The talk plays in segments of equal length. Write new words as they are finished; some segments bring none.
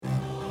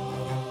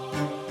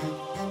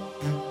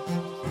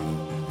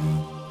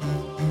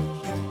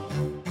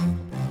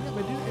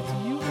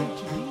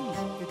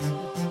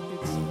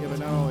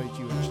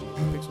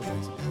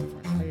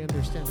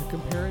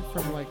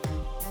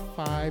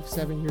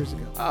7 years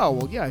ago. Oh,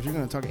 well, yeah, if you're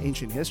going to talk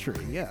ancient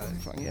history,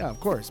 yeah, of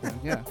course, man.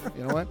 Yeah,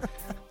 you know what?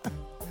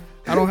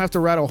 I don't have to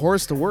ride a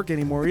horse to work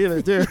anymore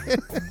either, dude.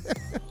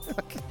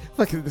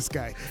 Look at this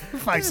guy.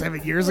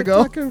 7 years We're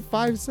ago. talking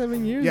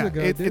 7 years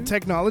ago, dude.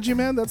 Technology,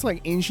 man, that's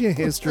like ancient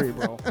history,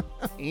 bro.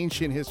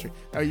 Ancient history.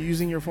 Are you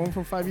using your phone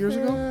from 5 years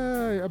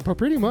ago? But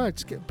pretty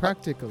much,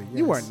 practically. Yes.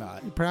 You are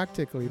not.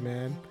 Practically,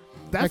 man.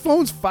 That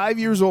phone's 5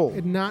 years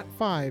old. Not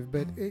 5,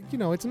 but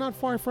it's not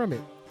far from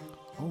it.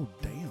 Oh,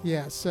 damn.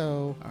 Yeah,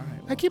 so All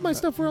right, I keep my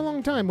stuff for a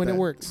long time when it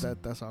works.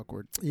 That's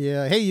awkward.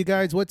 Yeah. Hey, you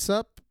guys, what's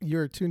up?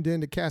 You're tuned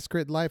in to Cast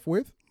Crit Life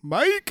with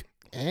Mike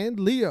and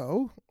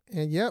Leo.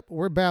 And yep,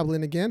 we're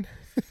babbling again.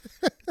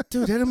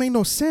 Dude, that don't make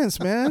no sense,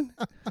 man.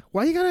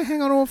 Why you gotta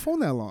hang on to a phone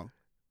that long?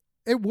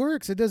 It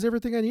works. It does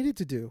everything I need it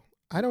to do.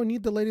 I don't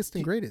need the latest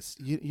and greatest.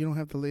 You don't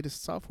have the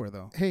latest software,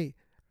 though. Hey,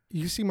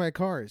 you see my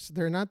cars.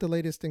 They're not the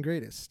latest and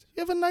greatest.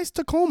 You have a nice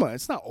Tacoma.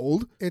 It's not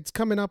old. It's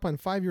coming up on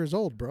 5 years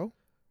old, bro.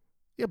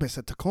 Yeah, but it's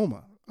a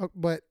Tacoma.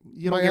 But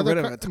you don't get rid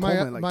of a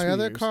Tacoma in like 2 years.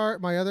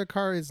 My other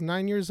car is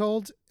 9 years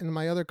old, and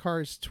my other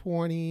car is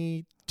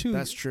 22.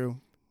 That's true.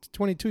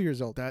 22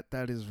 years old.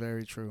 That is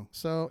very true.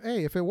 So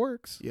hey, if it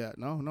works, yeah,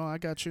 no, I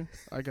got you.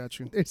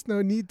 There's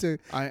no need to.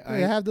 I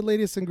have the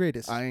latest and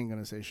greatest. I ain't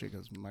gonna say shit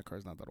because my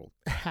car's not that old.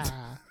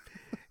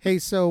 Hey,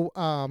 so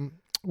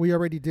we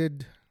already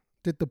did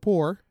the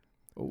pour,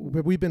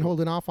 but we've been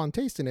holding off on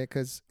tasting it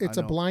because it's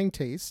a blind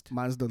taste.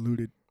 Mine's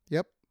diluted.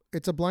 Yep,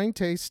 it's a blind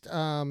taste.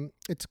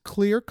 It's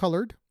clear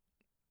colored,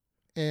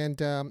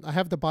 and I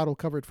have the bottle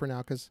covered for now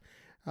because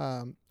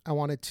I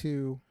wanted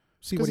to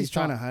see what he's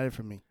trying to hide it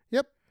from me.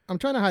 Yep. I'm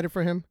trying to hide it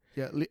for him.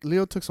 Yeah,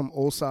 Leo took some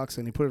old socks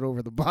and he put it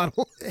over the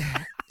bottle.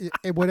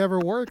 Whatever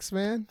works,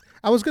 man.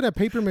 I was going to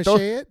paper mache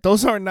it.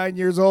 Those aren't 9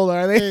 years old,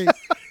 are they?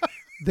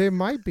 They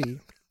might be.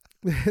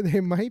 They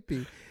might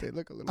be. They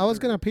look a little I was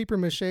going to paper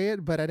mache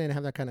it, but I didn't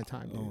have that kind of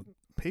time. Oh,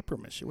 paper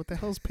mache? What the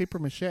hell is paper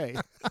mache?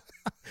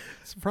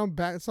 It's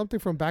something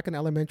from back in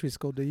elementary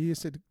school. Do you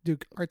used to do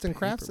arts and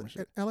crafts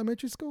at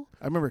elementary school?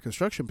 I remember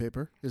construction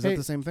paper. Is that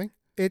the same thing?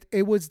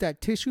 It was that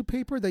tissue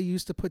paper that you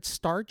used to put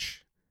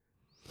starch.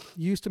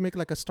 You used to make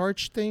like a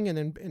starch thing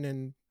and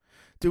then.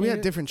 Dude, we had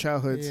different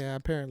childhoods. Yeah,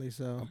 apparently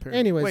so.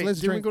 Anyways, wait, let's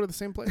did drink. we go to the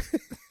same place?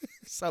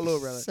 Salud,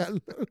 brother.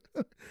 Salud.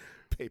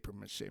 Paper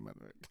mache,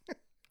 mother.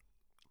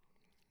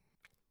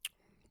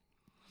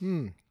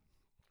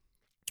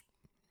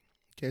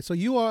 Okay, so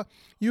you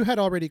had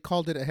already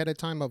called it ahead of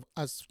time of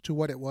as to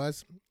what it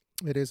was.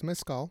 It is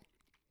mezcal.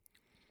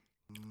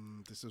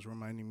 This is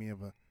reminding me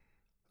of a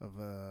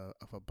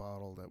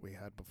bottle that we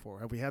had before.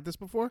 Have we had this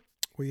before?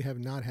 We have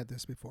not had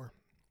this before.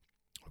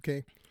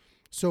 Okay,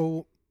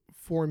 so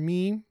for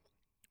me,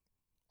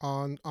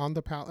 on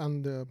the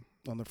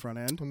front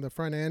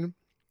end,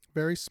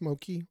 very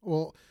smoky.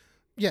 Well,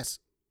 yes,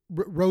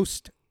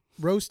 roasty,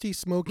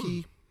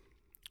 smoky.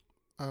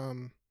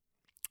 I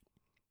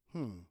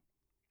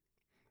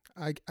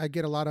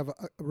get a lot of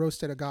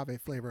roasted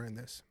agave flavor in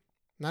this.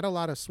 Not a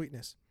lot of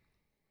sweetness.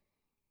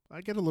 I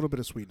get a little bit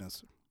of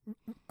sweetness.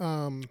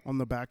 On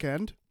the back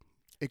end,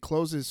 it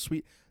closes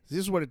sweet. This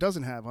is what it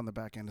doesn't have on the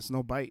back end. It's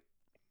no bite.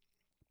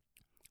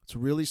 It's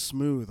really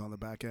smooth on the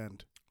back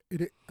end.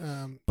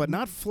 But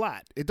not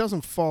flat. It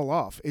doesn't fall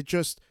off. It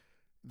just,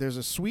 there's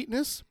a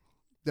sweetness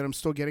that I'm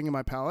still getting in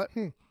my palate,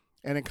 and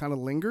it kind of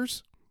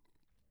lingers.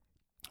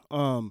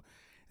 And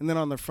then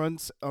on the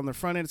front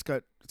end, it's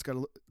got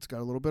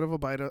a little bit of a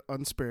bite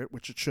on spirit,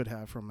 which it should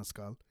have from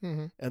mezcal.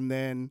 Mm-hmm. And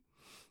then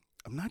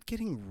I'm not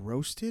getting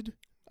roasted.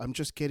 I'm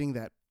just getting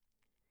that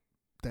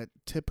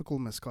typical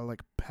mezcal,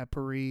 like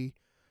peppery,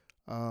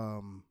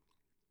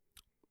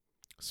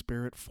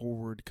 spirit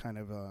forward kind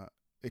of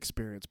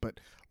experience. But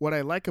what I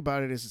like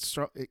about it is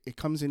it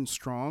comes in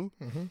strong,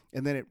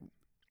 and then it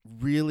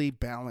really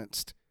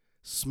balanced,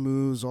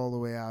 smooths all the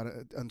way out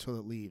until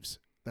it leaves.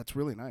 That's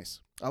really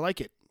nice. I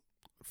like it.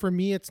 For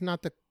me, it's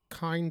not the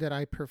kind that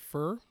I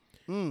prefer,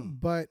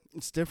 but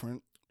it's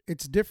different.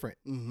 It's different.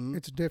 Mm-hmm.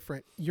 It's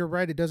different. You're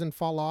right. It doesn't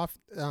fall off.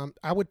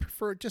 I would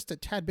prefer just a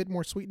tad bit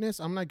more sweetness.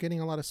 I'm not getting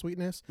a lot of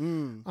sweetness.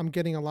 I'm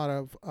getting a lot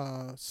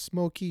of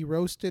smoky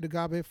roasted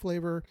agave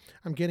flavor.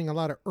 I'm getting a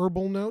lot of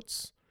herbal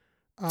notes.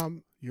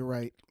 You're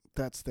right.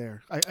 That's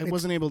there. I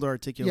wasn't able to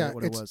articulate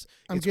what it was.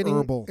 I'm getting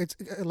herbal. It's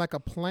like a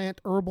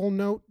plant herbal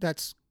note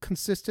that's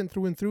consistent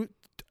through and through.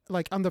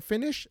 Like on the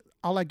finish,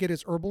 all I get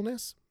is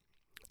herbalness.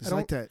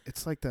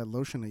 It's like that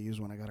lotion I use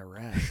when I got a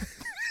rash.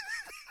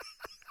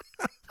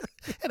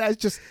 And I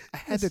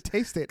had to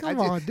taste it. Come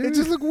on, dude. It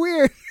just looked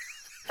weird.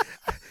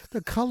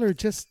 The color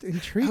just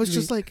intrigued me. I was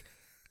just like,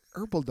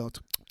 herbal note.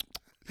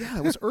 Yeah,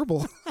 it was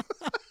herbal.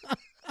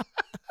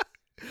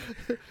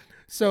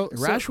 So the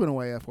rash went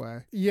away,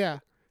 FYI. Yeah.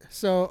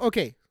 So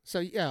okay. So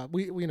yeah,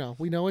 we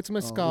know it's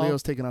mezcal.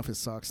 Leo's taking off his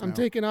socks now. I'm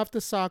taking off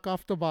the sock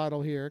off the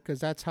bottle here because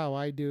that's how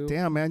I do.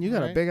 Damn, man, you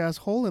got a big ass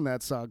hole in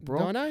that sock, bro.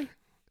 Don't I?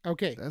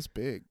 Okay. That's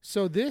big.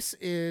 So this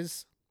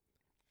is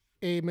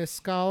a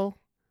mezcal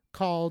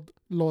called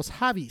Los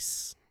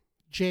Javis.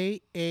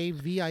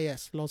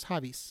 Javis. Los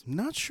Javis.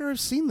 Not sure I've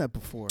seen that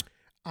before.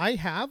 I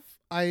have.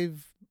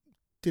 I've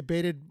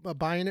debated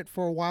buying it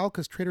for a while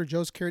because Trader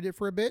Joe's carried it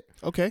for a bit.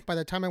 Okay. By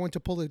the time I went to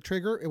pull the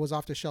trigger, it was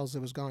off the shelves.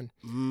 It was gone.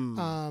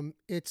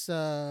 It's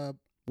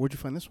Where'd you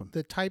find this one?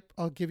 the type.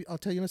 I'll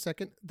tell you in a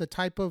second. The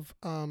type of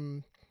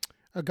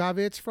agave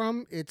it's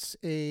from. It's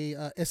a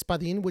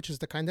espadin, which is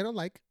the kind that I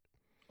like.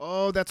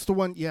 Oh, that's the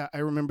one. Yeah, I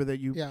remember that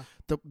you. Yeah.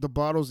 The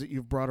bottles that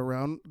you've brought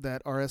around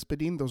that are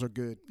espadin, those are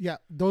good. Yeah,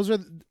 those are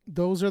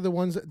the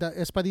ones. The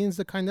espadin's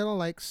the kind that I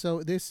like.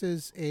 So this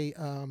is a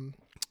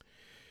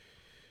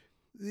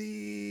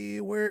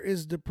where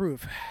is the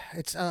proof?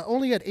 It's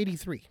only at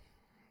 83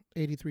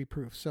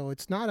 proof. So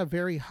it's not a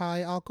very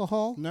high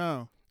alcohol.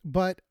 No.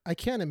 But I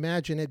can't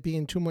imagine it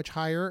being too much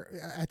higher.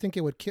 I think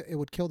it would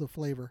kill the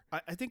flavor.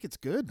 I think it's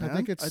good, man. I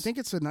think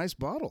it's a nice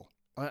bottle.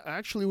 I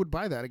actually would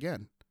buy that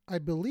again. I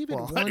believe it.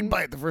 Well, I didn't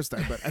buy it the first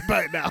time, but I'd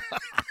buy it now.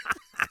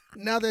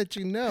 Now that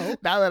you know.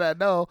 Now that I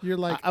know. You're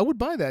like, I would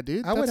buy that,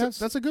 dude.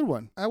 That's a good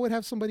one. I would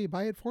have somebody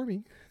buy it for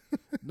me.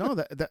 No,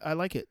 that I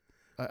like it.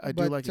 I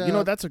do like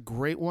it. That's a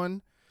great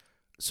one.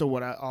 So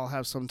what I'll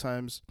have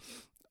sometimes,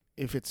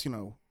 if it's,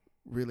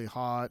 really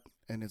hot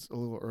and it's a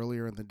little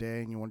earlier in the day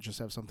and you want to just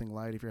have something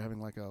light, if you're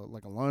having like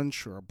a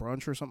lunch or a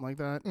brunch or something like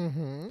that,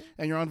 and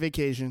you're on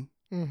vacation,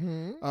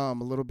 a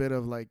little bit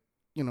of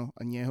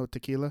añejo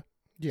tequila.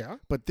 Yeah.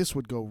 But this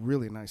would go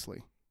really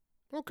nicely.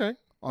 Okay.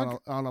 On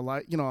a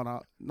light, on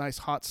a nice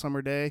hot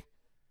summer day.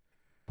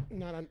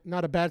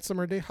 Not a bad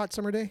summer day, hot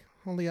summer day.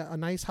 Only a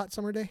nice hot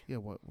summer day. Yeah.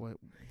 What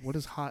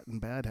does hot and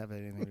bad have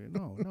anything to do?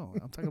 No.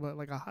 I'm talking about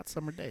like a hot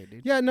summer day,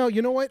 dude. Yeah. No.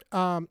 You know what?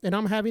 And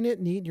I'm having it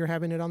neat. You're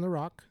having it on the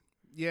rock.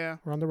 Yeah.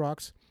 Or on the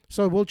rocks.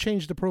 So we'll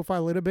change the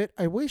profile a little bit.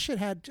 I wish it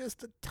had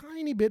just a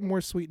tiny bit more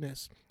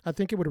sweetness. I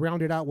think it would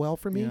round it out well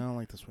for me. Yeah, I don't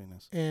like the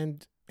sweetness.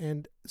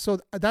 And so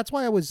that's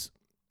why I was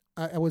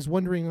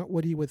wondering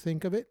what he would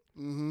think of it.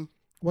 Mm-hmm.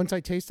 Once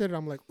I tasted it,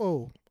 I'm like,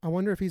 oh, I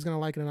wonder if he's gonna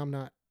like it, and I'm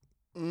not.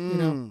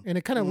 And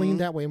it kind of leaned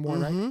that way more,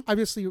 right?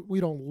 Obviously,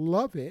 we don't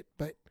love it,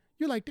 but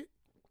you liked it.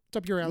 It's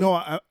up your alley.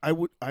 No,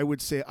 I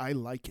would say I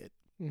like it.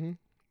 Mm-hmm.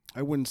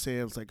 I wouldn't say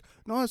it's like,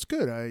 no, it's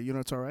good.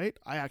 It's all right.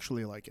 I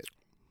actually like it.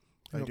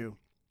 I do.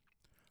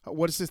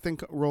 What does this thing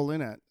roll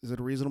in at? Is it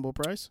a reasonable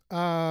price?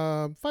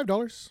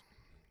 $5.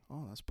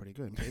 Oh, that's pretty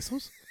good. In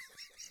pesos?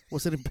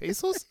 Was it in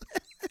pesos?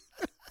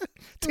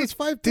 It's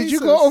 5 pesos. Did you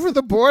go over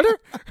the border?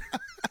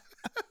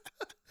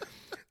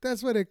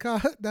 That's what it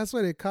cost. That's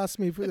what it cost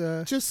me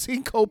for just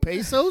 5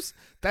 pesos.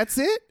 That's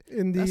it.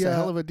 That's a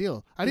hell of a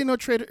deal. I didn't know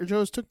Trader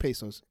Joe's took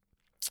pesos.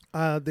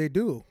 They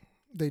do.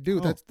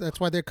 Oh. That's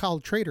why they're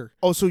called Trader.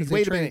 Oh, so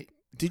wait a minute.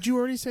 Did you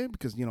already say it?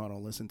 Because I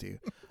don't listen to you.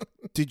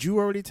 Did you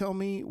already tell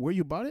me where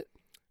you bought it?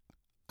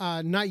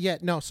 Not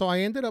yet. No. So I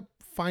ended up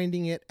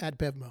finding it at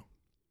Bevmo.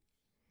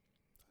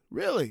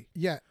 Really?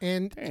 Yeah,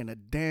 and there ain't a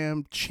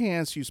damn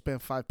chance you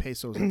spent 5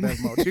 pesos at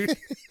Bevmo, dude.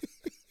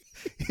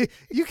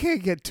 You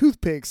can't get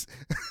toothpicks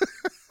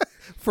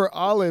for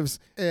olives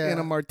and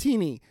a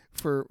martini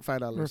for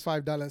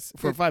 $5.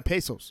 For 5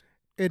 pesos.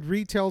 It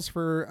retails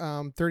for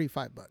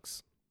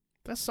 $35.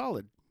 That's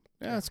solid.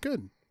 Yeah, that's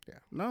good. Yeah.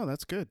 No,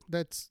 that's good.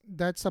 That's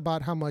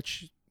about how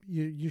much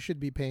you should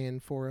be paying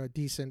for a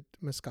decent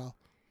mezcal.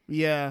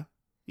 Yeah.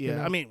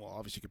 Yeah. I mean, well,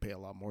 obviously you could pay a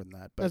lot more than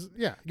that, but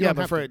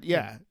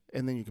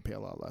and then you could pay a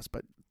lot less.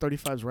 But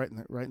 35 is right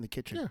in the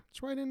kitchen. Yeah,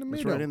 it's right in the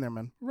middle. It's right in there,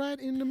 man. Right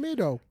in the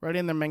middle. Right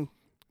in there, man.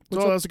 So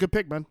that was a good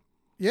pick, man.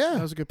 Yeah,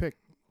 that was a good pick.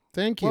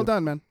 Thank you. Well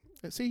done, man.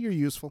 See, you're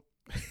useful.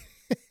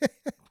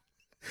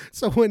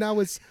 So when I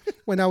was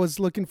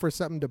looking for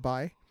something to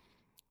buy,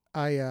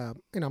 I'm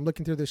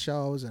looking through the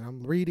shelves and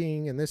I'm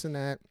reading and this and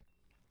that,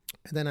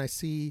 and then I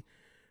see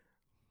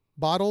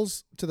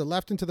bottles to the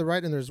left and to the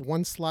right, and there's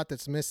one slot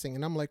that's missing,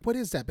 and I'm like, what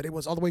is that? But it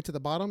was all the way to the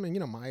bottom,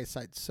 and my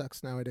eyesight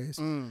sucks nowadays.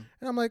 And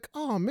I'm like,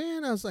 oh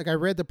man, I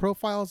read the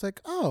profile. I was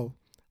like, oh,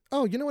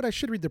 you know what? I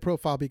should read the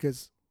profile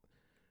because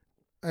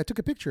I took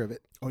a picture of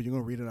it. Oh, you're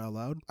gonna read it out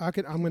loud?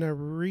 I'm gonna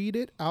read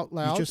it out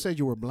loud. You just said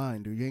you were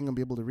blind, dude. You ain't gonna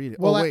be able to read it.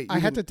 Well, I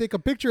had to take a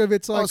picture of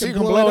it so I could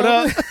blow it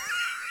up.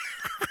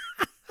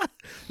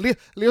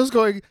 Leo's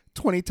going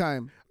 20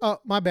 times. Oh,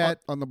 my bad.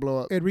 On the blow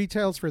up. It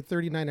retails for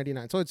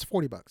 $39.99, so it's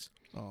 $40.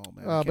 Oh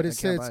man! But it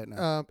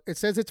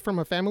says it's from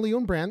a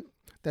family-owned brand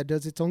that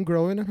does its own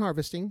growing and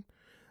harvesting.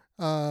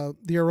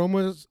 The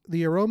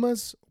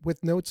aromas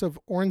with notes of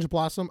orange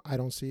blossom. I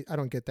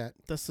don't get that.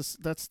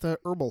 That's the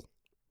herbal.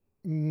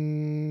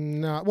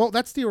 No, well,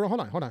 that's the hold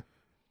on.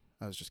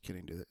 I was just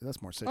kidding, dude.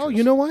 That's more citrus. Oh,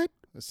 you know what?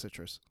 It's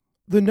citrus.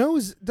 The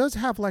nose does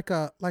have like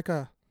a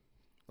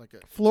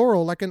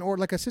floral, like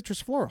a citrus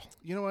floral.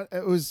 You know what?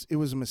 It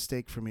was a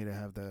mistake for me to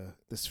have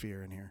the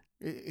sphere in here.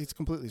 It's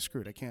completely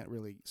screwed. I can't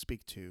really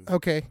speak to.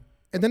 Okay,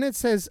 and then it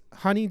says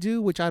honeydew,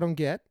 which I don't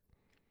get,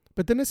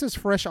 but then it says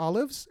fresh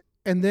olives,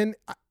 and then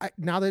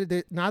now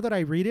that I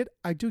read it,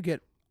 I do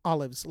get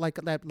olives like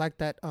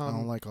that. I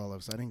don't like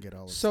olives. I didn't get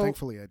olives. So,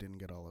 thankfully, I didn't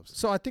get olives.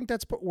 So I think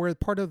that's where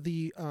part of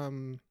the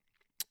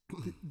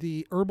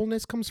the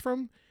herbalness comes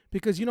from.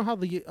 Because you know how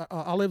the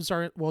olives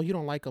are, well, you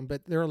don't like them,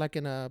 but they're like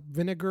in a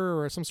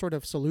vinegar or some sort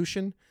of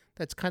solution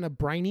that's kind of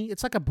briny.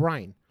 It's like a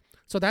brine.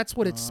 So that's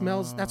what it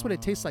smells. That's what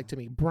it tastes like to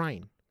me,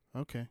 brine.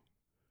 Okay.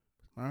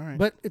 All right.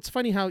 But it's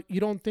funny how you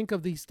don't think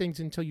of these things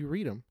until you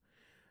read them.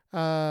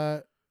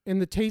 In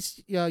the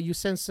taste, you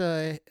sense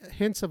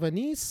hints of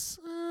anise.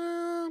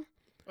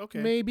 Okay.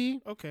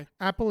 Maybe. Okay.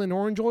 Apple and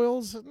orange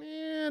oils.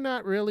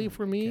 Not really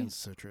for me. And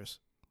citrus.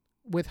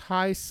 With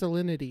high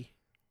salinity.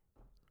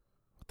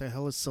 What the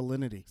hell is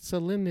salinity?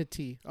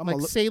 Salinity.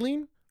 Like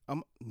saline?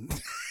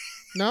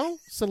 No?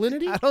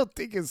 Salinity? I don't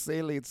think it's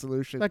saline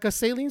solution. Like a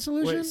saline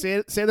solution?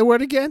 Wait, say the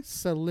word again.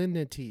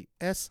 Salinity.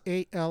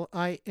 Salinity.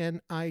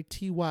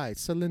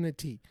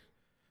 Salinity.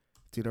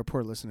 Dude, our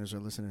poor listeners are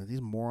listening.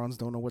 These morons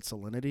don't know what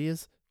salinity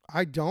is.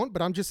 I don't,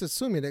 but I'm just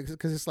assuming it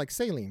because it's like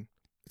saline.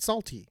 It's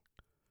salty.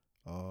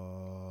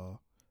 Let's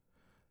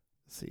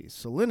see.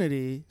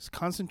 Salinity is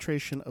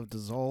concentration of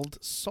dissolved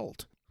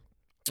salt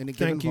in a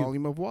given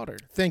volume of water.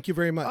 Thank you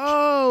very much.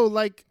 Oh,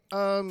 like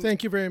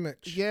Thank you very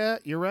much. Yeah,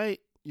 you're right.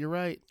 You're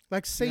right.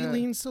 Like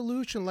saline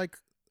solution,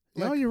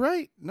 no, you're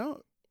right.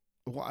 No,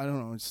 well, I don't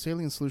know.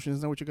 Saline solution,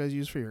 isn't that what you guys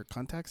use for your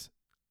contacts?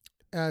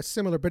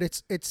 Similar, but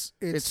it's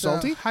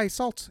salty. High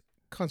salt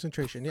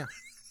concentration. Yeah.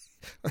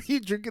 Are you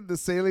drinking the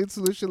saline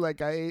solution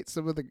like I ate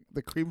some of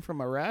the cream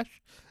from a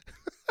rash?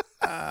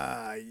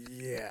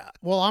 Yeah.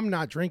 Well, I'm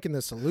not drinking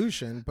the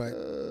solution, but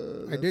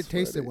I did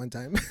taste it one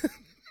time.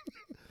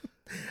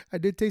 I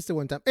did taste it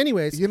one time.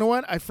 Anyways, you know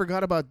what? I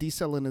forgot about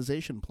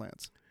desalinization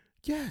plants.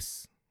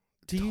 Yes.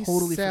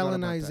 Totally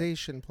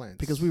Desalinization plants.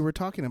 Because we were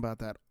talking about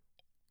that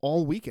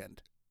all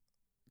weekend.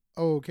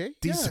 Okay.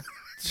 Yeah.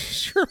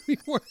 Sure we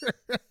were.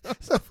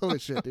 So full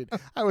of shit, dude.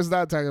 I was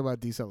not talking about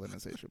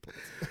desalinization plants.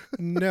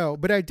 No,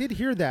 but I did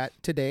hear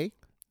that today.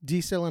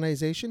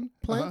 Desalinization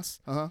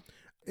plants.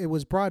 It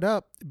was brought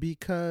up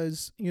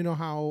because you know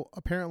how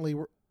apparently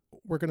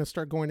we're going to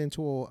start going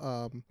into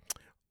a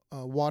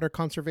water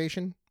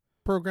conservation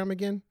program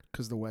again.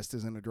 Because the West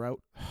is in a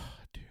drought.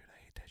 Dude,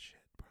 I hate that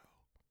shit, bro.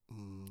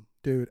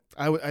 Dude,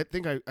 I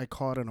think I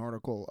caught an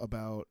article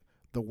about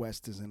the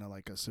West is in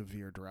a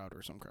severe drought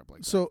or some crap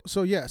like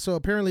that. So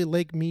apparently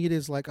Lake Mead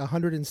is like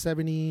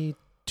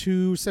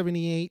 172,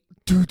 78.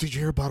 Dude, did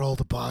you hear about all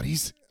the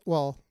bodies?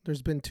 Well,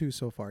 there's been 2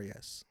 so far,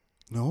 yes.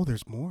 No,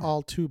 there's more.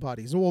 All 2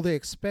 bodies. Well, they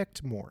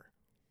expect more.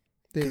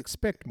 They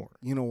expect more.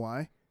 You know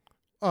why?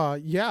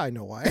 Yeah, I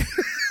know why.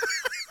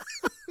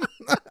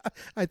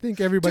 I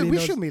think everybody dude, we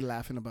knows. shouldn't be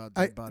laughing about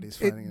dead bodies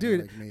fighting.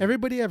 Dude,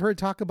 everybody I've heard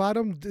talk about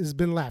them has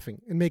been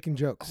laughing and making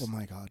jokes. Oh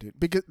my God, dude!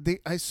 Because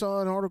I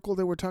saw an article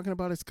they were talking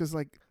about it's because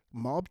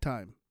mob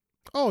time.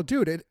 Oh,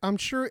 dude, I'm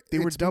sure they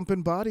were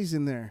dumping bodies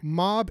in there.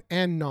 Mob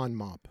and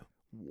non-mob.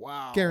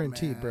 Wow,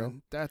 guaranteed, man. bro.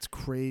 That's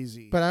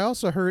crazy. But I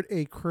also heard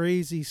a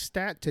crazy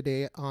stat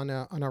today on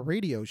a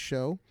radio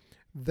show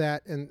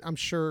that, and I'm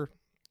sure,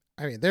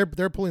 I mean they're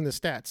pulling the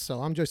stats,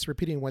 so I'm just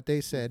repeating what they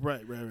said.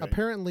 Right.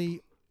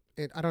 Apparently.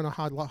 I don't know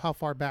how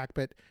far back,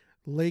 but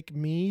Lake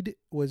Mead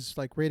was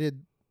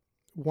rated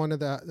one of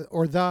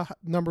the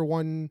number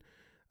one.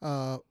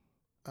 What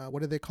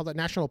do they call that?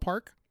 National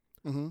park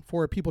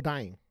for people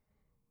dying.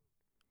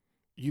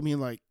 You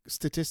mean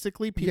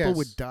statistically, people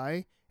would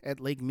die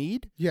at Lake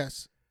Mead?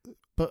 Yes,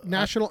 but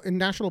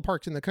national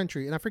parks in the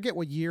country, and I forget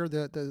what year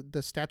the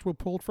stats were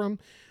pulled from,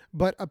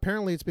 but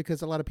apparently it's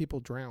because a lot of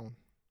people drown.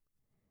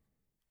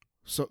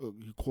 So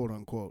quote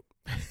unquote.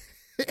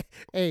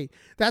 Hey,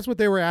 that's what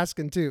they were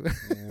asking too.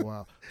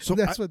 Wow. So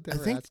that's what they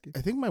were asking.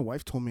 I think my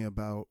wife told me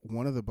about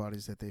one of the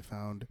bodies that they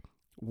found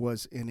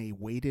was in a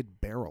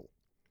weighted barrel.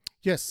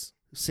 Yes.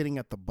 Sitting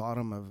at the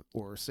bottom of,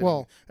 or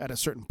sitting at a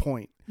certain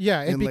point.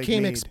 Yeah, it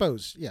became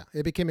exposed. Yeah,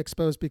 it became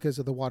exposed because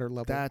of the water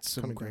level. That's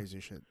some crazy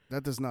shit.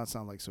 That does not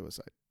sound like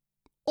suicide.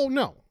 Oh,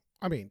 no.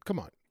 I mean, come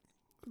on.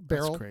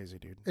 Barrel. That's crazy,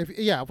 dude.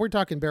 If we're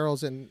talking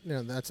barrels, and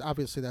that's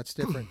obviously that's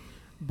different.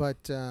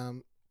 But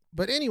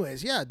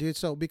anyways, yeah, dude.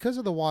 So because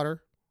of the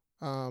water,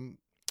 a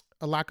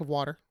lack of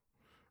water,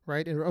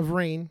 right, and of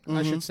rain,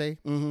 I should say,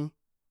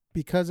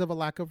 because of a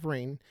lack of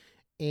rain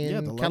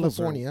in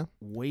California,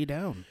 way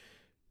down.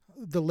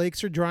 The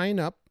lakes are drying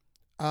up,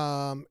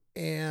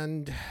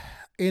 and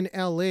in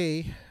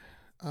LA,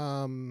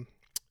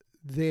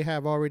 they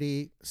have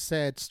already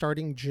said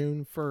starting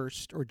June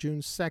 1st or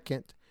June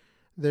 2nd,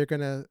 they're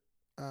gonna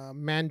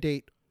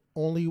mandate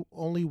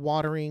only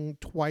watering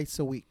twice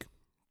a week.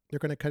 They're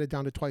gonna cut it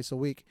down to twice a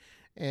week,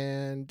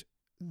 and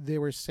they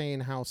were saying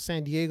how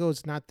San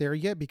Diego's not there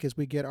yet because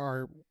we get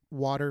our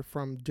water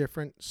from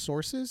different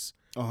sources,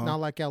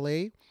 not like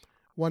LA.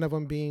 One of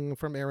them being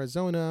from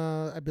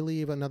Arizona, I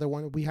believe. Another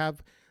one, we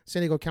have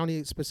San Diego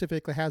County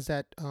specifically has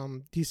that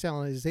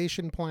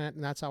desalinization plant,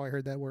 and that's how I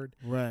heard that word.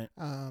 Right.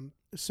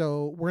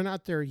 So we're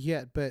not there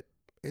yet, but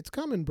it's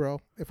coming, bro.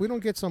 If we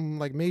don't get some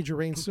major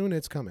rain soon,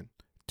 it's coming.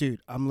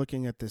 Dude, I'm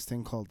looking at this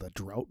thing called the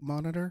Drought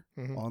Monitor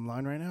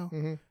online right now.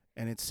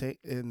 And it's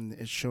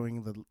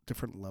showing the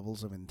different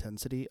levels of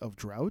intensity of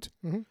drought.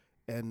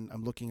 And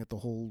I'm looking at the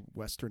whole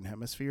Western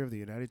Hemisphere of the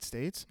United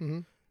States.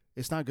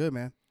 It's not good,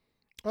 man.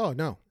 Oh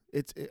no,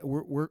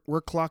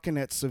 we're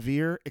clocking at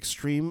severe,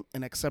 extreme,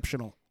 and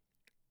exceptional.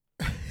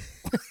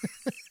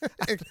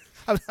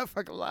 I'm not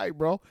fucking lying,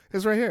 bro.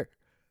 It's right here.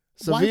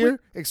 Severe,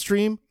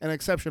 extreme, and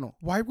exceptional.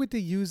 Why would they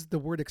use the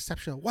word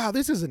exceptional? Wow,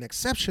 this is an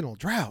exceptional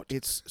drought.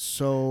 It's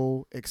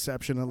so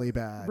exceptionally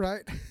bad.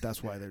 Right.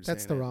 That's why they're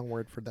That's saying the it. wrong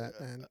word for that,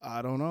 man.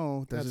 I don't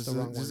know. That's the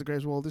wrong This is word.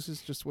 great. Well, this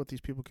is just what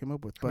these people came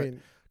up with. But I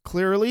mean,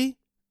 clearly,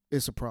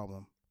 it's a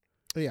problem.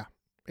 yeah,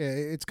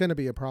 it's going to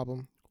be a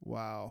problem.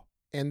 Wow.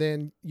 And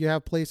then you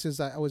have places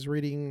I was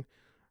reading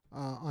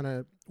on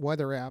a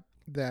weather app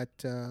that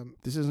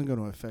This isn't going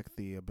to affect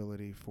the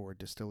ability for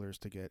distillers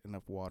to get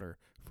enough water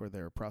for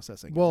their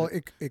processing. well,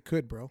 it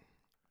could, bro.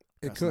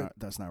 It could.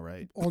 That's not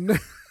right. Oh, no.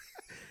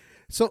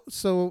 So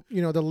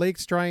the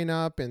lake's drying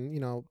up,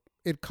 and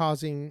it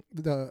causing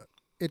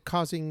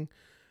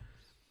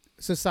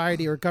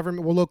society or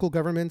government, local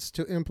governments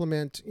to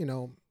implement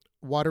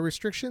water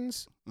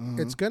restrictions. Mm-hmm.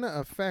 It's gonna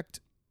affect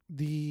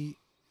the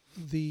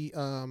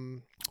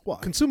Well,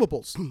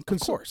 consumables. of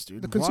course,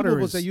 dude. The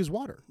consumables that use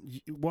water.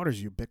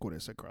 Water's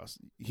ubiquitous across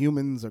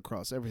humans,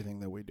 across everything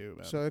that we do,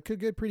 man. So it could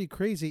get pretty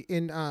crazy.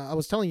 And I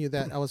was telling you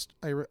that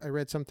I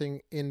read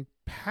something in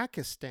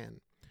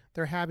Pakistan.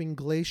 They're having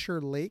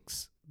glacier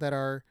lakes that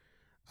are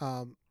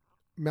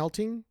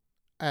melting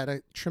at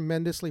a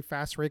tremendously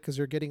fast rate because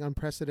they're getting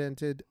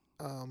unprecedented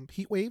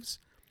heat waves.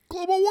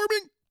 Global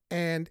warming.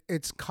 And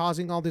it's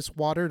causing all this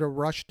water to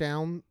rush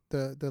down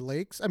the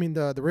lakes. I mean,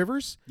 the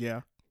rivers.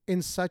 Yeah.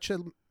 In such a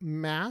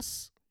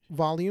mass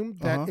volume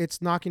that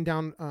it's knocking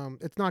down,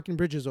 it's knocking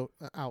bridges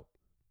out.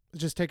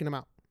 It's just taking them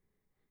out.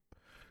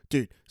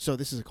 Dude, so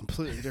this is a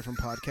completely different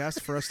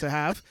podcast for us to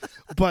have.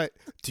 But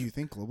do you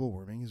think global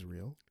warming is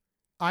real?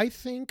 I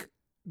think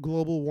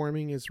global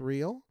warming is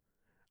real.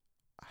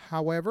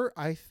 However,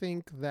 I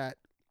think that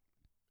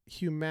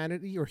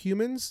humanity or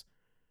humans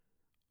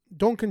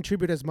don't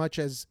contribute as much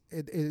as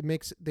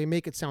they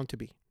make it sound to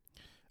be.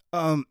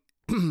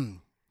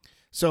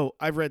 So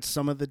I've read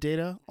some of the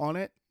data on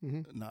it,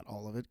 Mm-hmm. not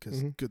all of it,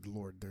 because good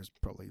Lord, there's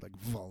probably like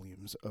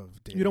volumes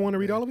of data. You don't want to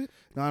read all of it?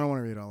 No, I don't want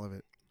to read all of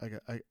it.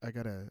 I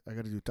gotta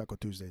do Taco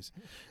Tuesdays.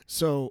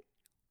 So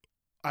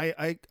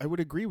I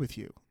would agree with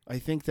you. I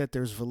think that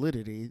there's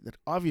validity that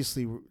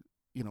obviously,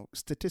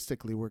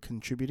 statistically we're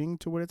contributing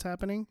to what it's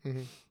happening,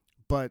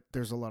 but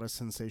there's a lot of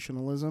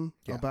sensationalism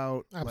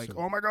about absolutely.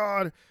 like, oh my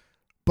God.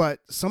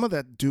 But some of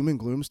that doom and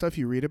gloom stuff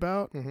you read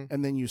about, Mm-hmm.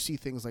 and then you see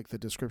things like the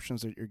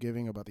descriptions that you're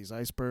giving about these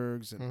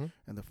icebergs and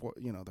the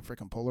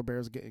freaking polar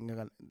bears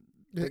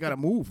they gotta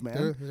move,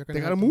 man.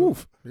 They gotta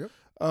move. Yep.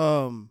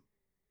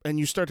 And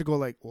you start to go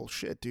like, well,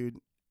 shit, dude.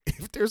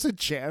 If there's a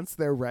chance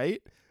they're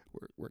right,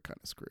 we're kind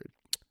of screwed.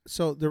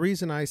 So the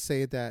reason I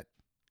say that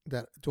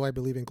do I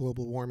believe in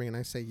global warming, and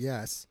I say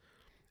yes,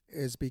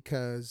 is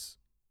because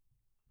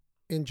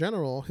in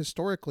general,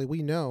 historically,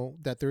 we know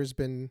that there's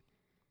been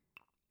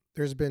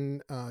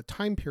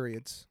time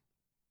periods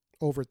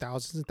over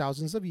thousands and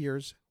thousands of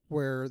years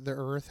where the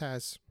Earth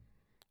has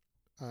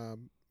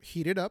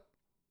heated up,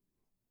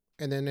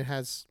 and then it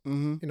has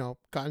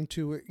gotten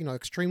to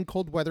extreme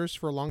cold weathers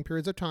for long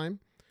periods of time,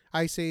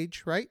 ice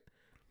age, right?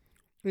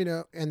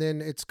 And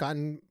then it's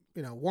gotten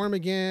warm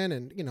again,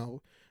 and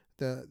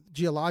the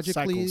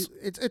geologically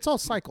Cycles. it's all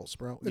cycles,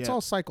 bro. It's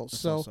all cycles.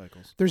 It's So all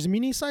cycles. there's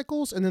mini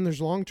cycles, and then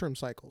there's long-term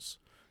cycles.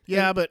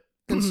 Yeah, but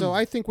And so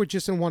I think we're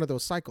just in one of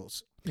those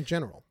cycles in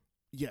general.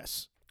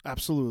 yes,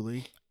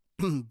 absolutely.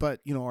 But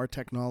our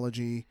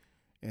technology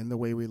and the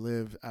way we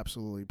live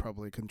absolutely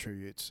probably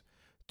contributes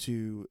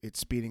to it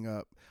speeding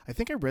up. I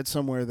think I read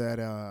somewhere that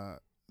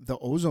the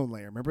ozone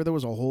layer. Remember, there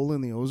was a hole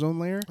in the ozone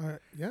layer,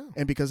 Yeah.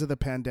 and because of the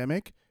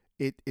pandemic,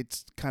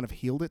 it's kind of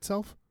healed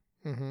itself.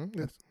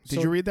 Mm-hmm.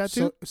 Did you read that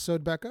too?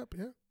 Sewed back up.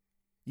 Yeah.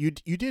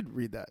 You did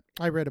read that.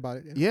 I read about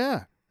it. Yeah.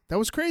 Yeah. That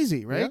was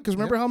crazy, right? Yeah, Because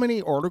remember how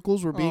many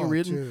articles were being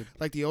written? Dude.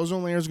 Like the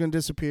ozone layer is going to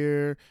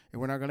disappear,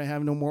 and we're not going to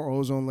have no more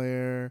ozone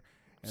layer.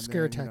 And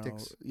Scare then,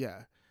 tactics.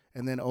 Yeah.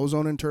 And then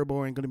ozone and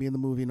turbo ain't going to be in the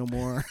movie no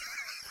more.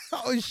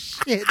 Oh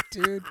shit,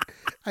 dude!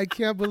 I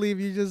can't believe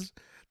you just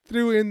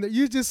threw in.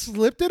 You just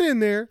slipped it in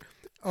there.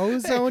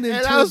 Ozone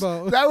and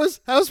turbo. That was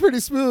pretty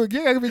smooth.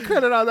 You got to be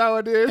credit on that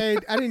one, dude. Hey,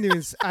 I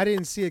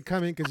didn't see it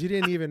coming because you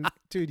didn't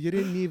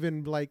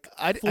even like.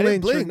 I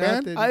didn't blink,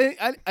 man. nothing.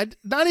 I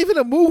not even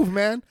a move,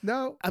 man.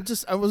 No,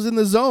 I was in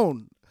the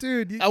zone.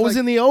 dude. I was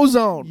in the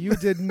ozone. You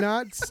did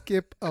not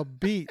skip a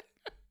beat.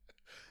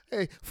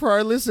 Hey, for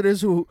our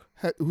listeners who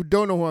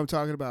don't know who I'm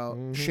talking about,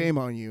 shame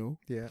on you.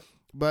 Yeah.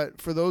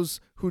 But for those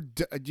who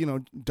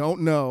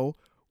don't know,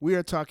 we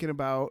are talking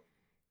about.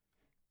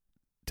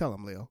 Tell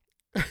them, Leo.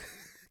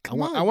 I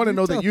want to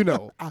know that you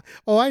know.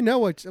 I know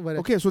what.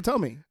 Okay, so tell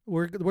me.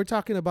 We're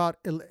talking about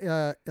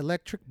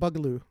Electric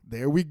Boogaloo.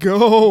 There we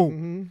go.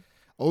 Mm-hmm.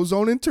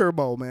 Ozone and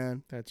Turbo,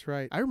 man. That's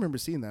right. I remember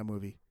seeing that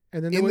movie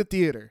And then in the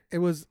theater. It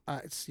was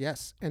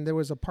yes, and there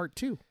was a part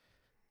 2.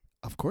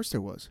 Of course, there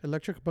was.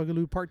 Electric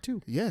Boogaloo Part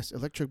 2. Yes,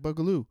 Electric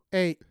Boogaloo.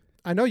 Hey,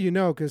 I know you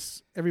know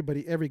because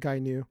every guy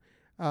knew.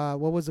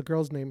 What was the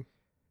girl's name?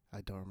 I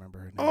don't remember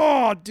her name.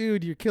 Oh,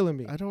 dude, you're killing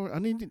me. I don't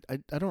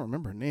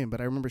remember her name, but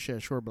I remember she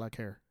had short black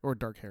hair or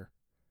dark hair.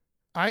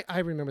 I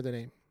remember the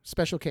name.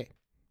 Special K.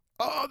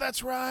 Oh,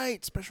 that's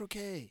right, Special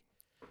K.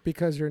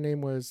 because your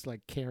name was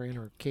like Karen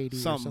or Katie or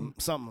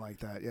something like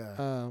that.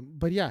 Yeah.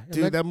 But yeah,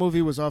 dude, that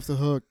movie was off the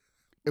hook.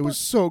 It was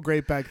so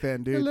great back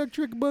then, dude.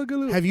 Electric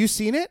Boogaloo. Have you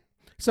seen it?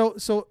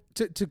 So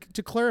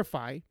to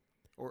clarify,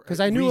 because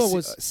I knew it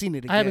was seen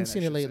it again, I haven't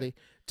seen it lately.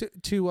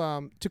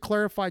 To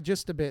clarify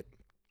just a bit,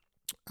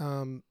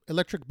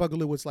 Electric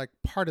Boogaloo was like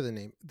part of the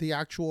name. The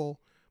actual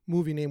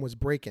movie name was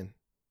Breakin'.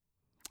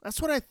 That's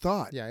what I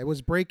thought. Yeah, it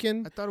was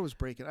Breakin'. I thought it was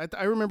Breakin'.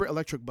 I remember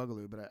Electric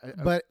Boogaloo,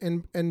 but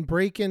and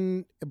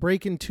Breakin'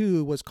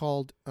 2 was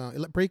called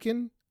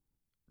Breakin'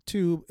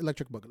 2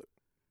 Electric Boogaloo.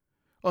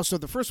 Oh, so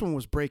the first one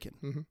was Breakin'.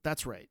 Mm-hmm.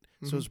 That's right.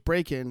 Mm-hmm. So it was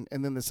Breakin',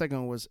 and then the second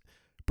one was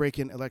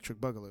Breakin' Electric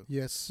Boogaloo.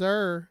 Yes,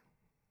 sir.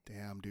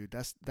 Damn, dude,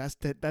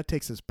 that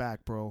takes us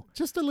back, bro.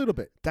 Just a little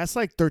bit. That's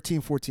like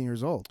 13, 14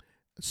 years old.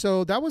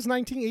 So that was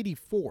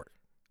 1984.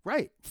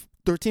 Right.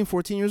 13,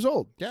 14 years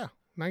old. Yeah.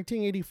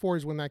 1984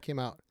 is when that came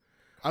out.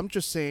 I'm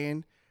just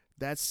saying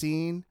that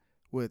scene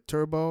with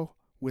Turbo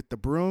with the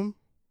broom,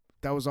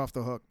 that was off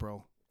the hook,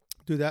 bro.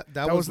 Dude, that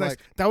was like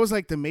that was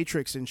like the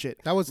Matrix and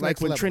shit. That was like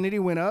when level. Trinity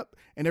went up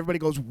and everybody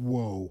goes,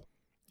 "Whoa."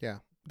 Yeah.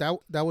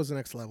 That was the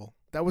next level.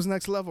 That was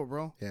next level,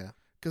 bro. Yeah.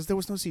 Cuz there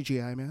was no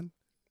CGI, man.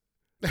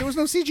 There was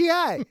no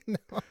CGI. No.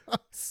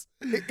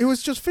 It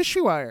was just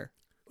fishy wire.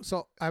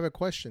 So, I have a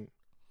question.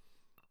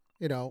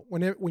 You know,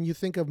 when you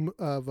think of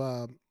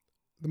the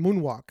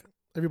moonwalk,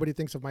 everybody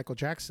thinks of Michael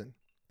Jackson.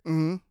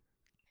 Mhm.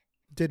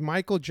 Did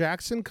Michael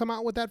Jackson come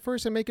out with that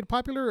first and make it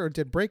popular, or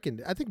did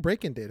Breakin'? I think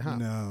Breakin' did, huh?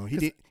 No,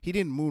 he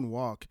didn't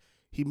moonwalk.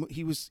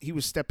 He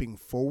was stepping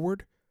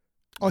forward.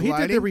 Oh, gliding.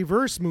 He did the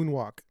reverse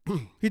moonwalk.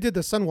 He did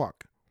the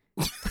sunwalk.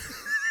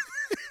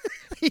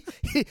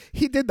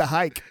 he did the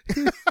hike.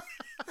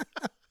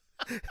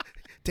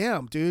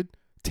 Damn, dude.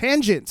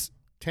 Tangents.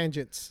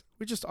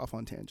 We're just off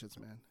on tangents,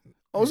 man.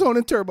 Ozone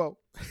and Turbo.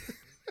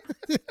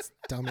 It's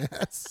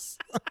dumbass.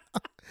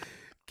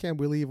 Can't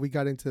believe we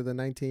got into the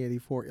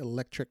 1984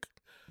 Electric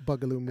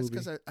Boogaloo movie. That's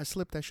because I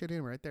slipped that shit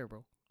in right there,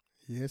 bro.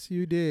 Yes,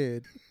 you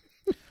did.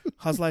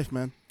 How's life,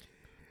 man?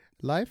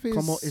 Life is...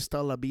 ¿Cómo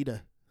está la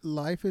vida?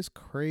 Life is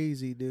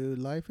crazy, dude.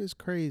 Life is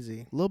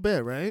crazy. A little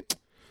bit, right?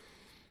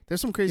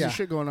 There's some crazy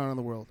shit going on in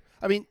the world.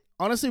 I mean,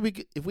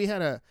 honestly, if we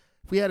had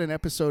an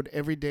episode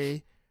every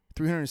day,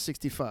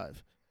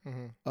 365,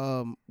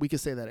 we could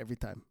say that every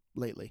time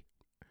lately.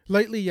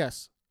 Lately,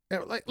 yes.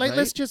 Right?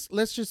 let's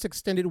just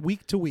extend it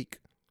week to week.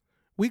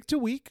 Week to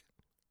week,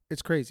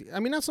 it's crazy. I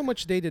mean, not so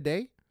much day to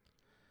day,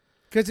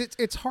 because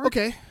it's hard.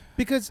 Okay.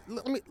 Because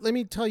let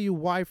me tell you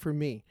why for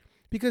me.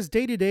 Because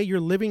day to day, you're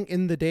living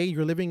in the day,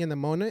 you're living in the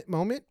moment.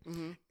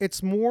 Mm-hmm.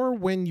 It's more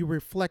when you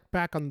reflect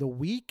back on the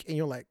week and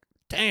you're like,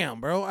 damn,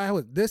 bro, I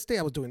was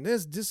doing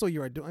this, so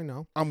you are doing. I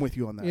know. I'm with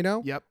you on that. You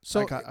know. Yep.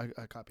 So I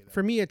copy that.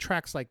 For me, it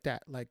tracks like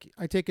that. Like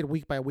I take it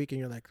week by week, and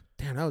you're like,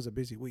 damn, that was a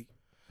busy week.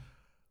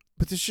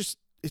 But it's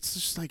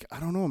just like, I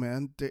don't know,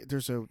 man.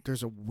 There's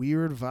a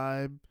weird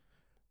vibe.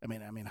 I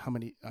mean,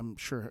 I'm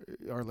sure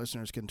our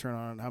listeners can turn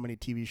on how many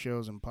TV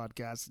shows and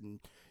podcasts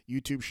and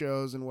YouTube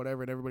shows and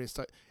whatever, and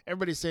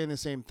everybody's saying the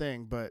same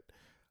thing. But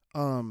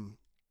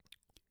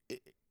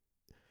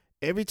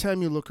every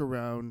time you look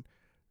around,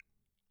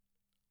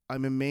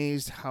 I'm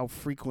amazed how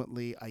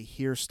frequently I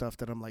hear stuff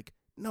that I'm like,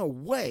 no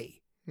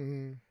way.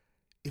 Mm-hmm.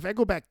 If I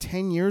go back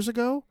 10 years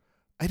ago,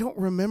 I don't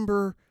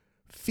remember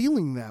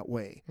feeling that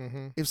way.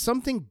 Mm-hmm. If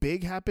something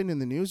big happened in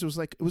the news, it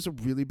was a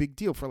really big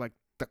deal for like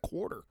the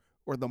quarter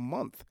or the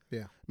month.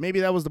 Yeah. Maybe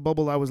that was the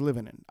bubble I was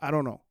living in. I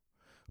don't know.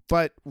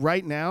 But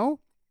right now,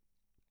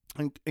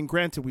 and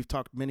granted, we've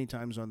talked many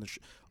times on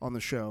the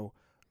show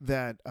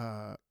that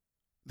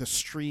the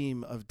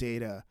stream of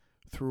data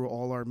through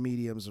all our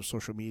mediums of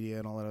social media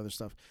and all that other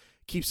stuff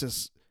keeps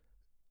us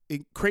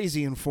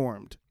crazy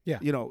informed. Yeah.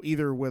 You know,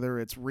 either whether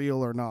it's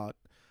real or not,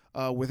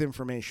 with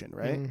information,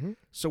 right? Mm-hmm.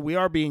 So we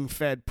are being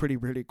fed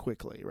pretty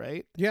quickly,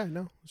 right? Yeah,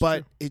 no. But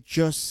true. It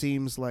just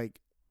seems like,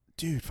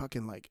 dude,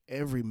 fucking like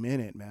every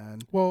minute,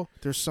 man. Well,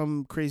 there's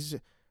some crazy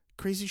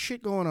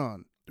shit going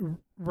on.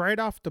 Right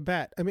off the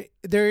bat, I mean,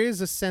 there is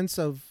a sense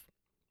of,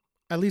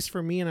 at least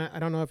for me, and I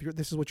don't know if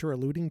this is what you're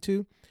alluding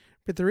to,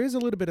 but there is a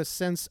little bit of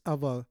sense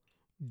of a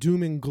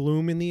doom and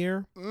gloom in the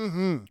air.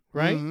 Mm-hmm.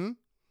 Right? Mm-hmm.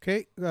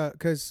 Okay?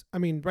 Because, I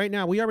mean, right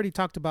now, we already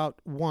talked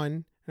about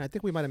one, and I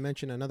think we might have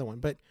mentioned another one,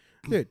 but,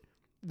 dude,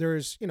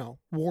 there's,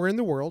 war in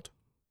the world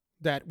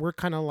that we're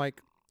kind of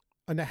like,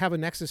 have a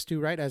nexus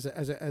to, right, as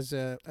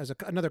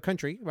another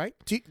country, right?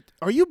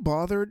 Are you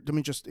bothered? Let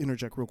me just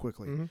interject real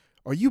quickly. Mm-hmm.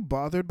 Are you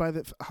bothered by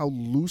how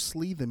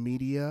loosely the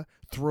media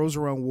throws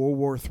around World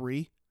War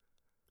III?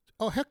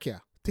 Oh, heck yeah.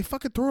 They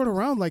fucking throw it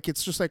around like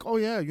it's just like, oh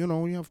yeah,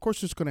 of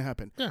course it's going to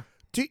happen. Yeah.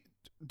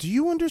 Do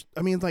you understand?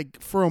 I mean,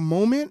 like, for a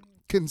moment,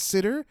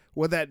 consider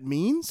what that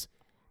means.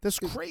 That's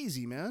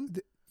crazy, man.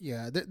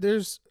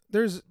 There's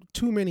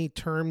too many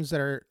terms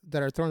that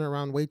are thrown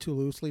around way too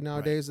loosely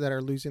nowadays, right, that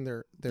are losing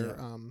their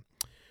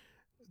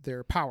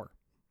power.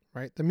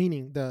 Right, the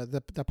meaning,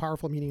 the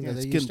powerful meaning that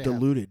they used to have. It's getting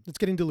diluted. It's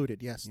getting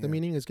diluted. Yes, the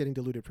meaning is getting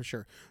diluted for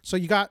sure. So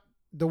you got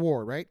the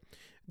war, right?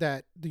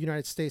 That the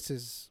United States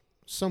is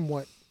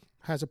somewhat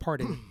has a part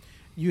in,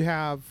 You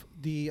have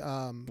the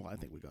Well, I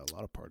think we got a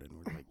lot of part in.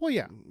 We're like, well,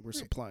 yeah, we're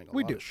supplying a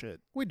we lot do. of shit.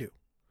 We do.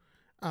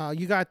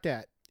 You got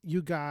that.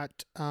 You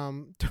got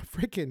the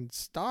freaking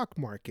stock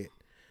market.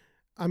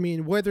 I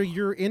mean, whether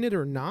you're in it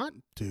or not,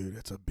 dude,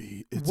 it's a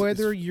beat.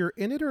 Whether you're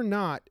in it or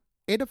not,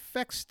 it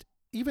affects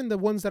even the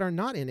ones that are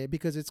not in it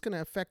because it's going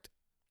to affect,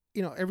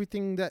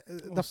 everything that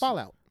the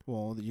fallout.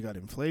 Well, you got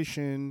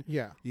inflation.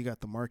 Yeah. You got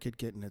the market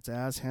getting its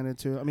ass handed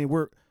to. I mean,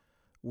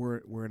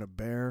 we're in a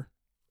bear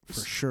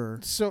for sure.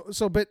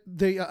 So, but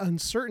the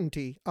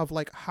uncertainty of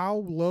like how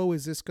low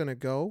is this going to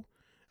go?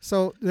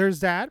 So there's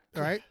that,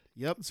 right?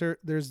 Yep. So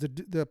there's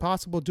the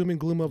possible doom and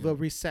gloom of a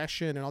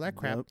recession and all that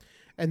crap. Yep.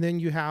 And then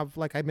you have,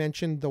 like I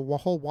mentioned, the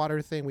whole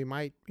water thing. We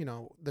might,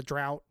 the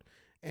drought,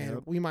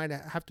 and we might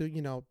have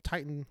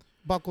to,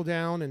 buckle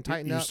down and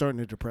tighten up. You're starting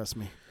to depress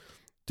me,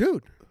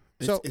 dude.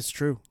 So it's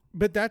true.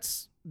 But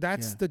that's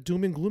the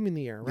doom and gloom in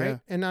the air, right? Yeah.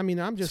 And I mean,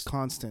 I'm just it's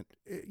constant.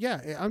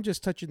 Yeah, I'm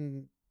just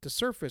touching the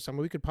surface. I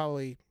mean, we could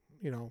probably,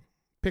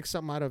 pick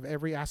something out of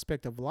every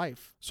aspect of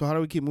life. So how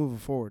do we keep moving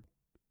forward?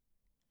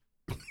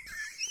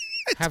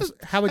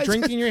 Have a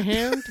drink in your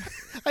hand.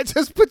 I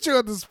just put you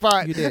on the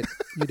spot. You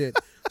did.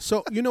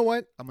 So you know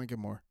what? I'm gonna get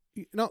more.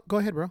 No, go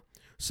ahead, bro.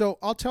 So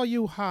I'll tell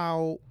you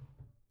how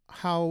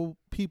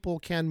people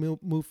can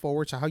move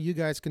forward. So how you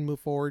guys can move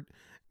forward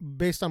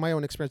based on my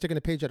own experience. Taking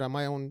a page out of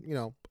my own,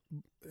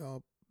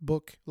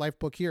 life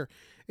book here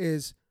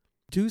is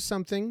do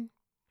something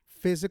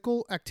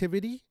physical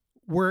activity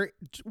where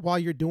while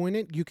you're doing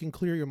it, you can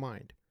clear your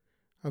mind.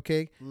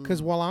 Okay.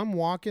 Cause while I'm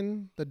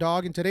walking the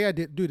dog, and today I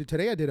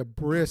did a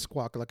brisk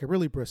walk, like a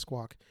really brisk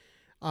walk.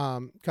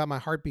 Got my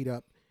heartbeat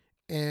up,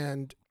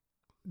 and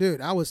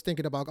dude, I was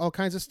thinking about all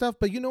kinds of stuff,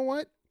 but you know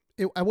what?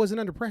 I wasn't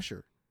under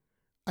pressure.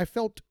 I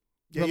felt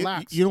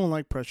relaxed. You don't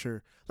like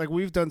pressure. Like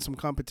we've done some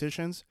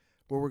competitions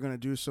where we're going to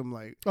do some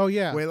like, oh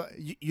yeah.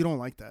 You don't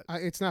like that.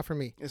 It's not for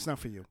me. It's not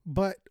for you.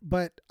 But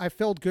I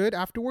felt good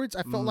afterwards.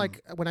 I felt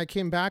like when I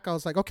came back, I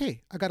was like,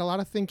 okay, I got a lot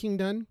of thinking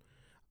done.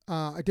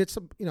 I did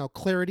some,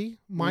 clarity,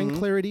 mind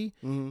clarity,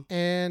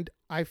 and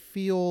I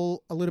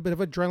feel a little bit of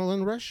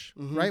adrenaline rush,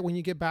 right? When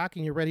you get back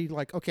and you're ready,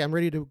 like, okay, I'm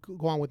ready to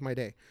go on with my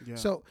day. Yeah.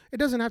 So it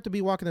doesn't have to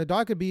be walking the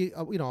dog. It could be,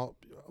 a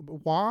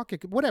walk,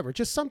 whatever,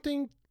 just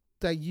something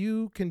that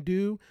you can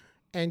do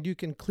and you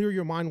can clear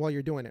your mind while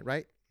you're doing it,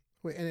 right?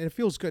 And it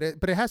feels good,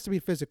 but it has to be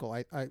physical.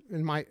 I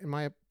in my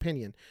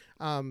opinion,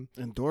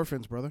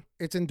 endorphins, brother.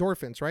 It's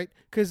endorphins, right?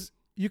 Because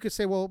you could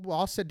say, well,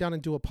 I'll sit down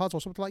and do a puzzle,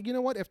 or something like. You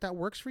know what? If that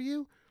works for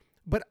you,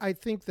 but I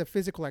think the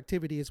physical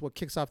activity is what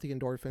kicks off the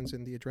endorphins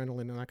and the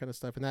adrenaline and that kind of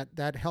stuff, and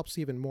that helps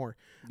even more.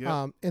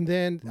 Yep. And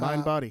then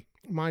mind body.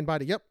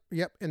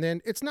 Yep. And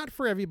then it's not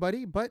for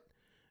everybody, but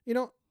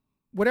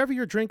whatever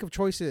your drink of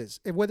choice is,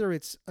 whether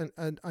it's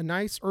a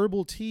nice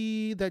herbal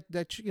tea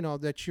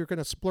that you're going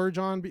to splurge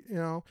on,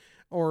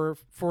 or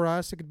for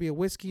us, it could be a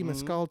whiskey,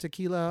 mezcal,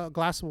 tequila, a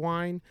glass of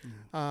wine,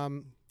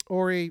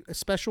 or a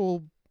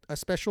special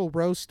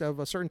roast of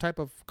a certain type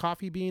of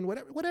coffee bean,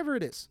 whatever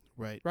it is.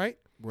 Right.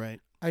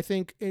 I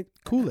think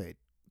Kool-Aid.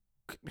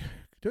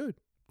 Dude.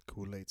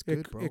 Kool-Aid's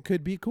good, bro. It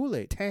could be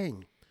Kool-Aid.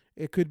 Tang.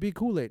 It could be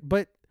Kool-Aid.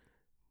 But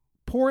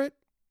pour it,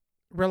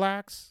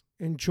 relax,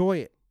 enjoy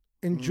it.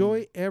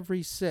 Enjoy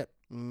every sip.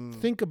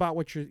 Think about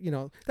what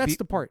that's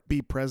the part.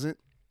 Be present.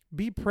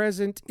 Be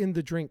present in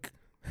the drink.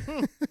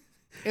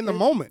 In the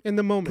moment. In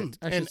the moment.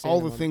 And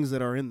all the things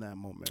that are in that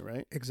moment,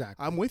 right?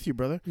 Exactly. I'm with you,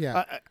 brother.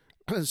 Yeah.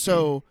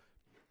 So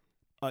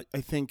I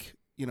think,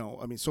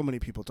 so many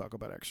people talk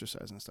about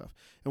exercise and stuff.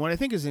 And what I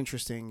think is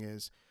interesting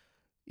is,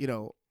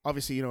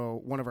 obviously,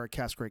 one of our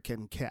cast great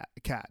Kat,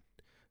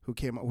 who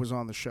was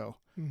on the show,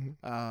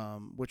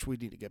 which we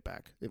need to get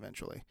back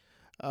eventually.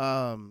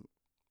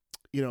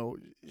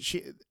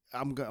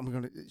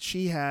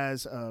 She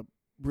has a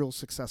real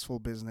successful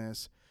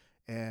business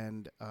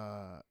and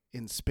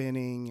in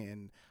spinning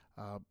and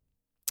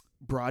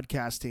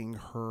broadcasting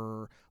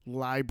her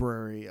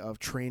library of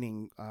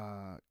training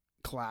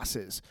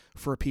classes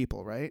for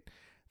people, right?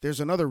 There's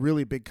another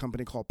really big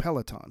company called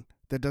Peloton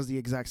that does the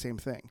exact same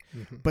thing.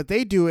 But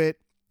they do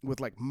it with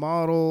like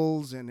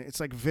models, and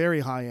it's like very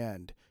high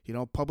end,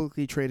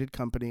 publicly traded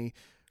company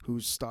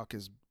whose stock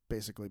has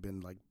basically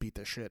been like beat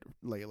the shit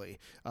lately,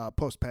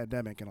 post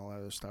pandemic and all that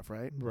other stuff,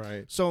 right?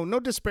 Right. So no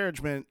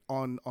disparagement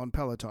on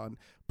Peloton,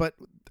 but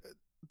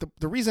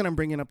the reason I'm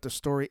bringing up the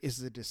story is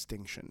the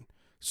distinction.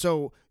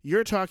 So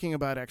you're talking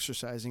about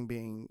exercising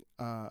being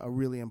a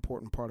really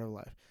important part of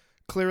life.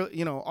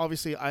 Clearly,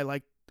 obviously I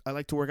like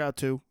to work out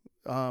too.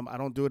 I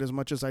don't do it as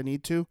much as I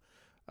need to,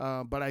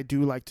 but I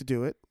do like to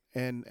do it,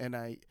 and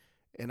I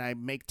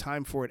make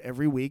time for it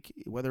every week,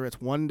 whether it's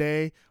one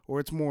day or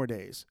it's more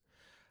days.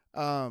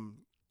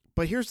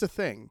 But here's the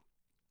thing.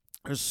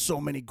 There's so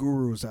many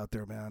gurus out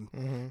there,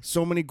 man.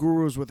 So many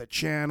gurus with a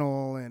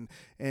channel and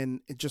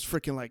just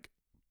freaking like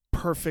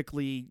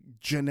perfectly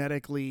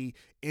genetically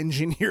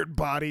engineered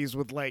bodies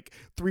with like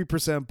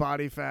 3%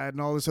 body fat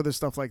and all this other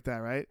stuff like that,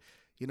 right?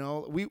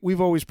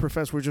 We've always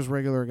professed we're just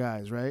regular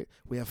guys, right?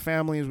 We have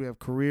families, we have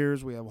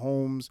careers, we have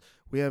homes,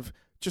 we have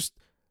just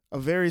a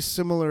very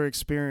similar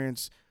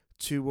experience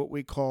to what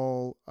we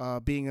call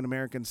being an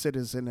American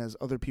citizen as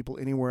other people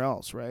anywhere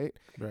else, right?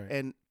 Right.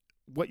 And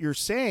what you're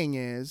saying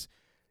is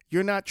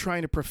you're not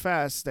trying to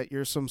profess that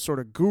you're some sort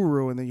of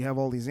guru and that you have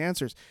all these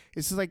answers.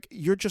 It's like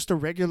you're just a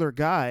regular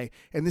guy,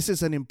 and this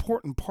is an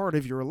important part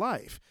of your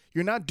life.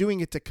 You're not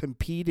doing it to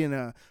compete in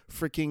a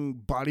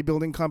freaking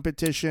bodybuilding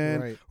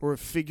competition or a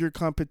figure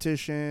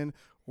competition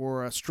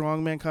or a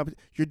strongman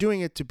competition. You're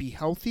doing it to be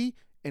healthy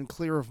and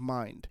clear of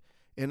mind.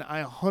 And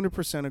I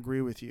 100%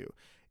 agree with you.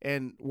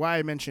 And why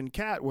I mentioned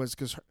Kat was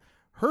because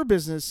her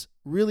business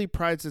really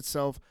prides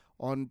itself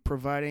on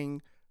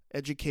providing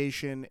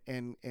education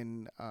and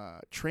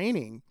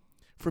training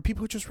for people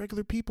who are just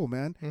regular people,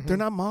 man. Mm-hmm. They're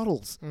not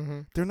models.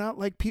 Mm-hmm. They're not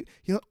like people,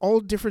 all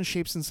different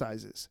shapes and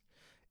sizes.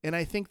 And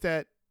I think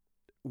that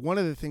one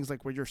of the things,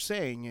 like what you're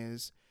saying,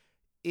 is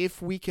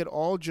if we could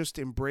all just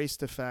embrace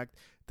the fact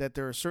that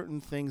there are certain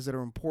things that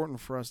are important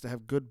for us to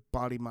have good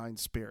body, mind,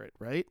 spirit,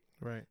 right?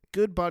 Right.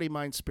 Good body,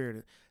 mind,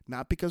 spirit.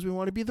 Not because we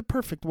want to be the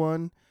perfect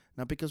one,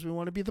 not because we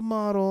want to be the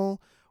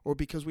model, or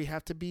because we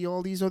have to be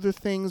all these other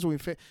things, we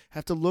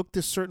have to look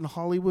this certain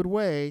Hollywood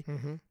way,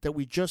 that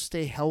we just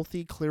stay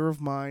healthy, clear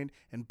of mind,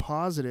 and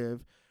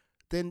positive.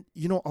 Then,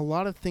 a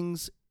lot of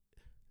things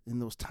in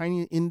those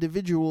tiny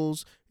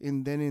individuals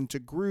and then into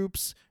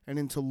groups and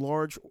into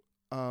large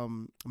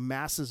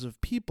masses of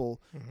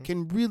people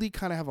can really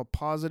kind of have a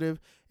positive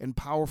and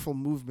powerful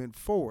movement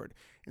forward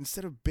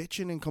instead of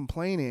bitching and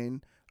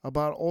complaining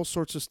about all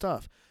sorts of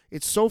stuff.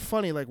 It's so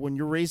funny, like when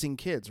you're raising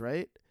kids,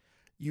 right?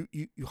 You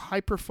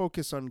hyper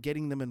focus on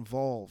getting them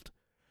involved.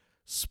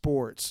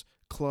 Sports,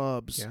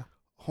 clubs,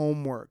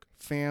 homework,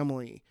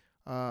 family,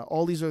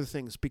 all these other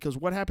things. Because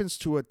what happens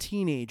to a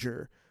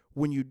teenager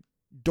when you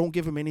don't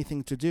give them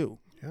anything to do?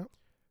 Yeah.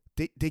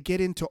 They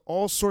get into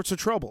all sorts of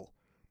trouble.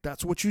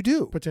 That's what you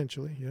do.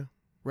 Potentially, yeah.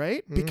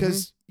 Right?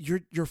 Because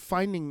you're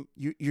finding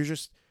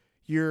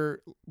you're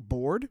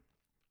bored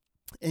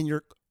and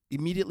you're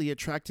immediately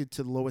attracted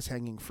to the lowest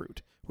hanging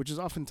fruit, which is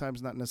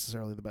oftentimes not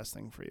necessarily the best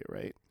thing for you,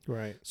 right?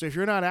 Right. So if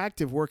you're not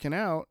active working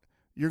out,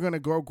 you're going to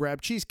go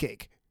grab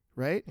cheesecake,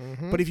 right?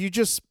 But if you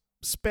just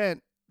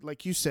spent,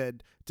 like you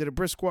said, did a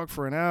brisk walk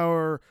for an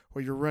hour,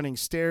 or you're running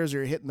stairs, or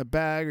you're hitting the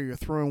bag, or you're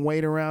throwing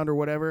weight around or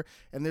whatever,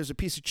 and there's a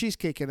piece of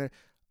cheesecake in it,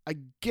 I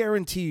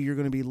guarantee you're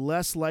going to be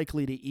less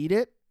likely to eat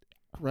it,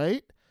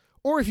 right?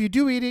 Or if you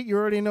do eat it, you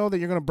already know that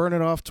you're going to burn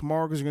it off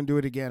tomorrow because you're going to do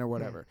it again or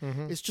whatever.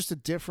 It's just a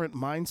different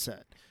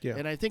mindset. Yeah.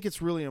 And I think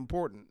it's really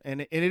important.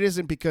 And it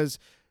isn't because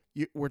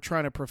we're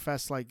trying to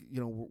profess like,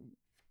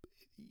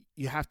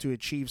 you have to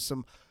achieve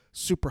some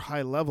super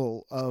high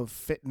level of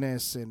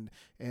fitness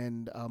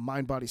and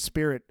mind, body,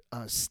 spirit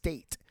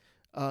state,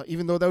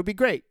 even though that would be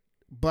great.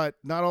 But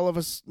not all of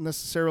us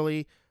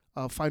necessarily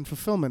find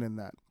fulfillment in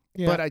that.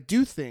 Yeah. But I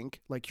do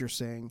think, like you're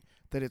saying,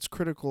 that it's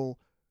critical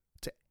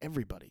to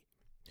everybody.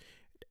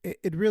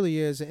 It really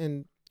is,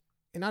 and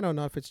I don't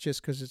know if it's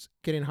just because it's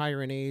getting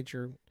higher in age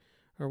or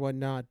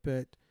whatnot,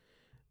 but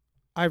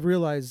I've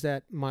realized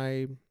that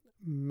my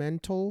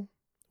mental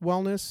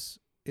wellness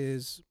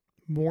is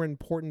more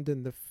important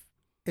than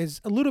is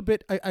a little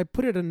bit. I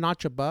put it a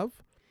notch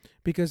above,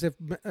 because if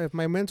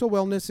my mental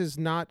wellness is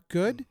not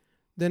good,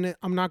 then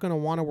I'm not going to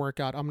want to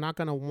work out. I'm not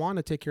going to want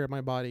to take care of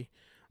my body.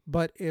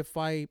 But if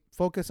I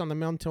focus on the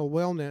mental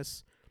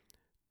wellness,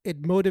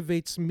 it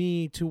motivates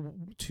me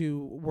to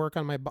work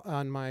on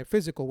my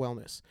physical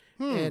wellness,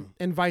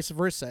 and vice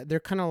versa. They're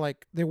kind of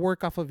like, they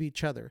work off of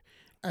each other,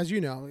 as you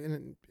know.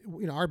 And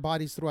our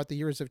bodies throughout the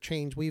years have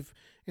changed.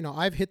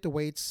 I've hit the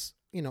weights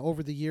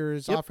over the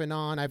years, off and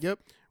on. I've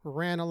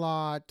ran a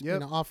lot,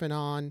 off and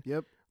on.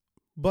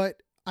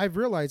 But I've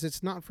realized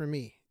it's not for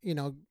me.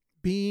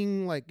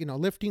 Being like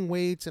lifting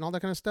weights and all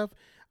that kind of stuff.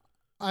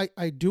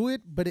 I do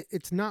it, but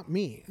it's not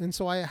me, and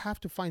so I have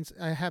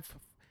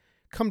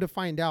come to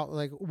find out,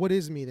 like, what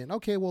is me then?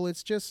 Okay, well,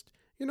 it's just,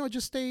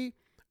 just stay,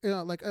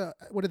 like,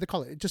 what do they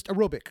call it? Just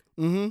aerobic,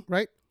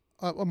 right?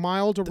 A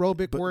mild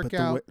aerobic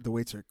workout. But the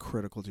weights are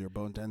critical to your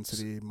bone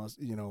density,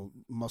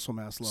 muscle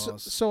mass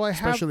loss. So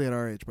especially at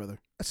our age, brother.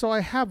 So I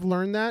have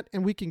learned that,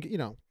 and we can,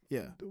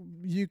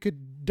 you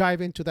could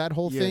dive into that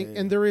whole thing,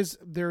 and there is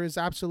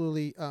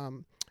absolutely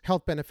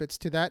health benefits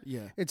to that.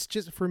 Yeah. It's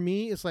just, for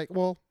me, it's like,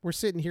 well, we're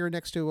sitting here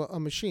next to a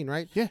machine,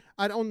 right? Yeah.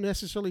 I don't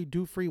necessarily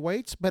do free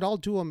weights, but I'll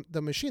do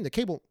the machine, the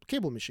cable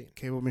machine.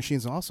 Cable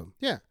machine's awesome.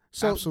 Yeah.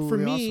 So absolutely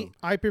for me, awesome.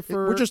 I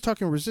prefer. We're just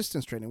talking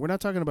resistance training. We're not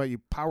talking about you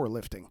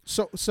powerlifting.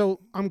 So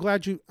I'm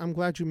glad you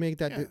make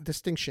that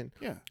distinction.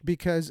 Yeah.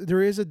 Because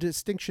there is a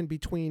distinction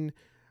between,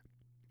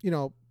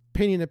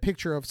 painting a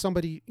picture of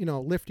somebody,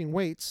 lifting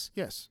weights.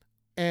 Yes.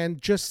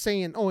 And just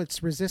saying, oh,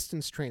 it's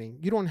resistance training.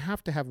 You don't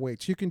have to have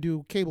weights. You can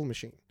do cable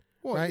machine.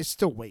 Well, right? It's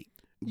still weight.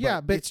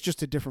 Yeah, but it's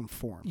just a different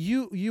form.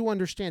 You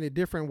understand it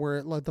different,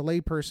 where like the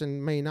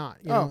layperson may not.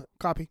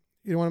 Copy.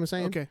 You know what I'm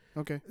saying?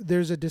 Okay.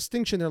 There's a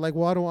distinction there. Like,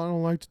 well, I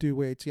don't like to do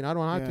weights. I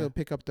don't have to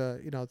pick up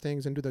the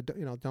things and do the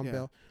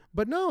dumbbell. Yeah.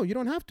 But no, you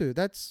don't have to.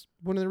 That's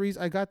one of the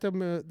reasons I got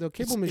the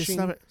cable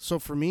machine. So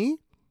for me,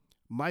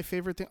 my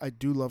favorite thing, I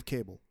do love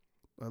cable.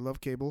 I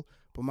love cable,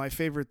 but my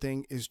favorite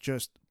thing is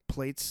just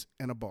plates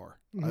and a bar.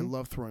 Mm-hmm. I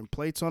love throwing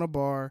plates on a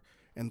bar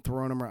and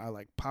throwing them around. I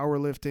like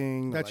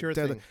powerlifting. That's your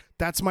thing.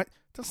 That's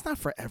not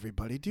for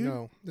everybody, dude.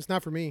 No, it's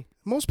not for me.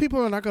 Most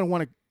people are not going to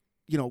want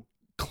to,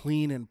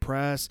 clean and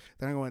press.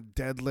 They're not going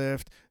to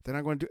deadlift. They're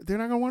not going to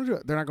want to do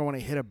it. They're not going to want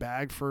to hit a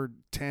bag for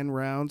 10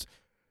 rounds.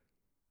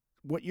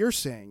 What you're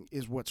saying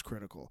is what's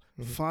critical.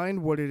 Mm-hmm.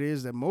 Find what it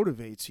is that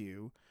motivates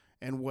you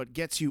and what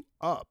gets you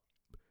up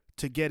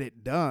to get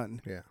it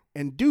done. Yeah.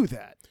 And do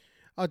that.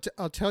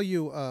 I'll tell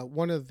you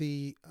one of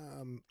the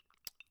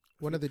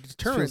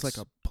deterrents. Feels like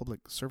a public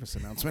service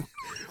announcement.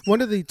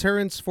 One of the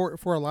deterrents for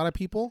a lot of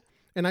people,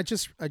 and I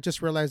just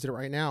realized it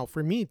right now,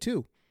 for me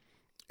too,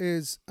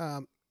 is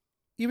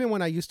even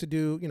when I used to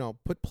do,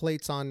 put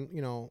plates on,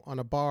 on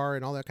a bar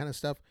and all that kind of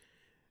stuff,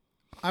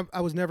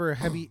 I was never a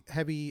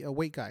heavy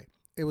weight guy.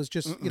 It was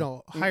just,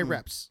 high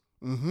reps.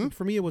 Mm-hmm.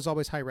 For me, it was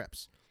always high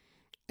reps.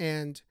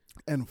 And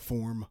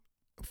form.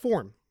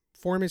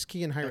 Form is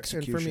key in high reps.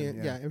 And for me,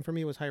 and for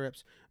me, it was high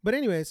reps. But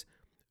anyways,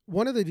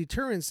 one of the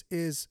deterrents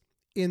is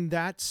in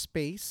that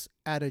space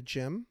at a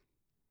gym,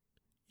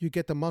 you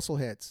get the muscle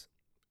heads.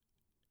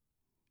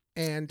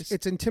 And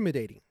it's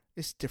intimidating.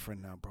 It's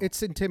different now, bro.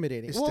 It's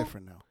intimidating. It's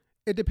different now.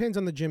 It depends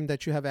on the gym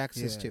that you have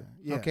access to.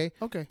 Yeah. Okay?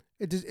 Okay.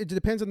 It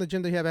depends on the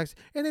gym that you have access.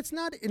 And it's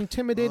not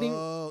intimidating.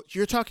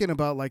 You're talking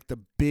about like the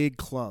big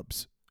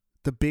clubs,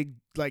 the big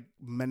like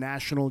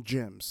national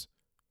gyms.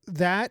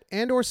 That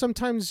and or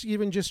sometimes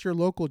even just your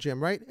local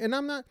gym, right? And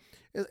I'm not.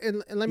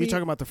 And let me. You're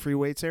talking about the free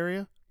weights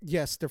area.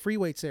 Yes, the free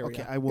weights area.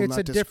 Okay, I will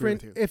not disagree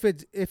with you. If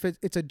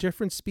it's a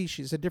different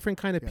species, a different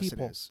kind of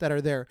people that are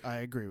there. I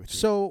agree with you.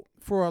 So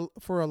for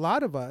a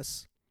lot of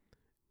us,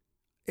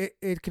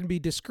 it can be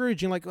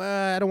discouraging. Like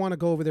I don't want to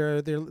go over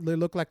there. They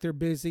look like they're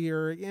busy,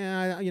 or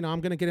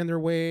I'm gonna get in their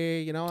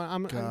way.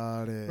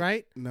 Got it.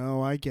 Right?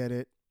 No, I get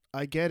it.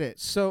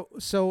 So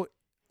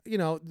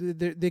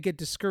they get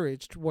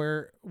discouraged.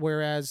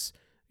 Whereas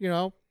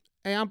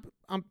hey,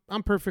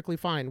 I'm perfectly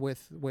fine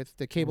with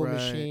the cable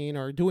machine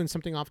or doing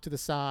something off to the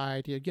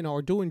side,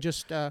 or doing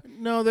just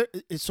no.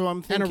 So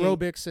I'm thinking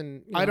anaerobics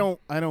and I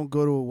don't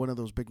go to one of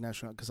those big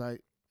national because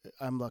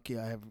I'm lucky.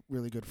 I have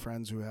really good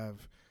friends who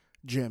have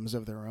gyms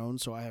of their own,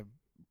 so I have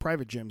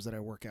private gyms that I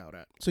work out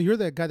at. So you're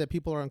the guy that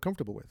people are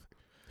uncomfortable with.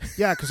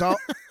 Yeah, because I'll.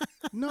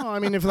 No, I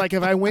mean if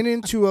I went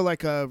into a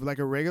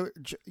regular,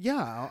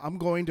 I'm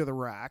going to the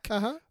rack.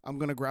 I'm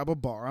gonna grab a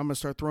bar. I'm gonna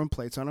start throwing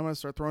plates on. I'm gonna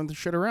start throwing the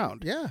shit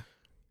around. Yeah,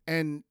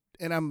 and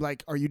I'm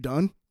like, "Are you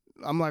done?"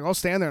 I'm like, I'll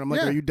stand there. And I'm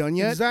like, "Are you done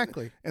yet?"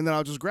 Exactly. And then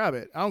I'll just grab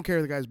it. I don't care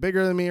if the guy's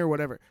bigger than me or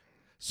whatever.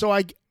 So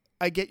I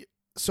get.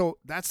 So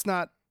that's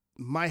not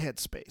my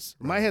headspace.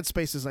 Right. My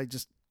headspace is I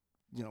just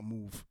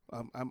move.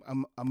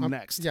 I'm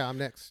next. Yeah, I'm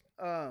next.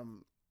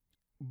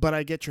 But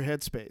I get your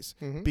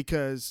headspace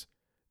because.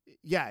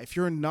 Yeah, if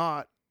you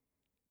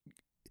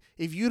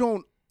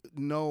don't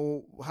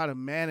know how to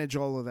manage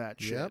all of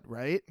that shit,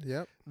 right?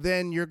 Yep.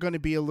 Then you're going to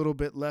be a little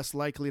bit less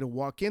likely to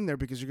walk in there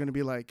because you're going to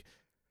be like,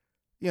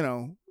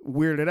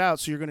 weirded out.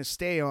 So you're going to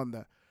stay on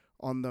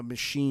the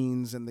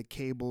machines and the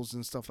cables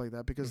and stuff like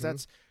that because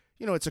that's,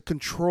 it's a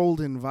controlled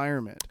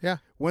environment. Yeah.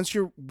 Once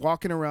you're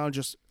walking around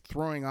just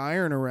throwing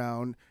iron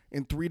around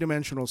in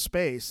 3-dimensional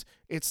space,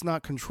 it's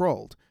not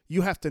controlled.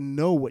 You have to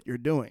know what you're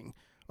doing.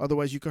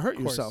 Otherwise, you could hurt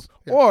yourself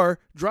or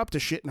drop the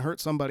shit and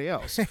hurt somebody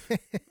else.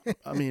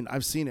 I mean,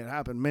 I've seen it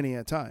happen many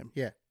a time.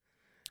 Yeah.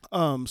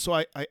 So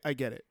I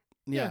get it.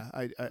 Yeah.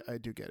 I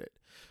do get it.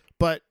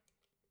 But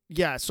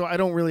yeah, so I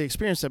don't really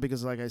experience that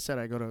because, like I said,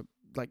 I go to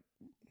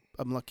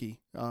I'm lucky.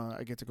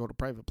 I get to go to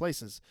private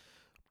places.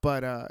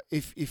 But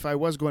if I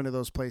was going to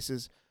those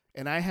places,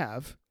 and I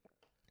have,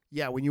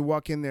 when you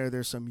walk in there,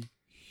 there's some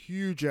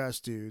huge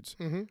ass dudes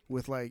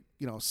with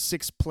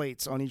 6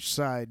 plates on each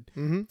side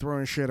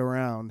throwing shit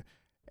around.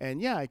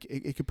 And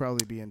it could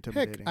probably be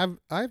intimidating. Heck,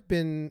 I've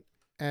been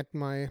at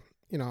my,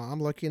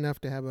 I'm lucky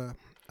enough to have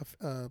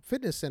a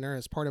fitness center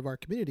as part of our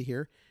community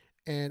here,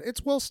 and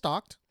it's well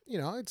stocked.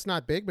 It's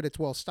not big, but it's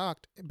well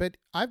stocked. But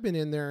I've been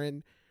in there,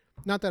 and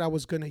not that I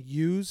was going to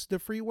use the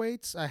free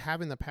weights. I have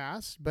in the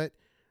past, but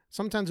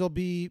sometimes there'll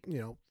be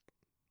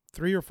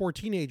 3 or 4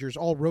 teenagers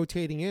all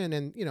rotating in,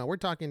 and we're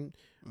talking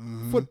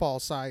football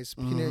size,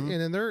 and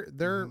then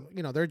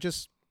they're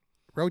just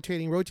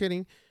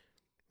rotating.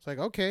 It's like,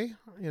 okay,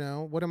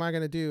 what am I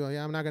going to do?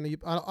 I'm not going to,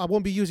 I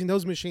won't be using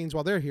those machines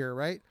while they're here,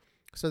 right?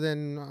 So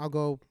then I'll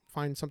go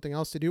find something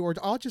else to do, or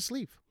I'll just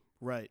leave.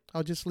 Right.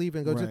 I'll just leave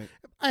and go. Right.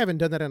 I haven't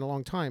done that in a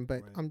long time,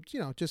 but I'm,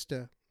 just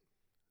to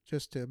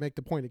make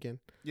the point again.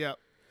 Yeah.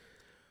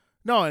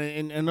 No,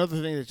 and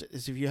another thing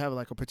is if you have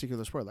a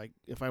particular sport, like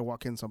if I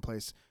walk in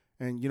someplace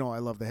and I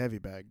love the heavy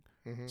bag,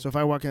 so if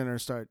I walk in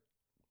and start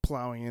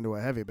plowing into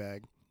a heavy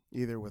bag,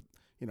 either with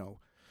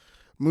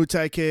Muay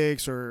Thai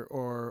kicks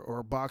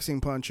or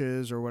boxing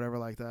punches or whatever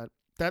like that.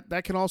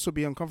 That can also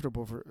be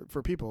uncomfortable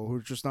for people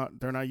who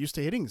they're not used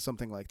to hitting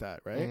something like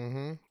that, right?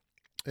 Mm-hmm.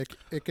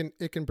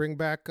 It can bring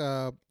back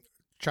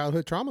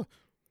childhood trauma.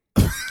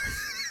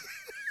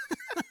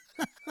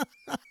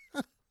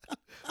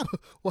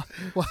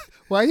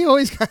 Why you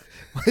always got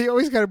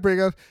to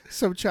bring up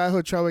some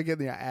childhood trauma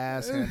getting your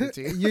ass handed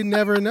to you? You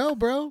never know,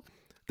 bro.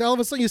 Then all of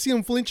a sudden you see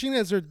them flinching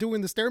as they're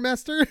doing the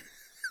Stairmaster.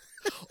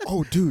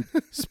 Oh, dude.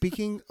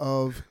 Speaking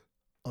of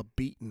a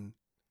beaten,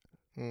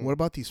 what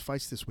about these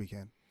fights this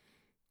weekend?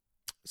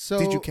 So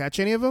did you catch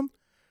any of them?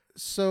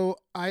 So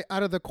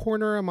out of the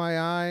corner of my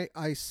eye,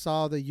 I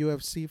saw the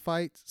UFC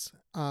fights.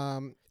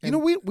 You know,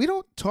 we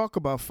don't talk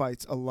about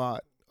fights a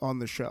lot on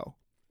the show.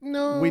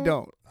 No, we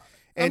don't.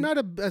 And I'm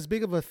not as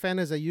big of a fan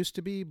as I used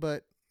to be,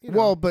 but you know.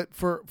 Well, but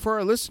for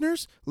our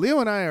listeners, Leo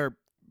and I are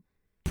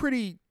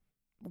pretty.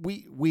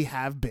 We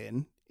have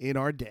been in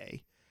our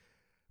day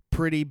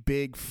pretty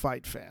big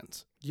fight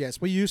fans. Yes,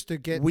 we used to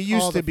get. We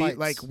used all to the be fights.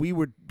 like we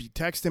would be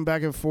texting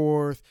back and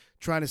forth,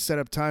 trying to set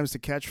up times to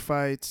catch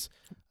fights.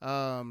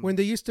 When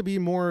they used to be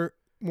more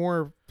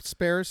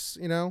sparse,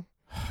 you know.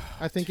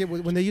 I think it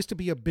was when they used to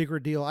be a bigger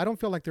deal. I don't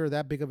feel like they're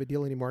that big of a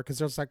deal anymore because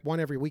there's like one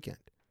every weekend.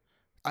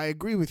 I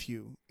agree with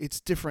you. It's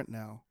different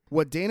now.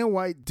 What Dana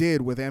White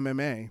did with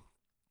MMA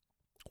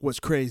was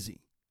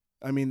crazy.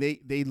 I mean,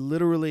 they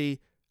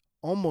literally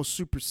almost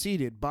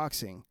superseded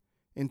boxing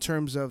in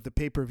terms of the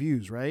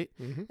pay-per-views, right?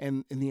 Mm-hmm.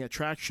 And the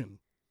attraction.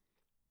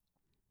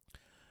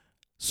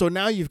 So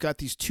now you've got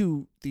these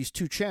two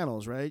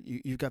channels, right?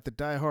 You've got the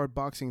diehard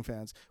boxing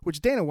fans,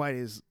 which Dana White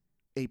is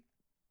a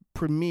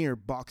premier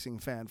boxing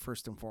fan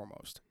first and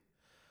foremost.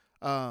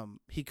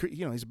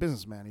 He's a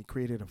businessman. He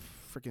created a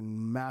freaking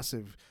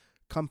massive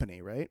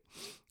company, right?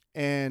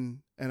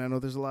 And I know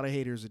there's a lot of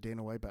haters of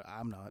Dana White, but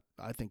I'm not.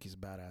 I think he's a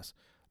badass.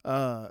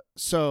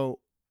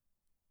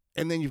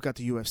 And then you've got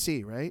the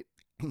UFC, right?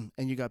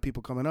 And you got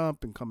people coming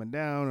up and coming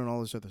down and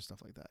all this other stuff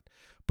like that.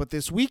 But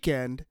this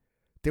weekend,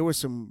 there was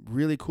some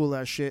really cool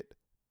ass shit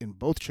in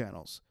both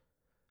channels,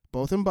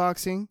 both in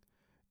boxing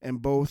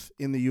and both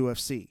in the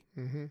UFC.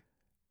 Mm-hmm.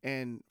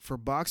 And for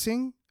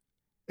boxing,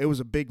 it was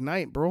a big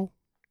night, bro.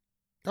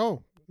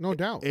 Oh, no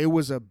doubt. It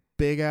was a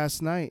big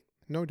ass night.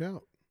 No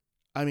doubt.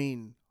 I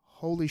mean,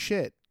 holy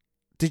shit.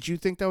 Did you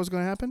think that was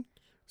going to happen?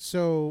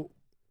 So,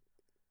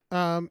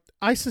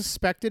 I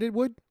suspected it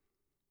would.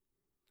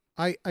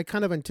 I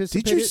kind of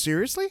anticipated. Did you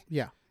seriously?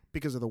 Yeah.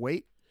 Because of the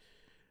weight?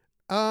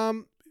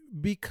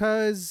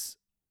 Because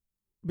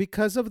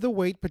of the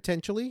weight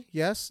potentially,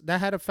 yes, that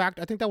had a fact.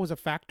 I think that was a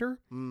factor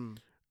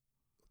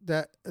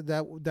that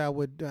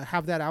would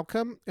have that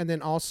outcome. And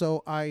then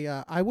also,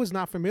 I was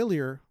not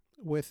familiar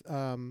with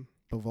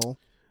Bivol,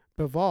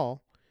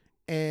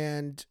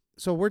 and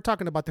so we're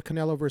talking about the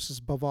Canelo versus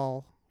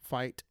Bivol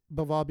fight.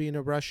 Bivol being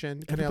a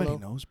Russian. Everybody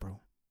Canelo, knows, bro.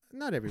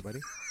 not everybody.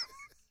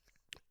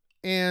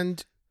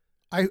 And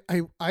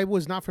I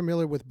was not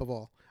familiar with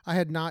Bivol. I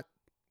had not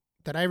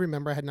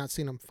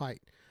seen him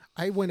fight.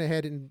 I went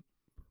ahead and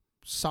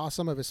saw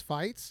some of his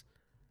fights.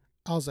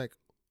 I was like,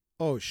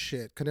 oh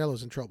shit,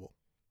 Canelo's in trouble.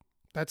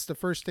 That's the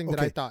first thing that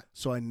I thought.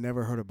 So I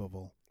never heard of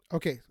Bivol.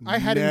 Okay, I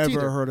hadn't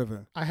either. Never heard of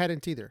him. I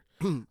hadn't either.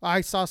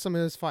 I saw some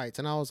of his fights,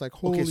 and I was like,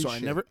 holy shit.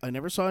 I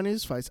never saw any of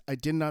his fights. I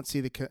did not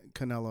see the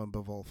Canelo and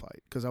Bivol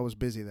fight because I was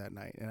busy that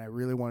night, and I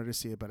really wanted to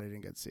see it, but I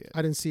didn't get to see it.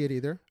 I didn't see it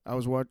either. I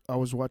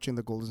was watching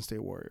the Golden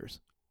State Warriors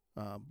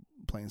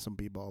playing some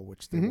b-ball,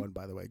 which they won,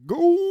 by the way. Go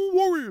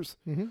Warriors!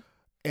 Mm-hmm.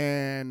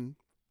 And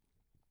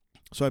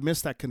so I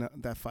missed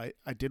that fight.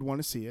 I did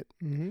want to see it.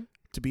 Mm-hmm.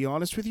 To be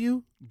honest with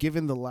you,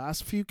 given the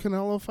last few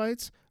Canelo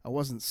fights, I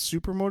wasn't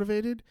super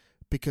motivated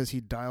because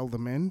he dialed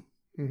them in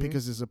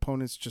because his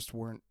opponents just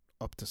weren't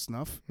up to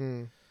snuff.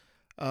 Mm.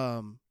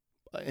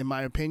 In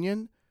my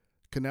opinion,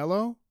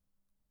 Canelo,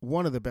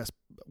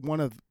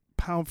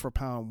 pound for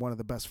pound, one of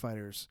the best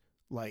fighters,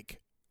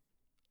 like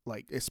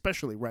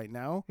especially right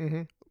now,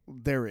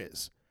 there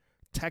is.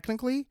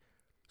 Technically,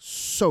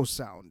 so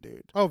sound,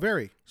 dude. Oh,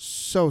 very.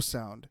 So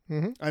sound.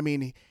 Mm-hmm. I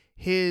mean,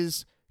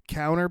 his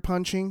counter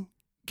punching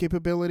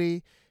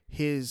capability,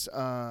 his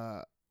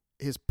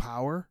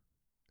power,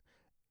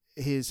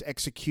 his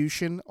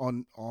execution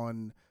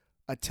on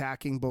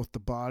attacking both the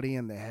body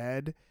and the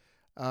head,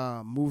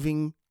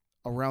 moving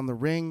around the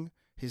ring,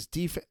 his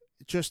defense,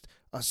 just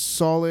a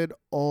solid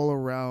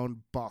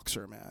all-around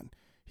boxer, man.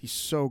 He's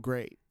so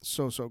great.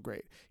 So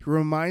great. He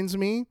reminds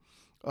me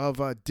of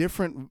a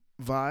different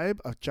vibe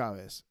of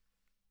Chavez.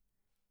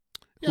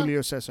 Yeah,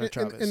 Julio Cesar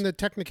Chavez. In the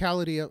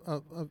technicality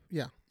of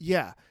yeah.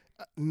 Yeah.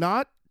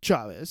 Not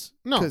Chavez.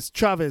 No. Because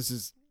Chavez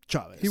is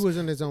Chavez. He was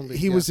in his own league.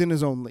 He was in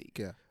his own league.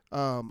 Yeah.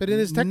 But in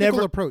his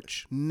technical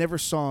approach. Never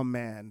saw a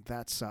man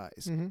that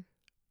size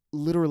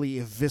literally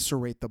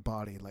eviscerate the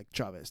body like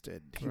Chavez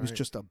did. He was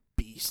just a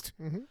beast.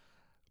 Mm-hmm.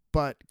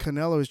 But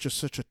Canelo is just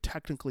such a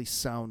technically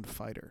sound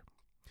fighter.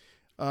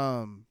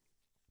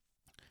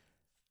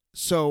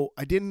 So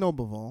I didn't know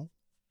Bivol,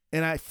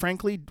 and I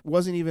frankly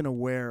wasn't even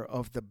aware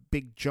of the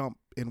big jump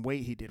in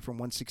weight he did from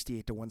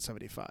 168 to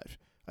 175.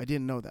 I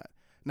didn't know that.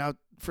 Now,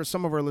 for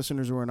some of our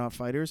listeners who are not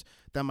fighters,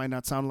 that might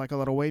not sound like a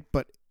lot of weight,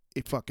 but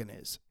it fucking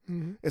is.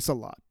 Mm-hmm. It's a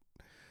lot.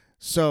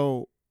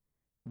 So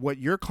what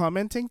you're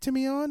commenting to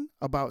me on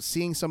about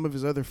seeing some of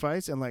his other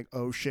fights and like,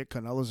 oh shit,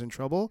 Canelo's in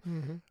trouble,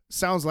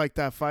 sounds like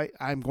that fight.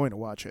 I'm going to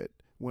watch it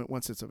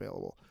once it's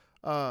available.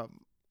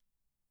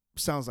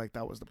 sounds like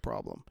that was the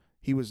problem.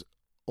 He was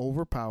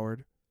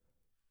overpowered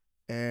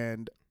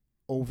and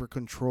over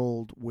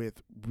controlled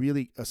with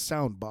really a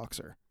sound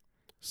boxer.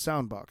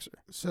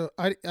 So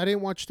I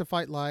didn't watch the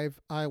fight live.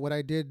 What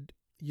I did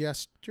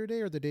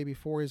yesterday or the day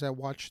before is I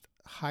watched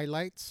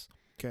highlights.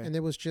 Okay. And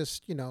there was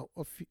just,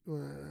 a few,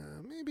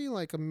 maybe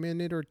like a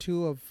minute or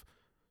two of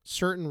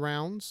certain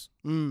rounds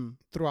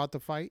throughout the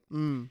fight.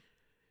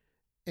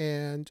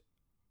 And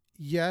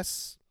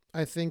yes,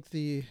 I think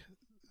the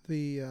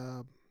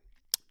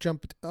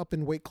jump up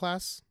in weight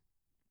class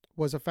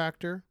was a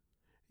factor.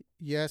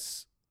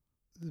 Yes,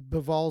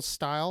 Bivol's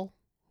style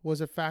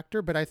was a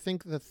factor, but I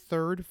think the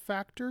third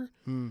factor,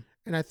 and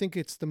I think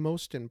it's the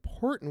most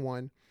important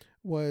one,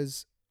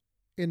 was,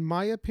 in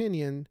my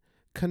opinion,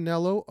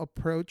 Canelo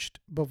approached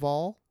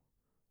Bivol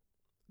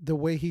the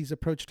way he's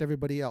approached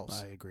everybody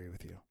else. I agree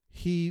with you.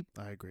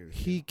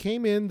 He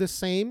came in the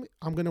same,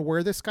 I'm going to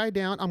wear this guy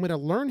down. I'm going to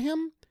learn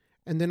him,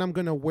 and then I'm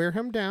going to wear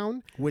him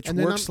down. Which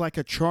works like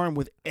a charm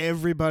with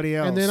everybody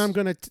else. And then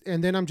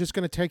I'm just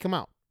going to take him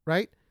out,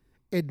 right?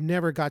 It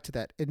never got to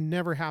that. It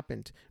never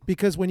happened.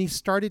 Because when he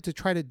started to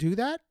try to do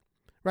that,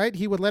 right,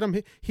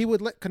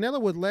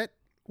 Canelo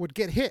would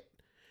get hit.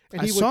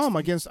 And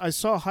I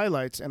saw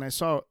highlights and I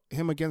saw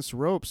him against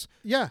ropes.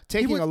 Yeah.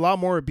 Taking a lot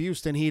more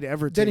abuse than he'd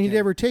ever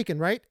taken.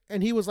 Right?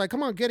 And he was like,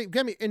 come on,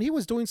 get me. And he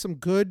was doing some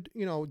good,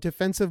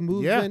 defensive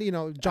movement,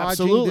 dodging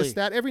absolutely. This,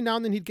 that. Every now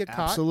and then he'd get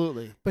caught.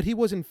 Absolutely. But he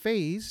wasn't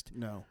phased.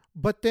 No.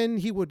 But then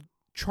he would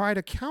try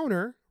to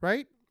counter,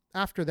 right,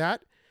 after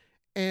that.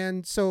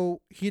 And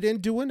so he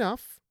didn't do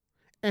enough.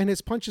 And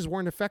his punches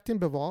weren't affecting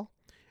Bivol.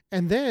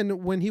 And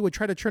then when he would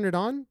try to turn it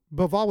on,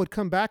 Bivol would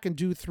come back and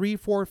do 3,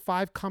 4,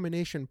 5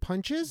 combination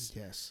punches.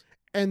 Yes.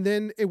 And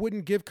then it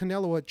wouldn't give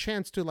Canelo a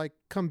chance to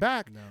come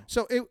back. No.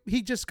 So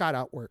he just got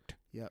outworked.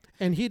 Yep.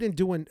 And he didn't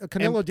do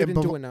Canelo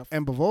didn't do enough.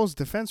 And Bivol's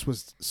defense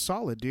was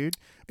solid, dude.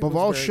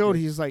 Bivol showed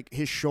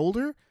his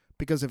shoulder,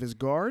 because of his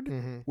guard,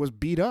 was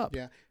beat up.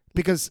 Yeah.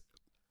 Because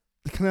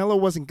Canelo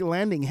wasn't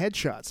landing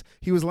headshots.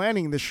 He was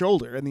landing the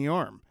shoulder and the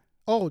arm.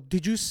 Oh,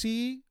 did you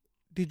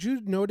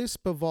notice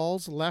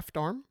Bivol's left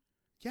arm?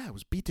 Yeah, it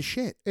was beat to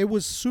shit. It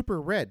was super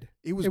red.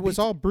 It was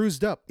all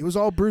bruised up. It was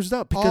all bruised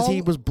up because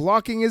he was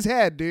blocking his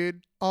head,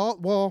 dude.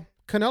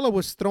 Canelo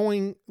was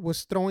throwing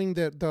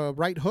the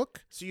right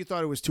hook. So you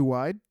thought it was too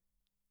wide?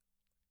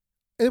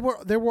 They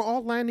were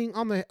all landing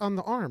on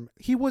the arm.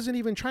 He wasn't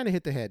even trying to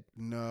hit the head.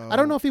 No. I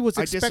don't know if he was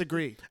I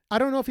disagree. I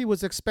don't know if he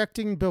was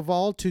expecting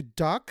Bivol to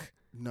duck.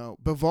 No.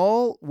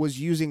 Bivol was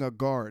using a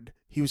guard.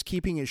 He was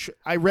keeping his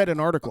I read an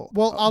article.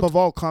 Well,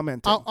 Bivol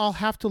commented. I'll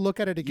have to look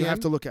at it again. You have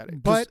to look at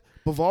it. But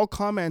Bivol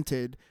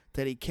commented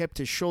that he kept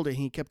his shoulder and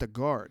he kept a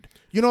guard.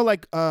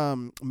 Like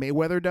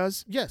Mayweather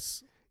does?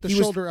 Yes.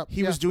 Shoulder up.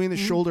 He was doing the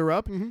shoulder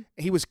up. Mm-hmm.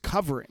 He was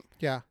covering.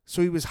 Yeah.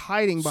 So he was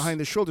hiding behind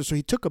the shoulder. So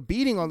he took a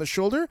beating on the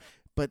shoulder,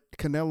 but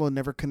Canelo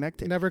never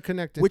connected.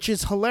 Which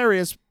is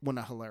hilarious. Well,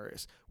 not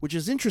hilarious. Which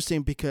is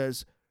interesting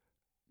because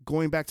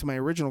going back to my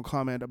original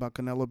comment about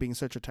Canelo being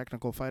such a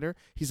technical fighter,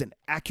 he's an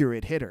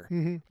accurate hitter.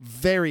 Mm-hmm.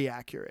 Very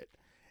accurate.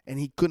 And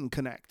he couldn't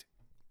connect.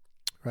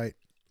 Right.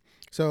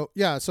 So,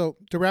 yeah. So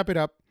to wrap it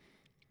up,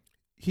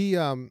 he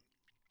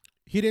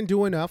didn't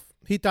do enough.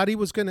 He thought he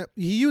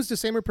used the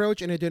same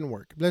approach and it didn't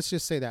work. Let's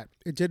just say that.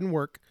 It didn't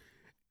work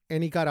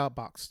and he got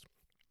outboxed.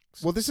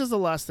 Well, this is the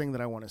last thing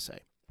that I want to say.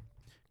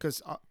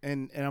 Because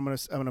and I'm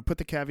gonna put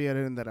the caveat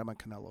in that I'm a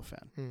Canelo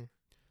fan.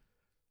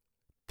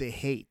 The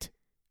hate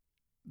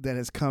that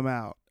has come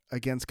out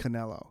against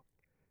Canelo,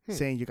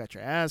 saying you got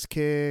your ass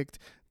kicked,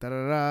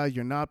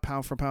 you're not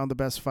pound for pound the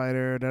best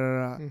fighter,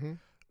 Mm-hmm.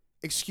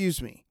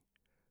 Excuse me.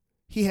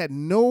 He had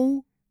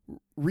no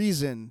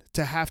reason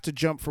to have to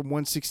jump from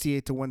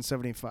 168 to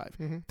 175.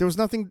 Mm-hmm. There was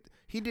nothing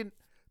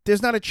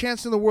there's not a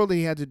chance in the world that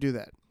he had to do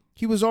that.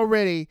 He was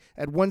already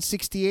at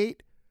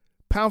 168,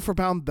 pound for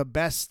pound the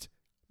best.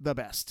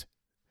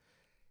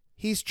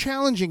 He's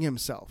challenging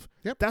himself.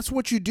 Yep. That's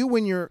what you do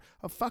when you're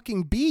a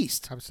fucking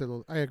beast.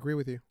 Absolutely. I agree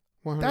with you.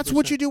 100%. That's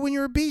what you do when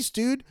you're a beast,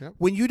 dude. Yep.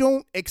 When you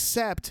don't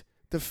accept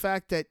the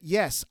fact that,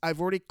 yes, I've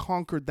already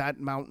conquered that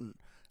mountain.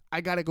 I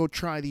got to go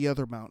try the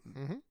other mountain.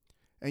 Mm-hmm.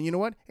 And you know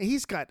what?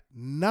 He's got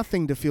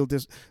nothing to feel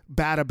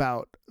bad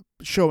about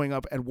showing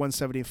up at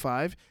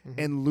 175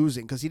 and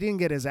losing because he didn't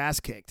get his ass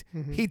kicked.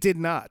 Mm-hmm. He did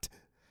not.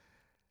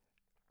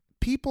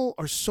 People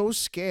are so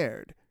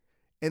scared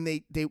and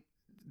they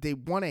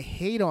want to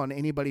hate on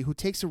anybody who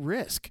takes a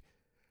risk,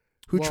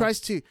 who tries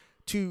to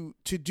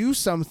do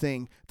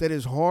something that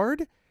is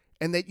hard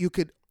and that you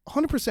could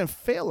 100%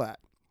 fail at.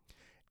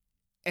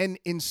 And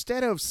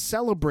instead of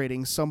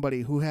celebrating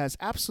somebody who has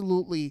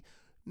absolutely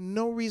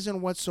no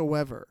reason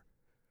whatsoever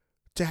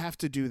to have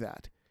to do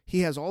that,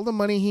 he has all the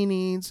money he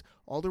needs,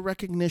 all the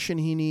recognition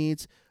he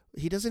needs.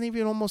 He doesn't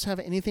even almost have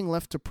anything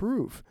left to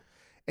prove.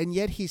 And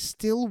yet he's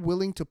still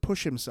willing to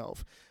push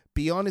himself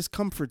beyond his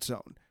comfort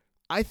zone.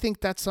 I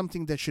think that's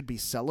something that should be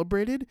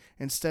celebrated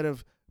instead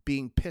of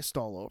being pissed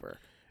all over.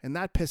 And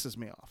that pisses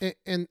me off.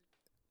 And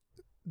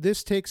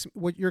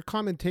your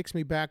comment takes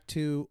me back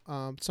to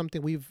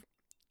something we've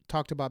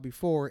talked about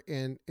before,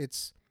 and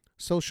it's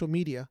social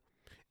media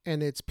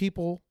and it's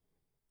people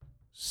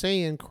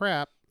saying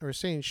crap or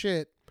saying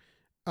shit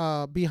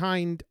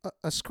behind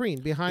a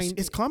screen.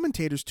 It's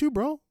commentators too,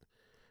 bro.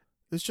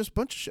 It's just a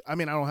bunch of shit. I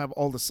mean, I don't have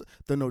all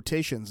the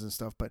notations and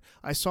stuff, but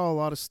I saw a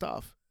lot of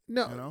stuff.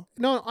 No,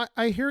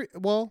 I hear.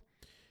 Well,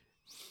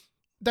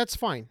 that's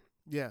fine.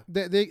 Yeah,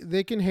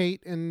 they can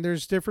hate, and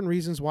there's different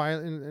reasons why,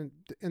 and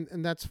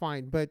that's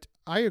fine. But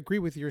I agree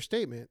with your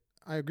statement.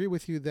 I agree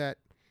with you that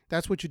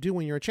that's what you do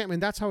when you're a champ,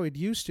 and that's how it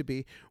used to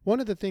be. One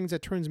of the things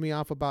that turns me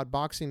off about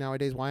boxing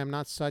nowadays, why I'm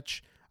not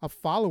such a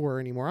follower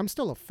anymore. I'm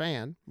still a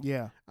fan.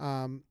 Yeah.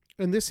 And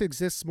this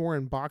exists more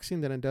in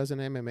boxing than it does in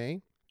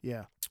MMA.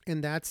 Yeah.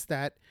 And that's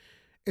that.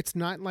 It's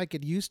not like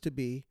it used to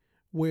be,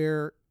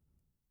 where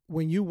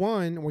when you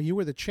won, when you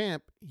were the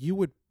champ, you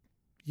would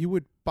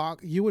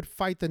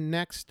fight the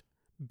next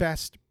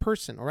best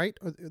person, all right?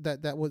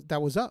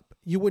 That was up.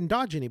 You wouldn't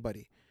dodge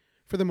anybody,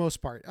 for the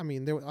most part. I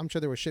mean, I'm sure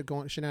there was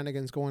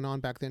shenanigans going on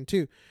back then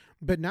too,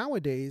 but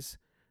nowadays,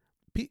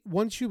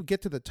 once you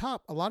get to the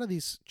top, a lot of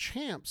these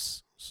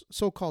champs,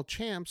 so-called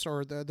champs,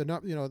 or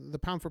the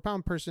pound for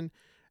pound person,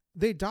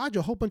 they dodge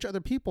a whole bunch of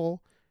other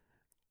people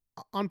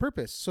on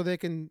purpose so they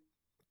can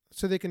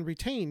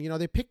retain.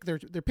 They pick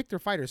their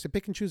fighters. They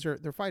pick and choose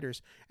their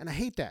fighters, and I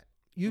hate that.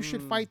 You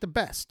should fight the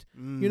best.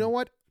 You know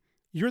what?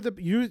 You're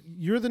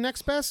the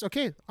next best.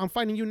 Okay, I'm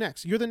fighting you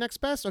next. You're the next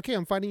best. Okay,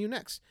 I'm fighting you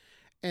next.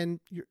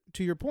 And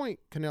to your point,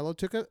 Canelo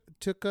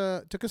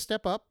took a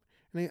step up,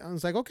 and I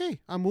was like, okay,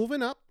 I'm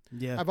moving up.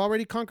 Yeah, I've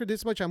already conquered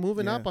this much. I'm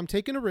moving up. I'm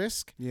taking a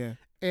risk. Yeah,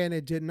 and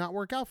it did not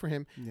work out for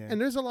him. Yeah.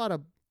 And there's a lot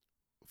of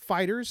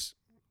fighters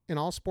in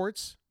all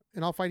sports,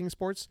 in all fighting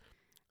sports,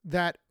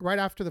 that right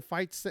after the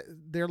fights,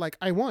 they're like,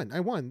 I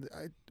won.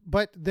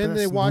 But then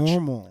they watch.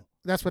 Normal.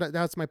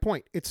 That's my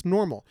point. It's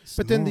normal.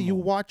 But then you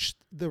watch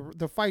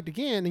the fight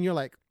again, and you're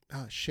like,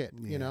 oh shit,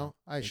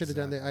 I should have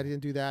done that. I didn't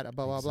do that.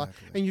 Blah blah blah.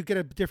 And you get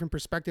a different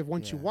perspective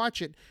once you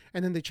watch it,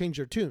 and then they change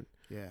their tune.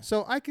 Yeah.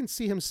 So I can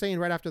see him saying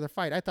right after the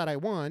fight, I thought I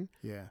won.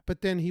 Yeah.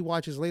 But then he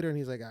watches later, and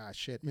he's like,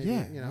 shit,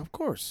 maybe. Of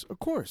course.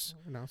 Because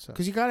so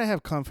you got to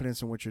have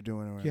confidence in what you're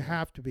doing. You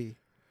have to be.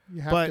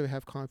 You have to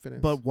have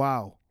confidence. But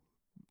wow,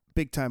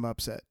 big time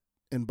upset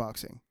in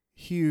boxing.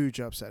 Huge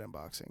upset in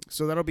boxing.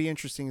 So that'll be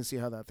interesting to see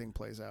how that thing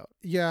plays out.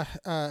 Yeah,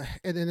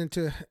 and then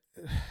to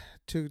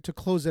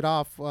close it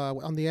off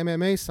on the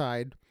MMA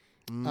side,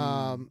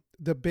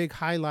 the big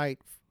highlight,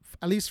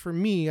 at least for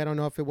me, I don't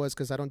know if it was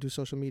because I don't do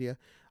social media.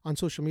 On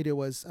social media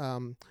was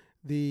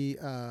the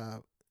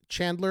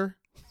Chandler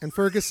and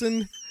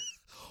Ferguson.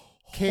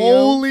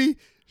 Holy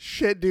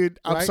shit, dude!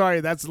 I'm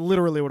sorry. That's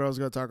literally what I was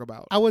going to talk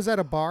about. I was at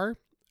a bar.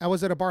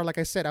 Like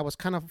I said, I was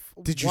kind of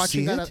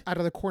watching that out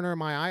of the corner of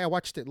my eye. I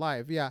watched it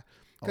live, yeah.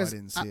 I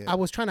didn't see it. I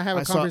was trying to have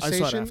a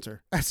conversation. I saw it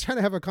after. I was trying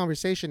to have a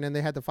conversation, and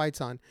they had the fights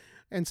on.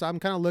 And so I'm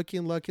kind of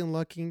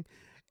looking,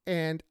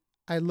 and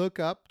I look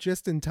up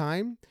just in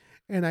time,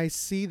 and I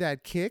see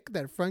that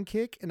front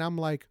kick, and I'm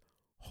like,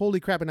 holy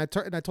crap. And I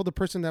told the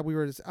person that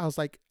I was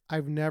like,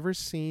 I've never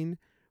seen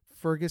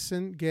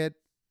Ferguson get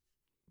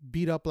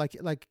beat up like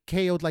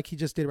KO'd like he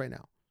just did right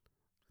now.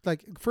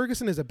 Like,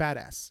 Ferguson is a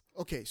badass.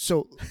 Okay,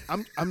 so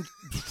I'm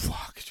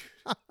fuck.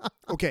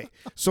 Okay,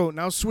 so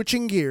now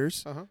switching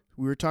gears.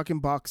 We were talking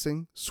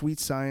boxing, sweet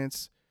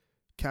science,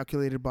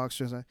 calculated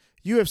boxers.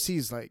 UFC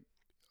is like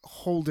a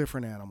whole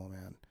different animal,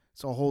 man.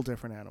 It's a whole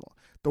different animal.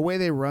 The way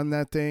they run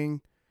that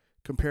thing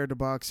compared to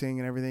boxing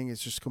and everything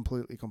is just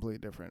completely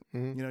different.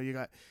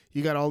 Mm-hmm.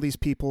 You got all these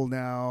people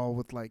now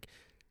with like,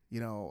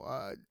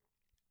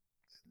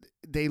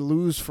 they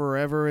lose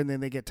forever and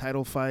then they get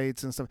title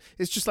fights and stuff.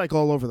 It's just like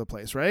all over the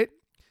place, right?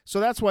 So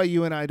that's why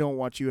you and I don't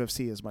watch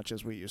UFC as much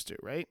as we used to,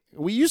 right?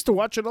 We used to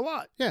watch it a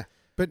lot. Yeah.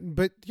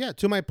 But yeah,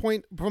 to my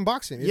point from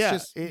boxing,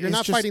 you're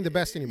not fighting the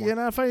best anymore. You're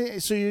not fighting.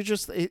 So you're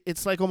just,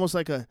 it's like almost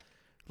like a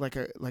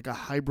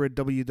hybrid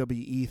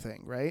WWE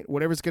thing, right?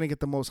 Whatever's going to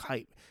get the most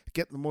hype,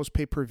 get the most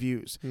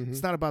pay-per-views. Mm-hmm.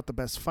 It's not about the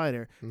best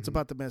fighter. Mm-hmm. It's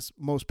about the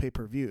most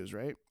pay-per-views,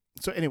 right?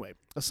 So anyway,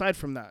 aside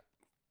from that,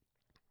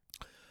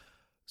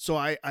 so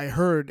I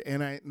heard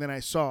and then I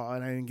saw,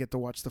 and I didn't get to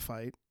watch the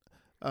fight,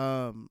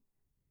 and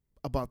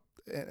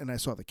I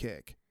saw the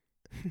kick.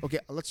 Okay,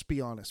 let's be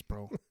honest,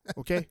 bro.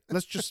 Okay,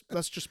 let's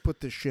just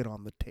put this shit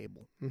on the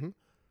table. Mm-hmm.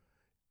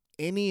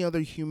 Any other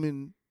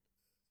human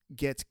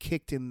gets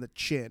kicked in the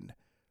chin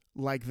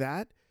like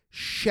that,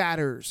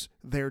 shatters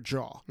their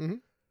jaw. Mm-hmm.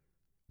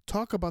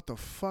 Talk about the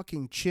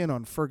fucking chin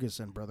on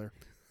Ferguson, brother.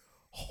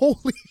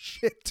 Holy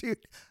shit, dude.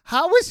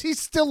 How is he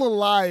still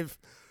alive?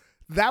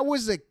 That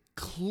was a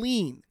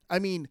clean. I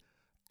mean,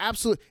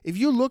 absolutely. If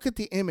you look at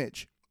the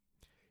image,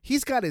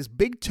 he's got his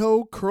big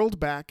toe curled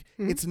back.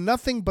 Mm-hmm. It's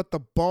nothing but the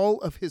ball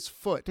of his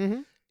foot.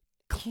 Mm-hmm.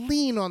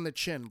 Clean on the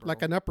chin, bro.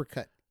 Like an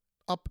uppercut.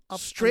 Up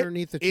straight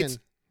underneath the chin. It's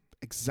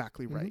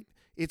exactly right.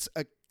 Mm-hmm. It's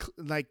a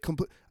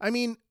complete. I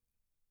mean,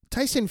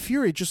 Tyson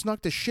Fury just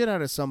knocked the shit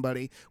out of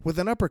somebody with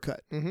an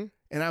uppercut. Mm-hmm.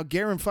 And I'll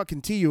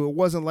guarantee you it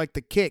wasn't like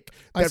the kick.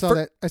 I saw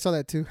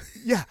that too.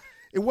 Yeah.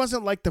 It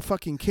wasn't like the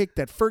fucking kick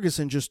that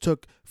Ferguson just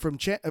took from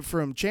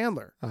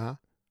Chandler. Uh-huh.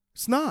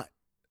 It's not.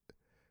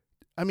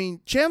 I mean,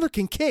 Chandler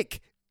can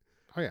kick.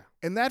 Oh yeah.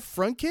 And that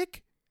front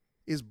kick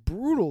is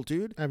brutal,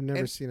 dude. I've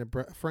never seen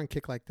a front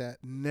kick like that.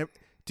 Never.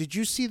 Did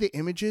you see the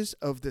images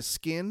of the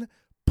skin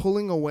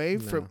pulling away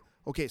from?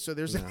 Okay, so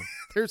there's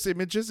there's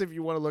images if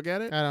you want to look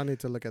at it. I don't need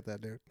to look at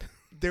that, dude.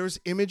 There's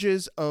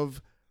images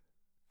of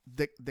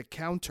the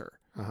counter.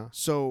 Uh-huh.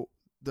 So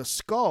the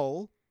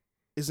skull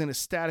is in a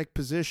static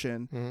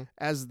position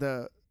as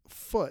the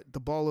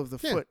ball of the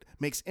foot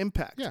makes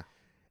impact. Yeah.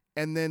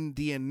 And then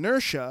the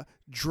inertia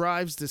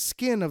drives the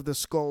skin of the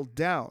skull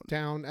down.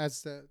 Down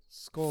as the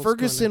skull.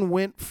 Ferguson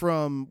went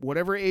from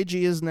whatever age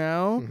he is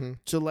now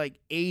to like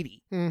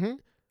 80. Mm-hmm.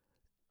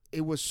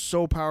 It was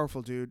so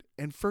powerful, dude.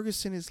 And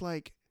Ferguson is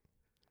like,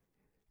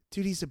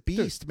 dude, he's a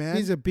beast, man.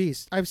 He's a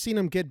beast. I've seen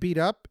him get beat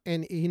up,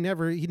 and he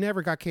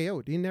never got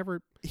KO'd.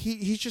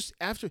 He's just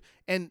after.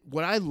 And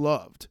what I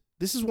loved,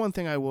 this is one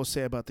thing I will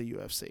say about the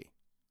UFC.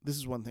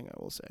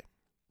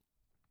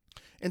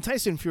 And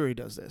Tyson Fury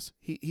does this.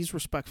 He's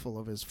respectful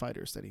of his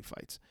fighters that he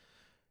fights.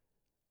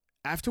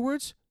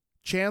 Afterwards,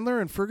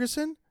 Chandler and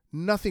Ferguson,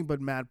 nothing but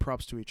mad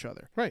props to each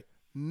other. Right.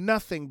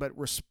 Nothing but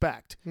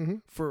respect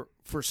for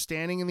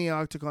standing in the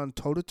octagon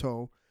toe to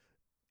toe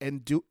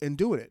and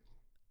doing it.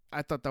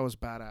 I thought that was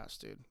badass,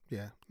 dude.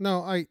 Yeah.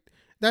 No,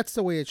 that's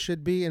the way it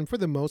should be, and for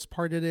the most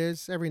part it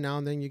is. Every now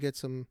and then you get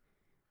some,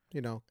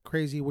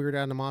 crazy weird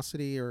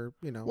animosity or,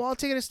 Well, I'll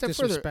take it a step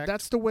further.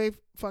 That's the way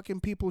fucking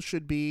people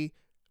should be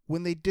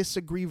when they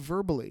disagree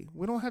verbally.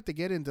 We don't have to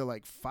get into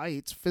like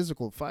fights,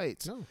 physical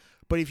fights. No.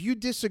 But if you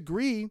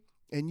disagree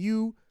and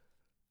you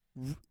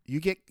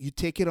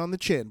take it on the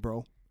chin,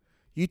 bro.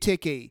 You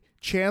take a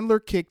Chandler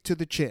kick to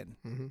the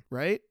chin,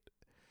 right?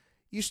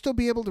 You still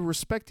be able to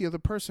respect the other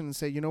person and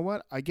say, you know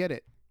what? I get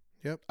it.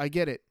 Yep. I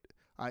get it.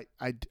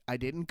 I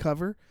didn't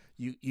cover.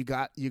 You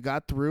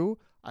got through.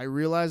 I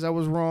realized I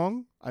was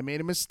wrong. I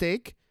made a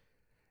mistake.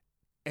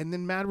 And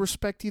then mad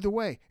respect either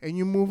way. And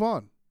you move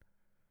on.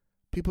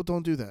 People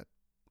don't do that.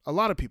 A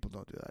lot of people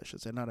don't do that, I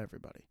should say. Not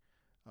everybody.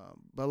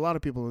 But a lot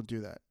of people don't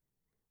do that.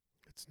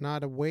 It's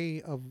not a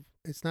way of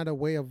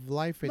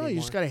life anymore. No,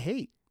 you just got to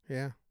hate.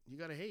 Yeah. You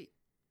got to hate.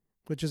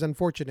 Which is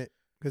unfortunate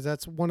because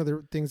that's one of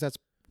the things that's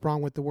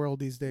wrong with the world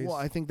these days. Well,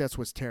 I think that's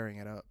what's tearing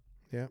it up.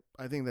 Yeah.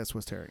 I think that's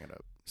what's tearing it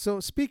up. So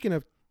speaking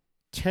of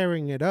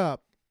tearing it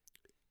up,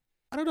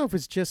 I don't know if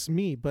it's just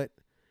me, but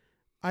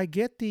I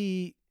get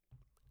the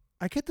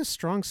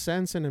strong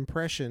sense and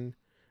impression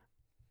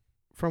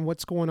from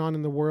what's going on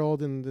in the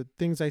world and the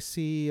things I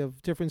see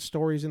of different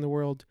stories in the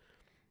world,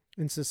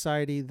 in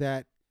society,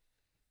 that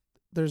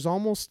there's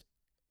almost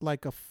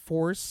like a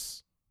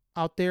force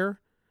out there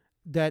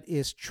that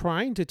is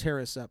trying to tear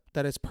us up,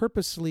 that is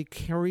purposely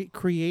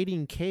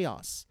creating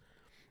chaos.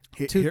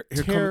 Here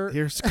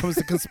comes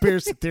the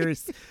conspiracy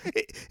theories.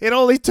 It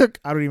only took,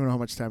 I don't even know how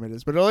much time it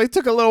is, but it only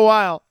took a little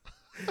while.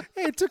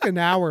 It took an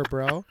hour,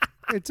 bro.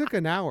 It took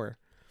an hour.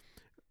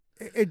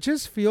 It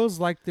just feels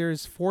like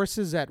there's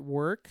forces at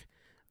work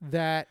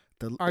that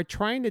are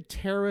trying to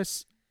tear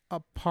us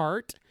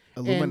apart.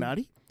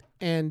 Illuminati?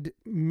 And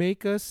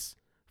make us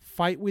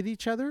fight with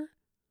each other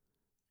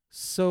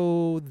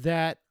so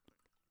that,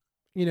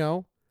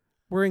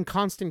 we're in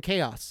constant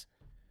chaos.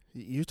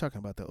 You're talking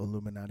about the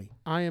Illuminati.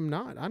 I am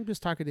not. I'm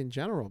just talking in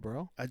general,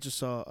 bro. I just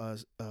saw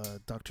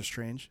Doctor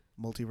Strange,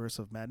 Multiverse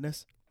of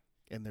Madness,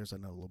 and there's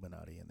an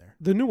Illuminati in there.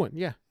 The new one,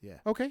 yeah. Yeah.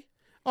 Okay.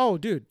 Oh,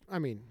 dude. I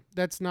mean,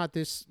 that's not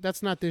this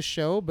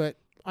show, but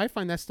I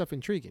find that stuff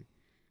intriguing.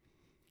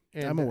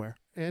 And, I'm aware.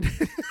 And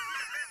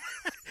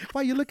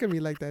why you look at me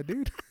like that,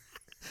 dude?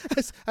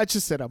 I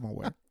just said I'm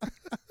aware.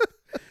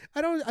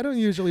 I don't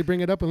usually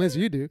bring it up unless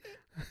you do.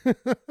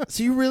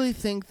 So you really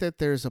think that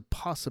there's a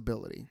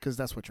possibility, because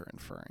that's what you're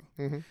inferring.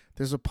 Mm-hmm.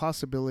 There's a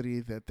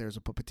possibility that there's a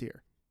puppeteer.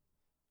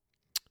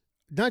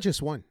 Not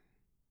just one.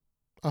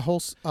 A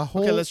whole.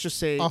 Okay, let's just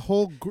say a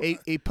whole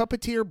a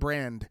puppeteer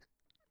brand.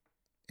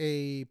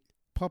 A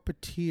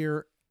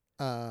puppeteer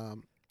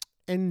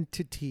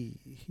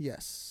entity.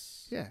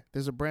 Yes. Yeah,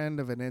 there's a brand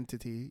of an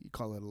entity. You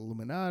call it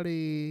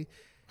Illuminati.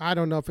 I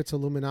don't know if it's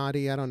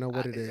Illuminati. I don't know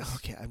what it is.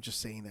 Okay, I'm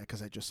just saying that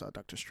because I just saw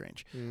Doctor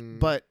Strange.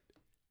 But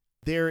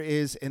there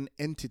is an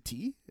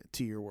entity,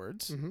 to your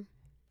words,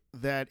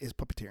 that is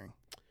puppeteering.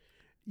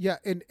 Yeah,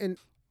 and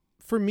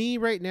for me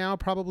right now,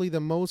 probably the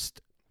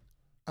most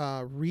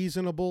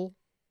reasonable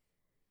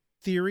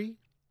theory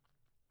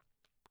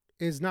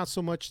is not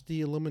so much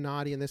the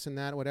Illuminati and this and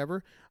that,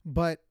 whatever,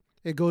 but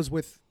it goes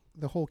with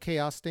the whole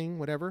chaos thing,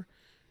 whatever,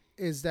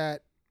 is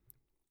that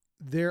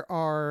there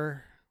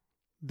are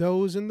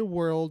those in the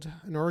world,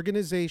 an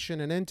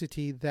organization, an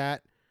entity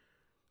that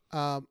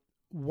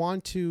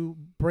want to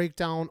break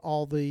down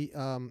all the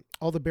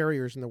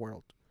barriers in the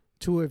world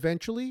to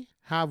eventually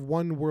have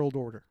one world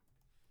order.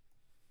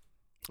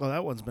 Oh,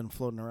 that one's been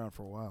floating around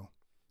for a while.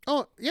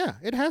 Oh, yeah,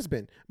 it has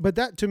been. But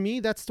that, to me,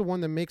 that's the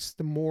one that makes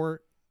the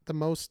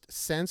most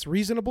sense,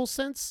 reasonable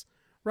sense,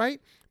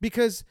 right?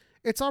 Because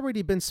it's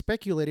already been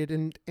speculated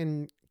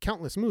in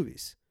countless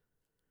movies.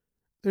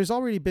 There's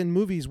already been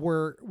movies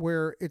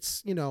where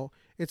it's,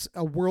 it's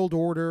a world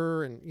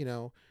order and,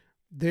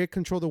 They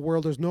control the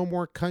world. There's no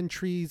more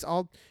countries.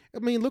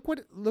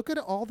 Look at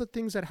all the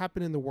things that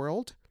happen in the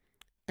world,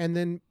 and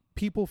then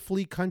people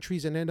flee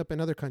countries and end up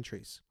in other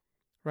countries,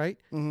 right?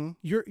 Mm-hmm.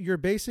 You're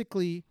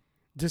basically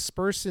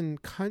dispersing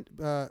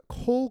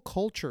whole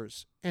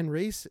cultures and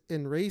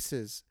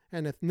races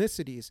and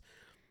ethnicities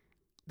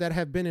that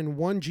have been in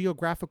one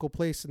geographical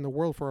place in the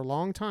world for a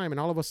long time, and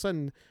all of a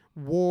sudden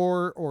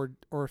war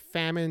or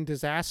famine,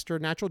 disaster,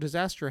 natural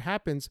disaster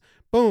happens.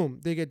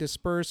 Boom, they get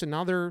dispersed, and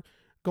now they're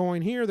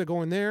going here, they're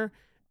going there,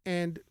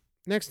 and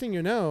next thing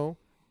you know,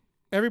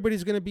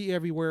 everybody's going to be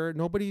everywhere.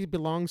 Nobody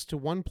belongs to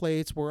one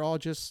place. We're all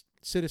just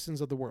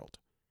citizens of the world.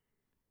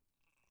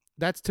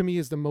 That's, to me,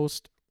 is the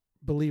most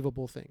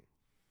believable thing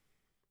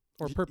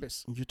or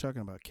purpose. You're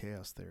talking about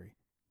chaos theory.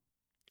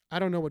 I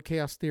don't know what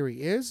chaos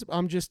theory is.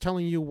 I'm just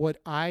telling you what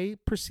I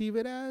perceive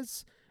it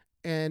as.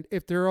 And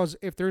if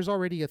there's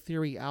already a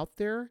theory out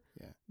there,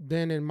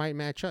 then it might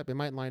match up. It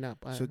might line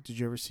up. So did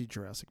you ever see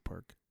Jurassic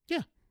Park? Yeah.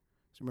 Do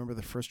you remember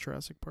the first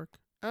Jurassic Park?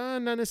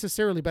 Not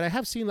necessarily, but I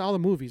have seen all the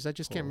movies. I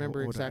just can't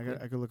remember exactly.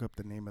 I could look up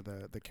the name of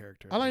the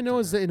character. All I know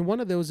is that in one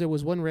of those, there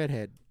was one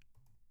redhead.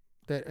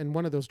 That in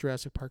one of those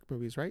Jurassic Park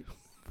movies, right?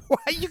 Why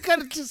you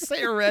gotta just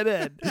say a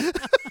redhead?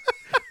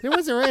 There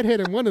was a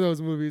redhead in one of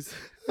those movies.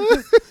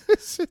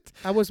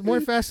 I was more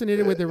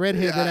fascinated with the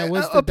redhead than I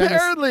was the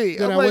apparently.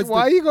 I'm like,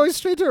 why are you going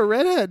straight to a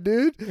redhead,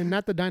 dude? And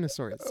not the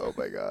dinosaurs. Oh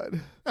my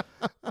god.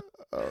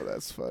 Oh,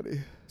 that's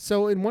funny.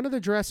 So in one of the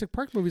Jurassic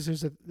Park movies,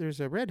 there's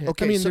a redhead.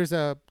 Okay, there's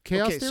a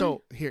chaos theory?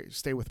 So here,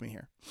 stay with me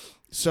here.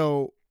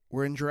 So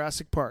we're in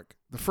Jurassic Park,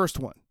 the first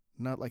one,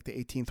 not like the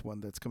 18th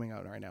one that's coming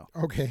out right now.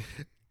 Okay.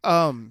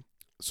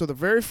 So the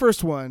very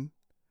first one,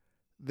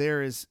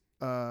 there is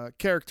a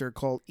character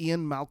called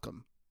Ian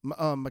McCallum.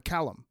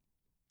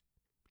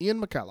 Ian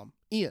McCallum.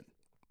 Ian.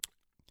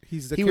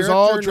 He was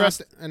all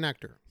dressed, an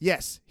actor.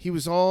 Yes, he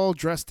was all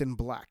dressed in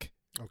black.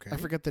 Okay. I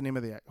forget the name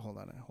of the actor. Hold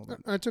on.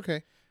 It's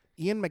okay.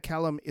 Ian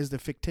McCallum is the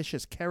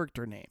fictitious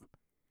character name.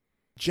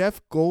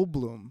 Jeff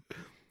Goldblum.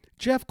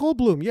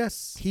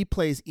 Yes. He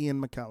plays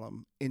Ian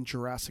McCallum in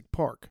Jurassic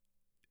Park.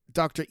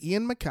 Dr.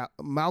 Ian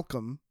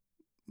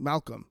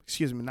Malcolm,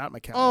 excuse me, not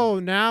McCallum. Oh,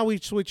 now we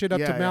switch it up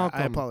to Malcolm.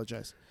 I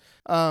apologize.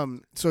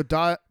 So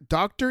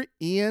Dr.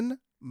 Ian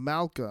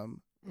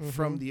Malcolm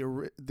from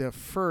the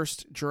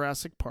first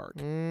Jurassic Park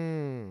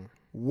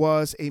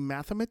was a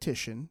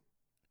mathematician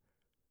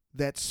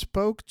that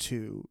spoke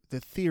to the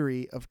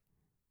theory of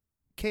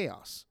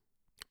chaos.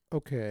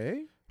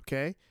 Okay.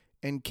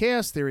 And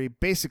chaos theory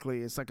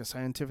basically is like a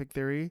scientific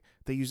theory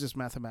that uses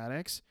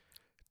mathematics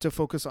to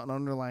focus on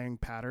underlying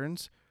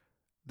patterns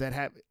that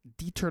have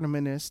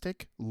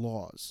deterministic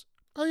laws.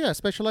 Oh yeah,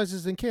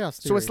 specializes in chaos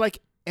theory. So it's like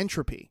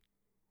entropy.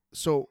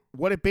 So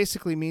what it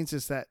basically means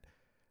is that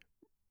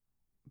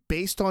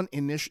based on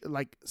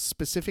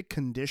specific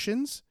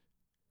conditions,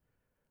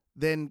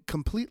 then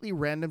completely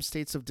random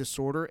states of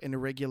disorder and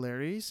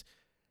irregularities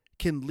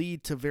can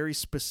lead to very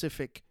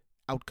specific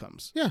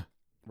outcomes. Yeah.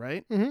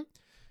 Right? Mm-hmm.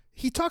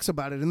 He talks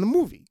about it in the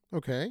movie.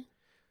 Okay.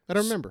 I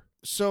don't remember.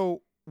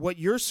 So what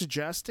you're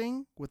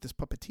suggesting with this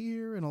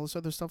puppeteer and all this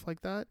other stuff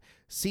like that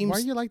seems...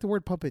 Why do you like the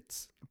word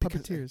puppets?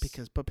 Puppeteers.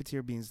 Because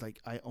puppeteer means like,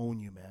 I own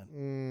you,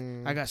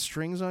 man. I got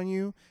strings on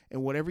you,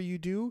 and whatever you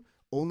do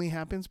only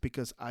happens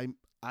because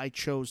I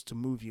chose to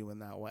move you in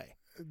that way.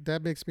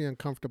 That makes me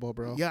uncomfortable,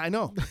 bro. Yeah, I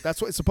know.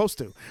 That's what it's supposed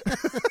to.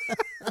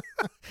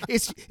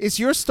 It's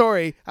your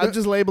story. I'm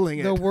just labeling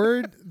it.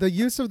 The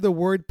use of the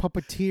word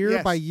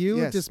puppeteer by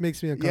you just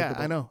makes me uncomfortable.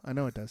 Yeah, I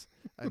know it does.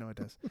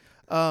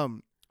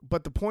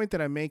 But the point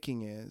that I'm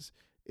making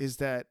is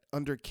that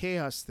under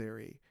chaos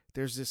theory,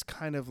 there's this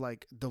kind of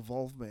like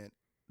devolvement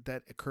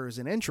that occurs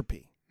in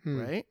entropy,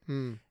 right?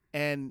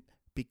 And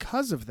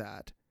because of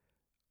that,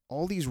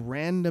 all these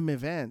random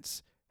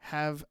events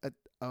have a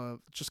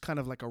just kind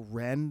of like a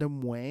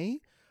random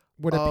way.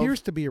 What appears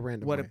to be a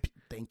random way.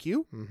 Thank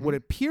you. Mm-hmm. What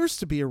appears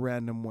to be a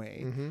random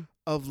way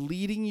of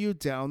leading you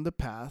down the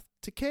path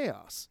to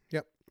chaos.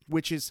 Yep.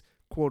 Which is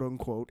quote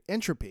unquote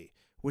entropy,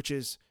 which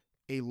is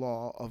a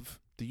law of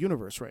the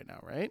universe right now,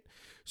 right?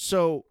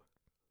 So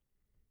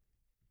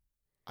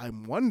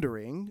I'm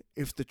wondering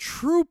if the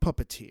true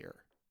puppeteer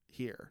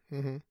here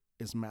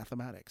is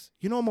mathematics.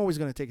 You know, I'm always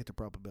going to take it to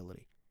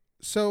probability.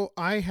 So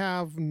I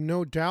have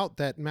no doubt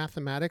that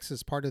mathematics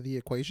is part of the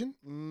equation.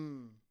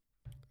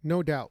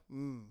 No doubt.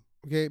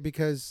 Okay,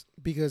 because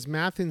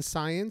math and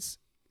science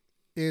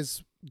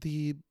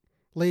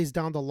lays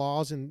down the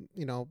laws and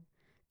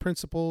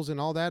principles and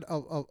all that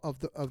of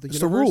the universe. It's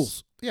the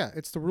rules. Yeah,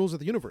 it's the rules of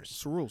the universe.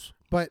 It's the rules.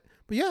 But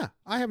yeah,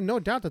 I have no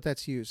doubt that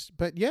that's used.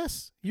 But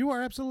yes, you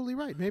are absolutely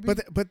right. Maybe.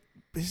 But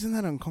isn't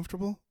that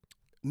uncomfortable?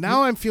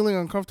 Now I'm feeling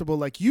uncomfortable,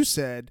 like you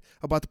said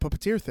about the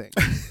puppeteer thing.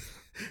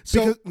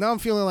 So because now I'm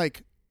feeling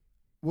like,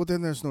 well,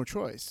 then there's no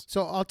choice.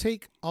 So I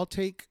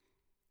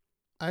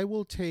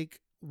will take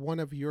one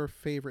of your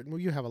favorite. Well,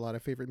 you have a lot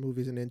of favorite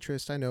movies and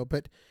interests, I know,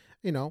 but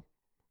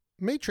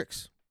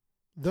Matrix,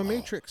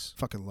 Matrix.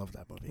 Fucking love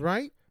that movie.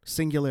 Right?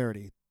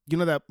 Singularity. You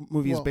know that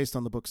movie is based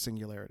on the book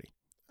Singularity.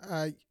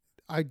 I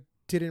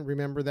didn't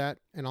remember that,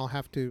 and I'll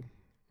have to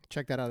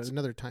check that out at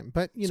another time.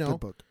 But it's a good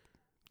book.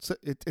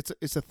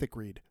 It's a thick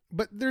read.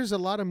 But there's a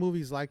lot of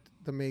movies like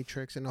The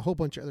Matrix and a whole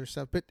bunch of other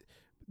stuff. But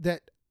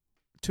that,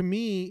 to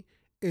me,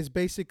 is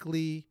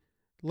basically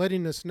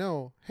letting us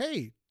know,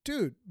 hey,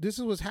 dude, this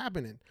is what's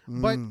happening.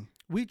 But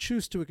we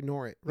choose to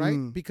ignore it,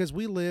 right? Because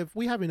we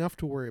have enough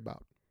to worry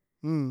about,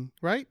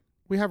 right?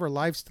 We have our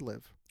lives to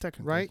live,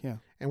 technically, right? Yeah.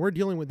 And we're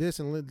dealing with this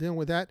and dealing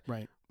with that.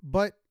 Right.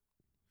 But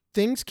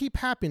things keep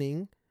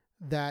happening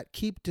that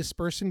keep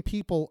dispersing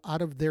people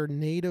out of their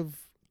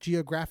native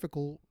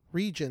geographical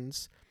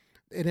regions,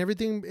 and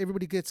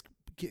everybody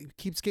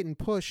keeps getting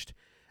pushed.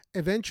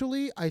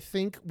 Eventually, I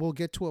think we'll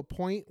get to a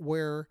point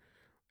where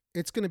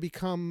it's going to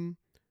become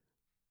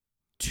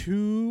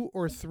 2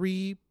 or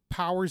 3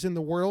 powers in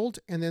the world,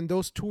 and then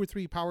those 2 or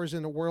 3 powers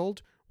in the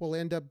world will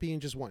end up being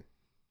just one.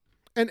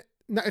 And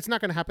it's not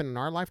going to happen in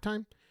our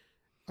lifetime.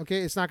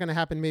 Okay, it's not going to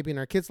happen maybe in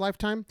our kids'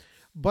 lifetime,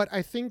 but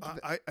I think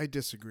I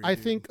disagree. I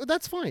think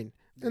that's fine,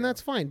 and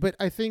that's fine. But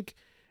I think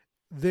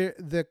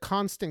the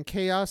constant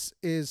chaos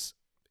is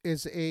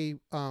a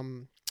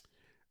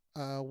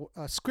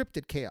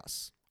scripted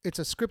chaos. It's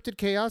a scripted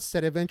chaos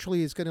that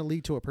eventually is going to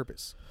lead to a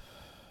purpose.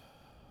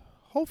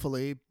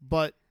 Hopefully,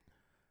 but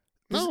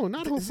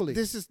not hopefully.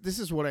 This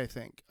is what I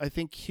think. I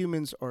think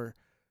humans are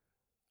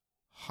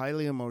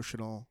highly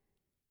emotional,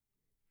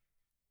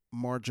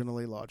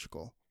 marginally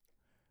logical,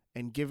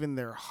 and given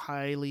their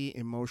highly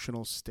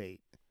emotional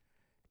state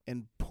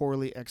and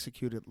poorly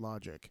executed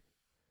logic,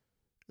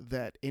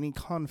 that any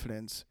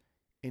confidence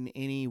in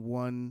any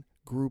one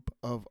group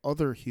of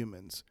other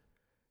humans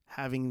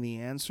having the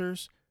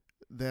answers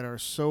that are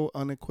so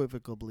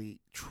unequivocally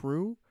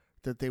true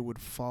that they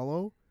would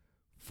follow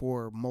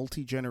for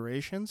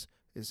multi-generations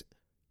has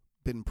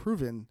been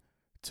proven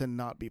to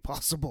not be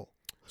possible.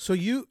 So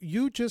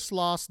you just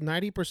lost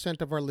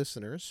 90% of our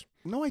listeners.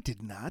 No, I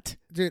did not.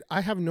 Dude,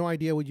 I have no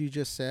idea what you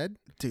just said.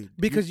 Dude,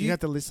 because you have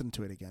to listen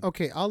to it again.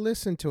 Okay, I'll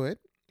listen to it,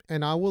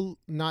 and I will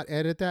not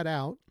edit that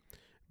out,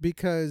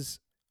 because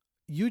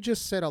you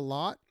just said a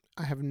lot.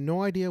 I have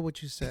no idea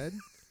what you said,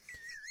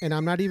 and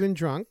I'm not even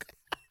drunk,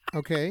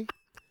 okay?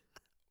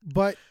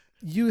 But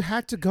you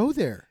had to go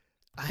there.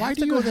 Why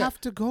do you have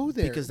to go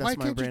there? Because that's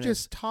Why can't you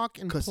just talk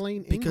in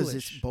plain English? Because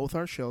it's both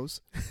our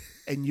shows,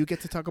 and you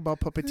get to talk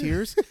about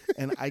puppeteers,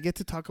 and I get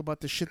to talk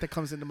about the shit that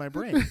comes into my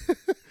brain.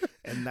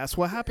 And that's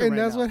what happened right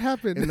now.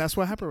 And that's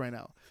what happened right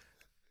now.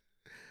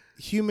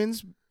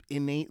 Humans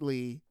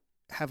innately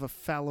have a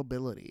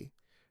fallibility.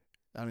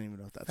 I don't even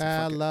know if that's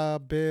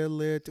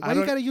fallibility. Why do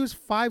you got to use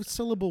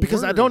 5-syllable words?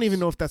 Because I don't even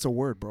know if that's a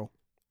word, bro.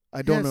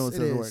 I don't know if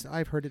it's a word.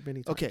 I've heard it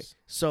many times. Okay,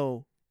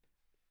 so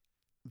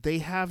they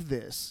have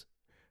this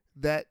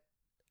that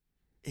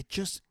it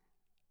just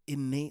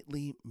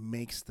innately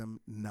makes them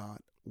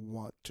not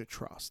want to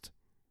trust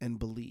and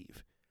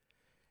believe.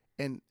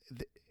 And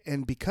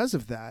because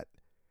of that,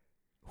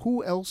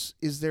 who else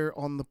is there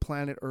on the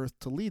planet Earth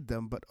to lead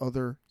them but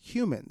other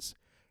humans?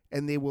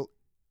 And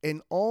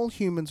all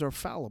humans are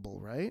fallible,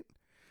 right?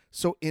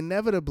 So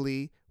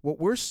inevitably, what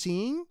we're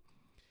seeing,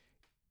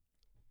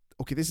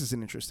 okay, this is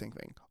an interesting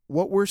thing.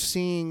 What we're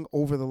seeing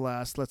over the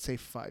last, let's say,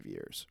 5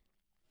 years,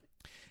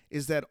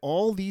 is that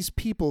all these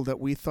people that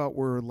we thought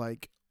were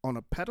like on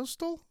a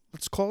pedestal,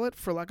 let's call it,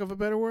 for lack of a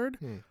better word,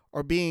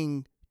 are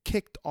being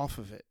kicked off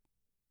of it,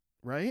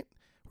 right?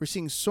 We're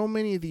seeing so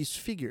many of these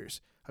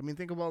figures. I mean,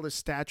 think of all the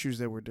statues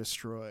that were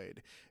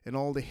destroyed and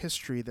all the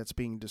history that's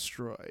being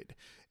destroyed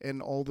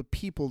and all the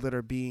people that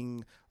are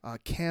being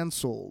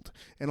canceled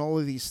and all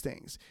of these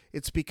things.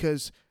 It's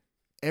because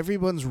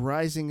everyone's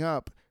rising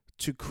up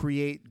to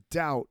create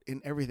doubt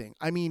in everything.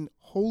 I mean,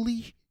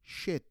 holy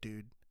shit,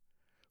 dude.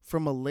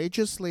 From a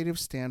legislative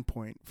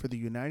standpoint for the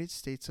United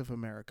States of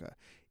America,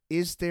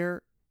 is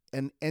there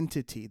an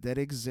entity that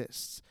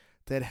exists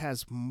that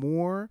has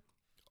more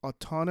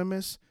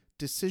autonomous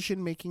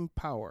decision-making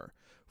power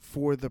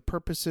for the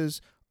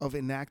purposes of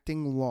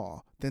enacting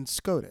law than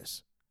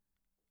SCOTUS?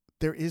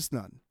 There is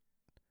none.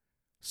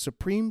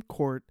 Supreme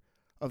Court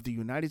of the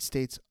United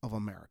States of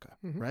America,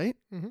 right?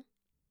 Mm-hmm.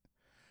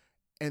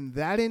 And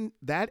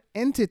that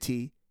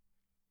entity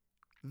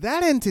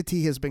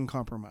has been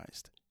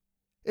compromised.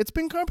 It's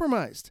been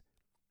compromised.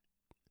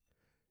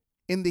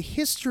 In the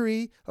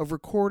history of the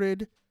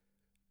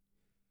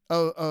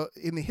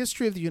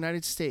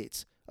United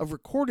States, of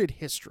recorded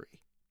history,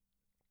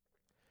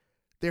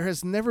 there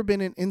has never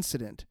been an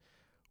incident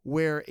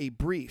where a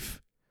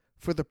brief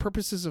for the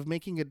purposes of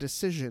making a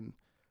decision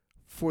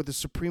for the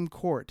Supreme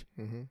Court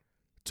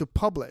to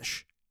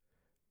publish,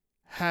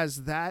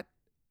 has that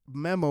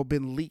memo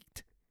been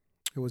leaked.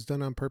 It was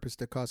done on purpose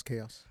to cause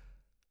chaos.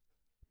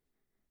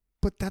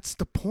 But that's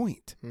the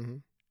point.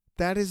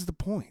 That is the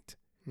point.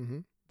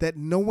 That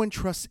no one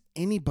trusts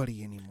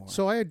anybody anymore.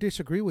 So I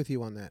disagree with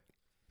you on that.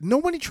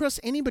 Nobody trusts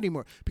anybody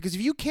more. Because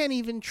if you can't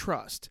even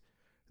trust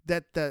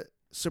that the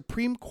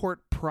Supreme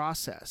Court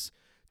process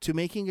to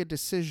making a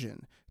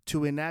decision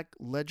to enact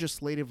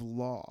legislative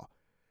law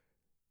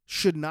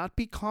should not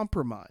be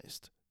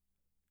compromised,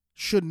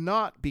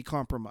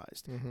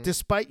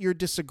 despite your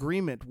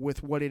disagreement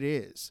with what it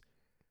is,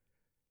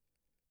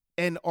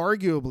 And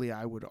arguably,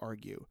 I would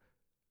argue,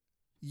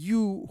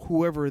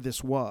 whoever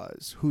this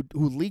was, who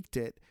leaked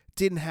it,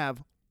 didn't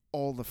have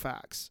all the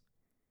facts,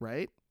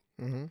 right?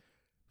 Mm-hmm.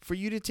 For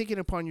you to take it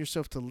upon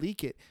yourself to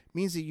leak it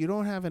means that you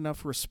don't have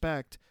enough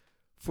respect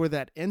for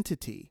that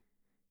entity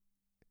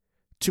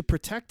to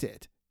protect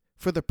it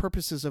for the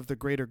purposes of the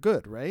greater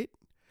good, right?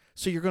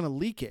 So you're going to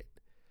leak it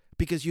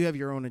because you have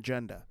your own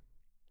agenda.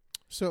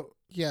 So,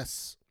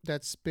 yes,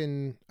 that's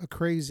been a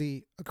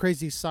crazy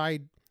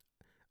side.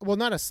 Well,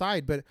 not a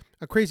side, but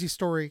a crazy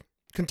story,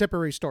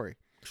 contemporary story,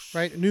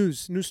 right?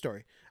 News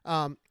story.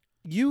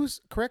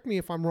 Correct me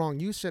if I'm wrong.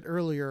 You said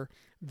earlier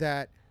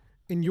that,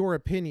 in your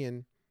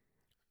opinion,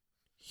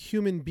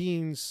 human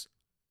beings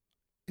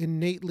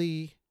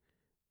innately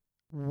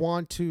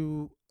want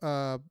to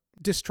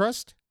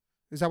distrust.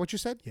 Is that what you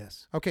said?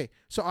 Yes. Okay.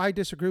 So I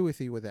disagree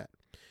with you with that.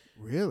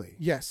 Really?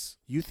 Yes.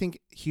 You think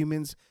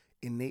humans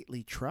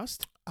innately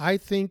trust? I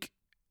think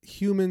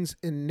humans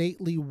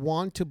innately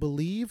want to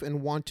believe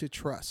and want to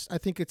trust. I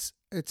think it's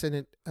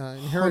an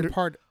inherent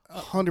part.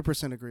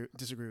 100%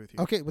 disagree with you.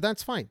 Okay, well,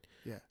 that's fine.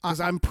 Yeah.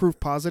 Because I'm proof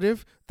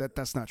positive that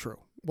that's not true.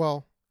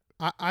 Well,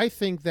 I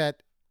think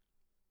that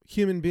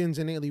human beings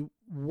innately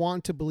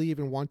want to believe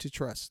and want to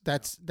trust.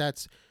 That's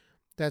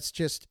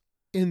just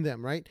in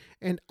them, right?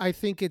 And I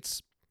think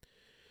it's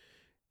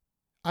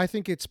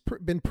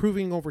been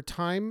proving over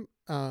time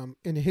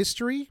in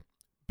history,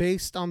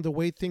 based on the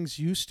way things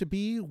used to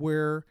be,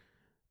 where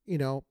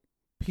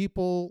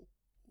people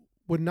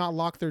would not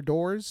lock their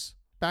doors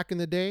back in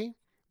the day.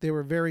 They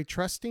were very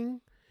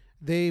trusting.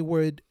 They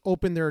would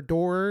open their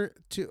door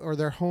or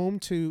their home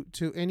to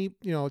any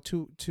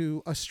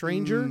to a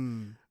stranger.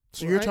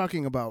 So you're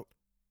talking about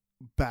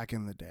back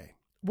in the day.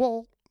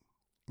 Well,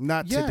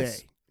 not yes.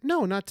 today.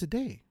 No, not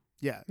today.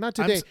 Yeah, not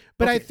today.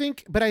 But okay.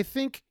 I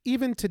think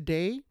even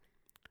today,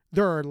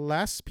 there are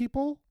less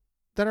people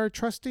that are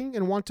trusting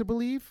and want to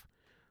believe.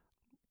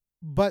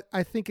 But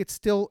I think it's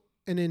still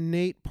an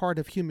innate part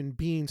of human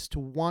beings to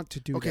want to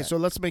do that. Okay, so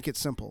let's make it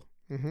simple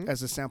Mm-hmm.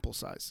 as a sample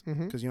size,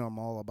 Mm-hmm. because I'm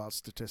all about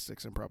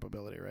statistics and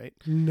probability, right?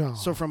 No.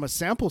 So from a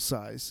sample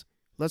size,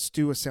 let's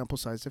do a sample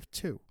size of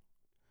 2.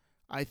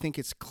 I think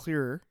it's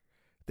clear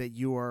that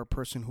you are a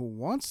person who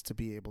wants to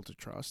be able to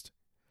trust,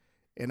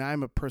 and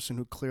I'm a person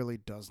who clearly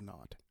does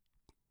not.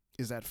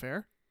 Is that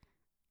fair?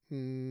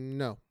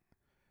 No.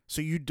 So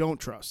you don't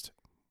trust?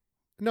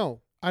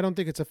 No, I don't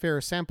think it's a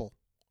fair sample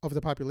of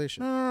the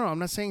population. No, I'm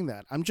not saying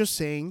that. I'm just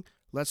saying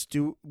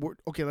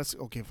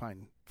okay,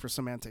 fine. For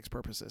semantics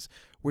purposes,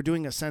 we're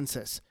doing a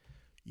census.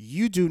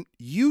 You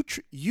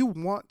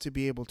want to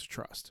be able to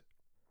trust.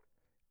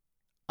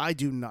 I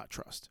do not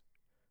trust.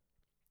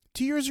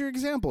 To use your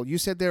example, you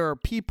said there are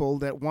people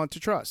that want to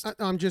trust.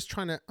 I'm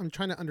trying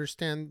to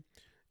understand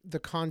the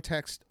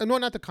context. No,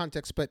 not the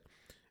context, but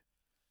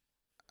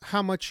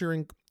how much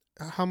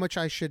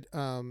I should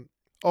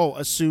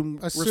assume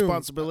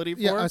responsibility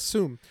for? Yeah,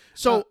 assume.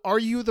 So are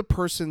you the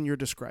person you're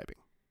describing?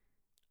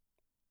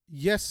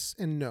 Yes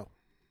and no.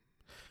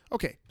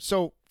 Okay,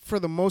 so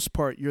for the most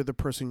part, you're the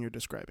person you're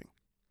describing.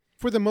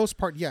 For the most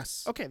part,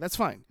 yes. Okay, that's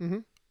fine. Mm-hmm.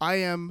 I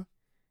am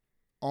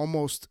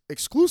almost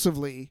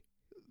exclusively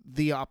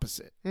the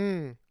opposite.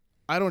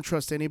 I don't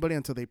trust anybody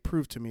until they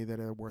prove to me that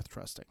they're worth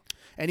trusting.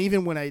 And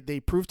even when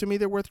they prove to me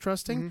they're worth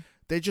trusting, Mm-hmm.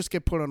 they just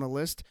get put on a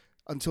list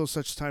until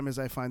such time as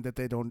I find that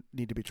they don't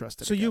need to be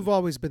trusted. So again. you've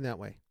always been that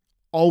way.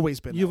 Always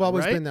been. You've that way,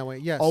 always right? been that way.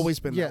 Yes. Always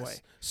been yes. that way.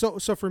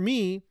 So for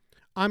me,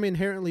 I'm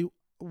inherently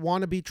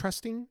want to be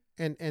trusting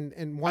and want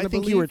to believe. I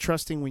think you were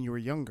trusting when you were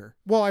younger.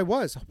 Well, I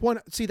was.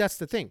 See, that's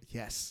the thing.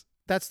 Yes.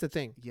 That's the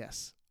thing.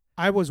 Yes.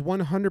 I was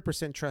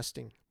 100%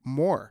 trusting.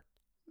 More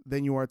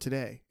than you are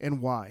today.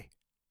 And why?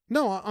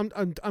 No,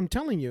 I'm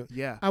telling you.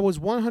 Yeah. I was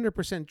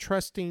 100%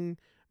 trusting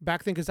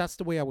back then because that's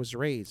the way I was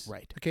raised.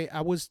 Right. Okay.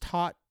 I was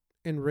taught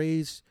and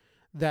raised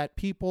that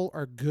people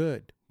are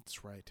good.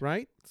 That's right.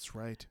 Right? That's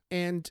right.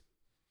 And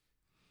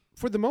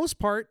for the most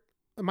part,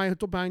 my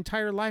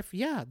entire life,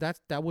 yeah,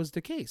 that was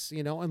the case,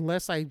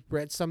 unless I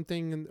read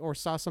something or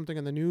saw something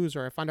in the news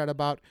or I found out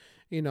about,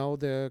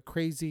 the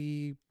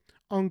crazy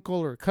uncle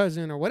or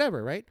cousin or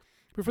whatever, right?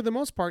 But for the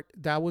most part,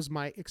 that was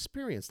my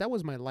experience. That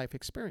was my life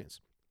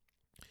experience.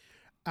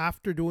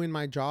 After doing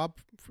my job,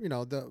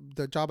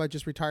 the job I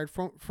just retired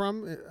from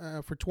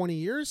for 20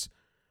 years,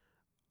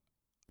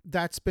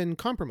 that's been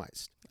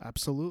compromised.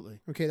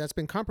 Absolutely. Okay, that's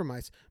been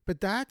compromised.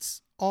 But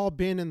that's all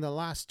been in the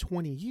last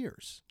 20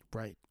 years.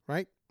 Right.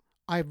 Right?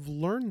 I've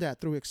learned that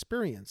through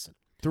experience.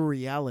 Through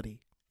reality.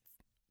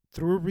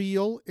 Through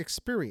real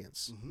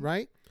experience, Mm-hmm.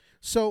 right?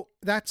 So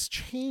that's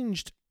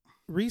changed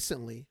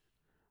recently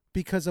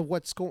because of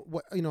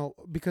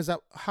because of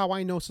how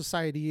I know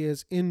society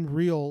is in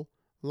real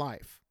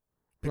life.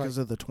 Because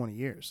of the 20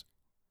 years.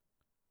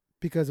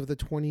 Because of the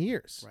 20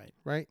 years. Right.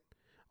 Right?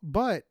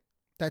 But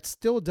that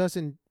still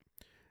doesn't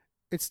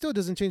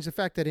change the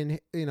fact that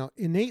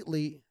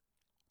innately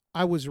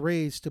I was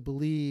raised to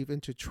believe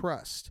and to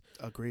trust.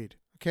 Agreed.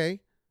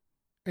 Okay.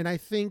 And I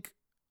think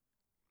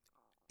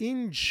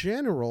in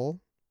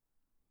general,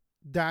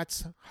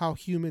 that's how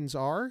humans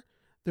are.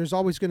 There's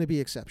always going to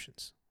be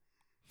exceptions.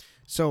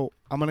 So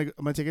I'm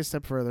gonna take it a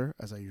step further,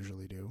 as I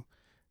usually do.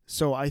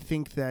 So I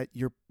think that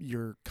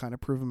you're kind of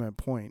proving my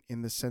point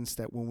in the sense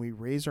that when we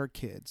raise our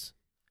kids,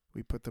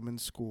 we put them in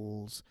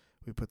schools,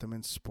 we put them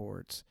in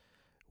sports,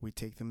 we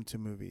take them to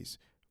movies,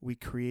 we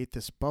create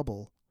this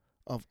bubble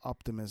of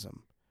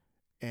optimism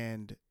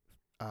and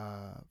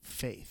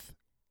faith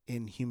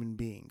in human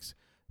beings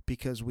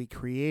because we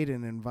create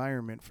an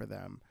environment for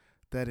them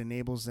that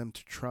enables them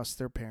to trust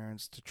their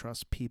parents, to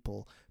trust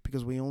people,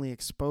 because we only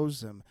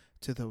expose them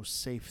to those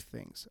safe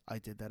things. I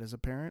did that as a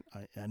parent.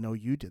 I know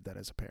you did that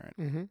as a parent.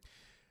 Mm-hmm.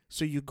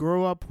 So you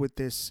grow up with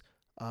this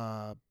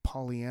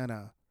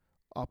Pollyanna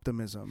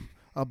optimism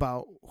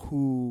about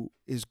who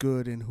is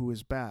good and who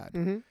is bad.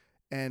 Mm-hmm.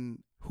 And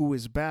who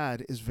is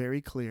bad is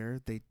very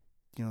clear. They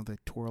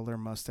twirl their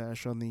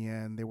mustache on the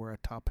end. They wear a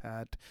top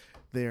hat.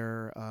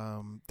 They're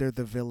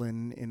the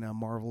villain in a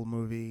Marvel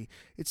movie.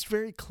 It's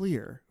very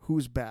clear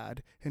who's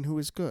bad and who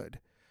is good.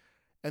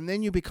 And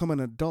then you become an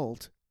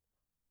adult,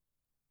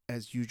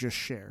 as you just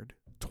shared,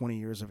 20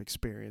 years of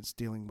experience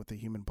dealing with the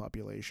human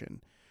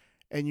population,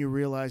 and you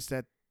realize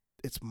that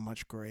it's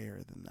much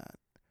grayer than that.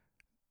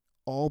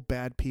 All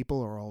bad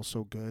people are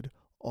also good.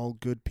 All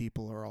good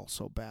people are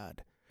also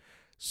bad.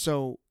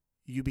 So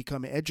you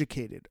become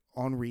educated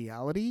on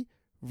reality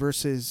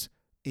versus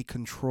a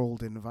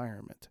controlled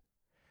environment.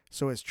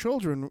 So as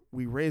children,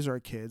 we raise our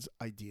kids,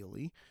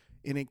 ideally,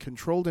 in a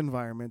controlled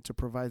environment to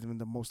provide them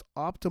the most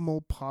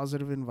optimal,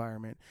 positive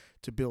environment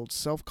to build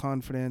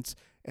self-confidence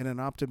and an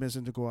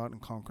optimism to go out and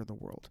conquer the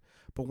world.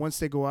 But once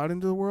they go out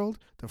into the world,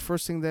 the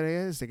first thing that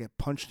is they get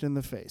punched in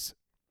the face.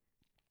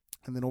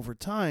 And then over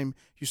time,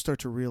 you start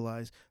to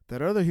realize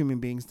that other human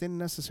beings didn't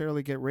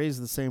necessarily get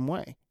raised the same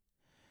way.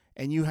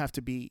 And you have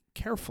to be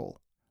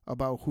careful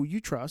about who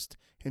you trust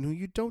and who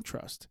you don't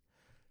trust.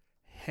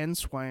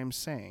 Hence why I'm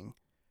saying,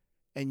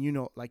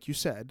 and like you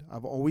said,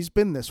 I've always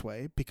been this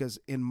way because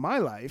in my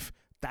life,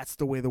 that's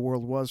the way the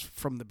world was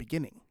from the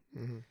beginning.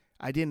 Mm-hmm.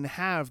 I didn't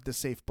have the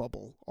safe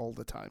bubble all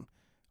the time.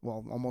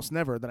 Well, almost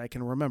never that I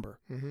can remember.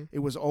 Mm-hmm. It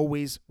was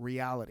always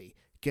reality,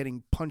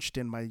 getting punched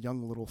in my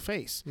young little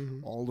face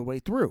all the way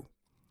through.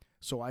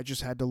 So I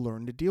just had to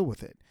learn to deal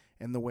with it.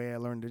 And the way I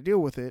learned to deal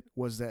with it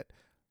was that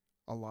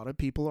a lot of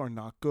people are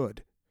not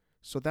good.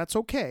 So that's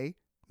okay.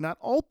 Not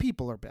all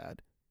people are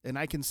bad. And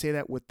I can say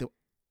that with the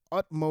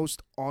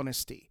utmost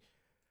honesty.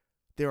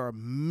 There are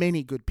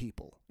many good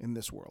people in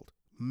this world.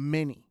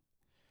 Many.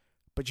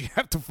 But you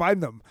have to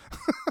find them.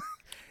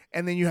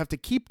 And then you have to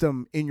keep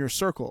them in your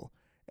circle.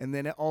 And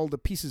then all the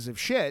pieces of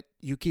shit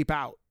you keep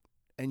out.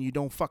 And you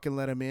don't fucking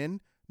let them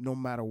in no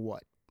matter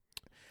what.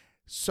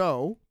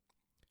 So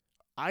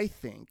I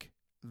think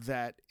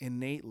that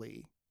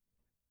innately,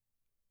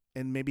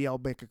 and maybe I'll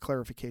make a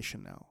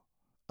clarification now,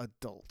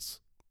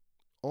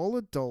 all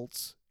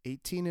adults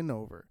 18 and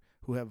over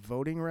who have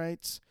voting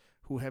rights,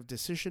 who have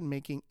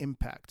decision-making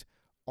impact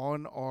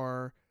on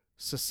our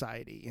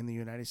society in the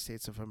United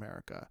States of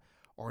America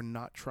are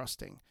not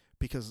trusting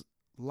because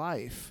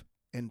life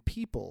and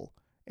people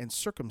and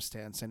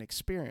circumstance and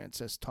experience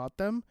has taught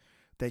them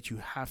that you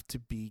have to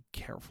be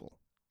careful.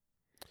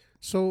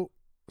 So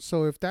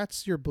if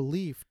that's your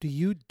belief,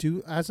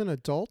 as an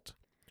adult,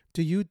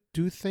 do you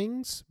do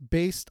things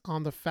based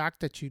on the fact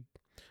that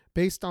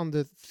based on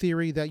the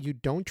theory that you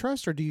don't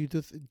trust, or do you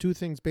do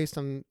things based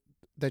on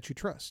that you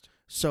trust?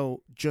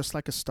 So just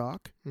like a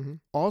stock,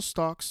 all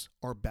stocks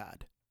are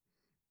bad.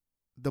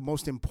 The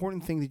most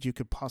important thing that you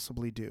could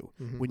possibly do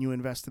when you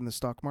invest in the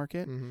stock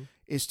market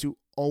is to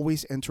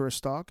always enter a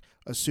stock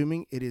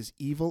assuming it is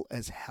evil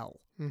as hell.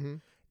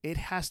 It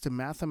has to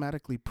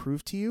mathematically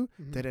prove to you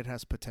that it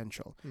has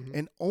potential.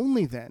 And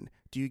only then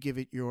do you give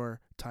it your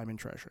time and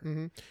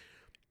treasure.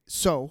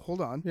 So,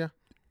 hold on. Yeah.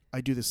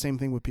 I do the same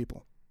thing with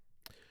people.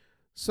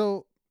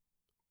 So,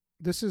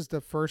 this is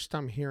the first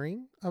I'm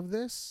hearing of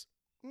this.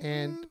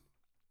 And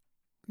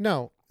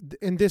no,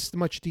 in this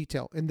much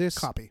detail. In this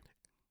copy.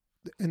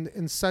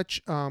 In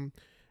such I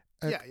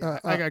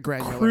got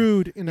granular.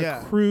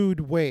 A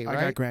crude way, right?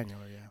 I got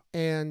granular, yeah.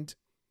 And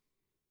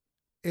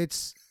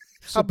it's...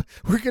 So,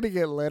 we're going to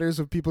get letters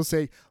of people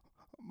saying,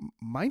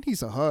 mine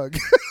needs a hug.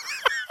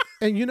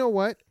 And you know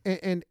what?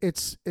 And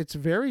it's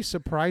very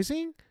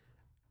surprising.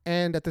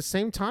 And at the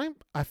same time,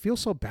 I feel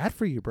so bad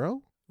for you,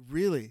 bro.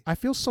 Really? I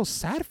feel so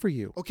sad for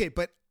you. Okay,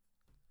 but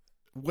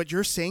what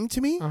you're saying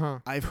to me,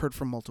 I've heard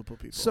from multiple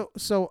people.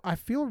 So I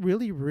feel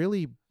really,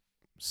 really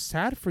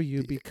sad for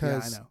you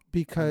because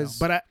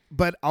I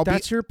know.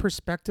 That's your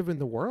perspective in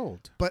the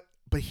world. But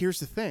here's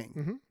the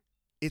thing.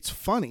 It's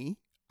funny.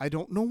 I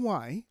don't know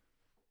why.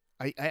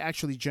 I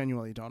actually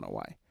genuinely don't know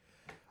why.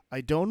 I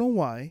don't know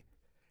why.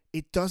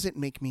 It doesn't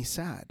make me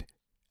sad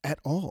at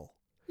all.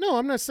 No,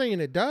 I'm not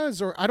saying it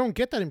does, or I don't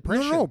get that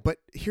impression. No, but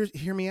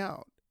hear me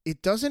out.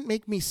 It doesn't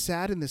make me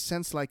sad in the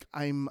sense like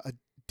I'm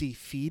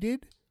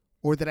defeated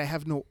or that I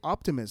have no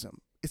optimism.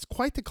 It's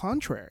quite the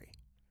contrary.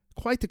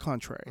 Quite the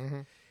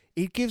contrary.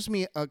 It gives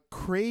me a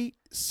great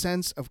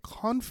sense of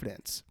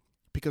confidence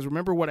because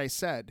remember what I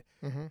said.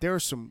 There are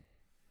some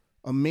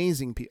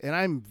amazing people, and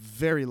I'm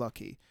very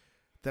lucky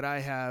that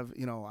I have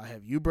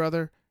you,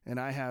 brother, and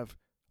I have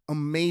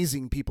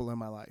amazing people in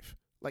my life,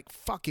 like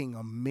fucking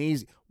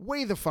amazing,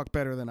 way the fuck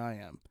better than I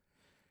am.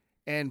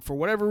 And for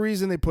whatever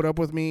reason, they put up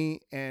with me,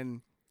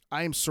 and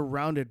I am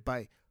surrounded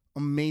by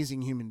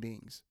amazing human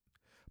beings.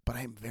 But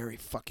I am very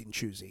fucking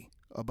choosy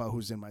about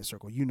who's in my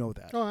circle. You know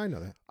that. Oh, I know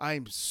that.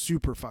 I'm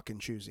super fucking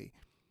choosy.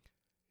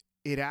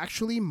 It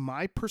actually,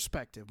 my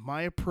perspective,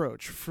 my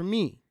approach for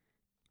me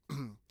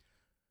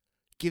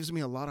gives me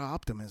a lot of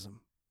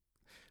optimism.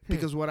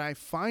 Because what I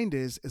find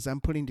is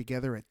I'm putting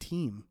together a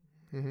team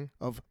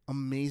of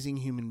amazing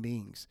human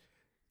beings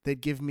that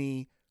give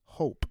me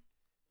hope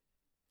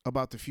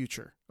about the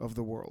future of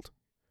the world.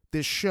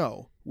 This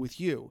show with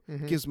you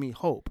gives me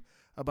hope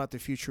about the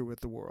future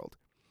with the world.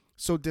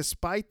 So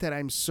despite that,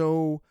 I'm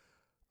so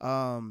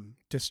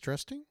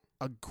distrusting,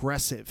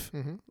 aggressive.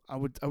 I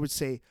would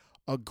say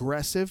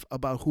aggressive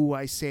about who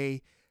I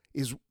say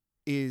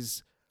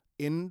is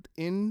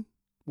in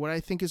what I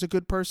think is a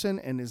good person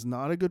and is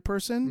not a good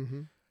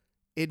person.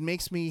 It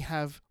makes me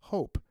have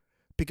hope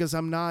because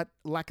I'm not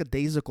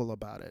lackadaisical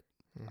about it.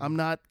 I'm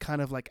not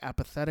kind of like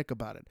apathetic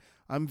about it.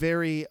 I'm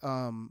very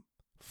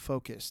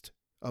focused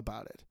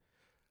about it.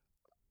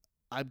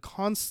 I'm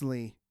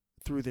constantly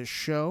through this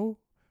show,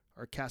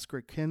 our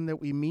Casper kin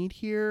that we meet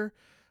here,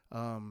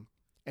 and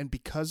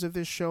because of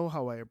this show,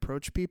 how I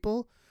approach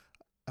people,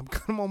 I'm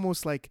kind of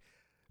almost like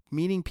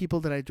meeting people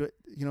that I do.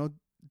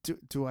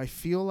 Do I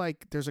feel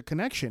like there's a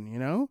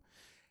connection?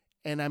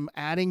 And I'm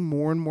adding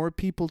more and more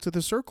people to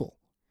the circle.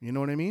 You know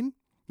what I mean?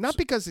 Not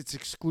because it's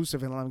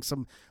exclusive and I'm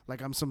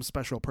some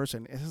special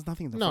person. It has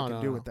nothing to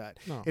do with that.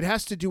 No. It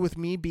has to do with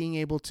me being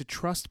able to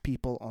trust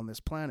people on this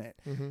planet.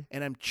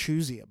 And I'm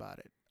choosy about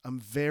it. I'm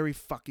very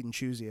fucking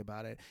choosy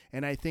about it.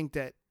 And I think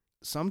that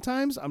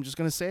sometimes, I'm just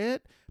going to say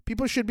it,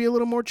 people should be a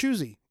little more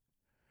choosy.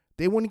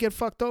 They wouldn't get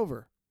fucked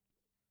over.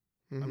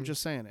 I'm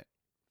just saying it.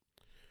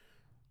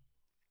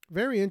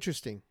 Very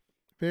interesting.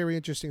 Very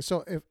interesting.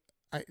 So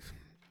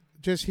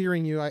just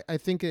hearing you, I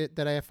think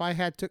that if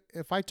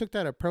I took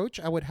that approach,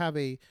 I would have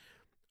a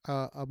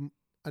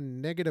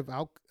negative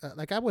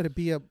I would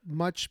be a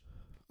much.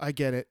 I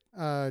get it.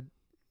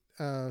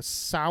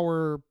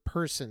 Sour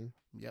person.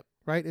 Yep.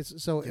 Right.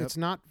 It's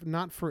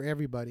not for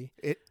everybody.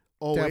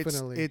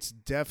 Definitely. It's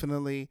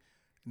definitely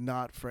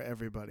not for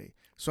everybody.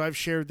 So I've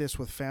shared this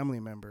with family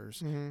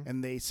members,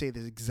 and they say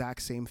the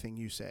exact same thing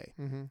you say.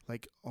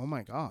 Like, oh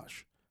my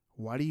gosh,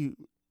 why do you?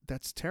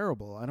 That's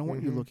terrible. I don't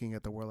want you looking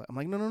at the world. I'm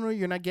like, no,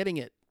 you're not getting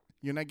it.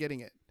 You're not getting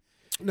it.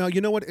 No,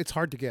 you know what? It's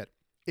hard to get.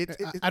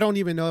 I don't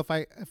even know if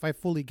I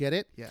fully get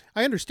it. Yeah,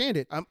 I understand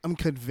it. I'm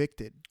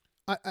convicted.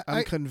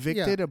 I'm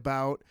convicted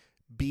about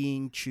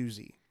being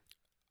choosy.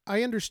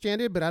 I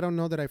understand it, but I don't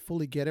know that I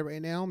fully get it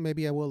right now.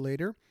 Maybe I will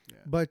later. Yeah.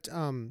 But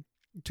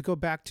to go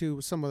back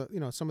to some of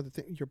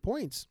your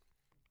points,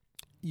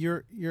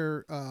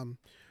 you're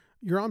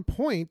on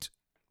point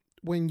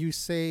when you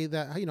say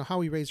that how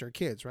we raise our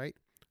kids, right?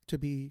 To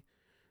be,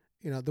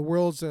 the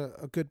world's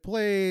a good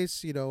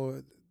place.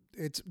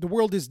 It's the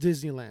world is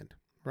Disneyland,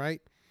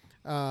 right?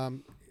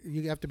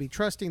 You have to be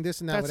trusting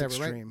this and that, That's whatever,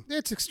 extreme. right?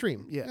 It's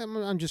extreme. Yeah,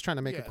 I'm just trying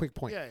to make a quick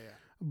point. Yeah.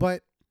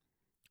 But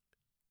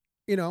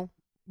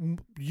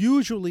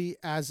usually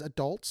as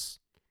adults,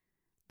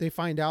 they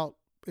find out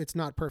it's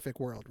not perfect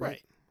world,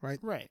 right?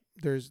 Right.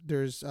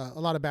 There's a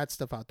lot of bad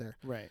stuff out there.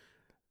 Right.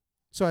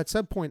 So at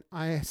some point,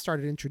 I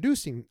started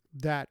introducing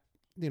that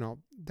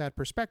that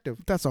perspective.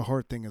 That's a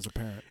hard thing as a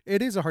parent.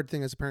 It is a hard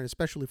thing as a parent,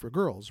 especially for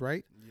girls,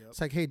 right? Yep. It's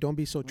like, hey, don't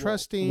be so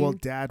trusting. Well,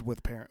 dad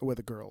with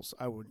the girls,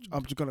 I'm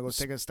just gonna go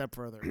take a step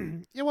further.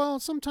 Yeah, well,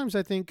 sometimes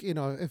I think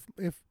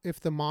if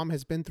the mom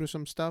has been through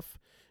some stuff,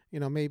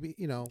 maybe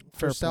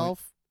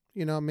herself,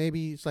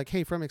 maybe it's like,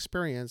 hey, from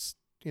experience,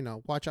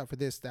 watch out for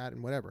this, that,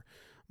 and whatever.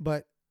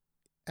 But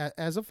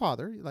as a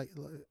father,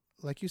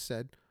 like you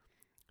said,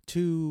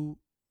 to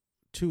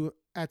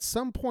at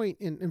some point,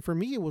 and for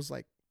me, it was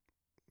like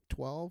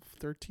 12,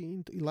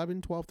 13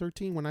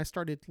 when I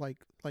started like,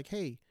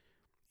 hey,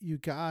 you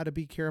got to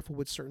be careful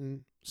with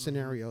certain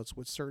scenarios,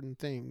 with certain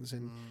things.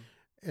 And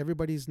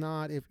everybody's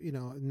not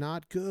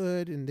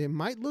good, and they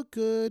might look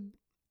good,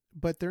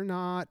 but they're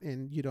not.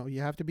 And,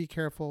 you have to be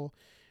careful.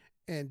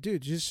 And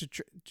dude, just,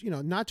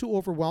 not to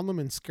overwhelm them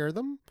and scare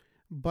them,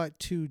 but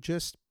to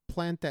just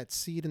plant that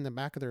seed in the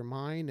back of their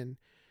mind. And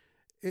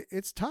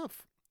it's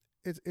tough.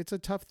 It's a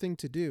tough thing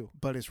to do,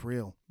 but it's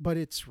real.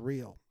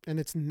 And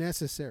it's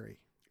necessary.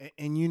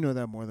 And you know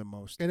that more than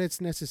most. And it's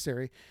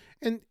necessary.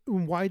 And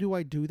why do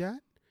I do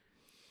that?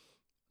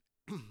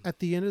 At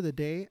the end of the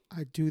day,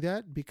 I do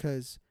that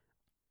because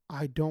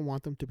I don't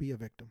want them to be a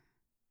victim.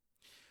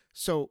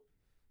 So,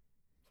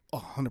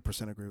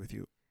 100% agree with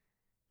you.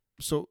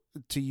 So,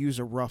 to use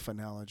a rough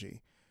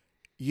analogy,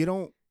 you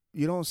don't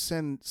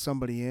send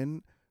somebody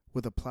in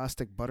with a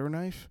plastic butter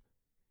knife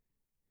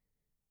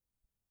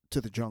to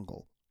the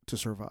jungle to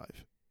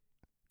survive,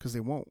 because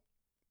they won't,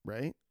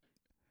 right?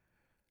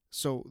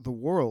 So the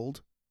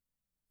world,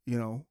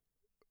 in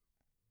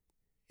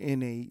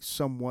a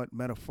somewhat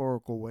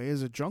metaphorical way,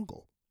 is a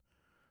jungle.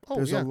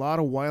 There's a lot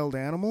of wild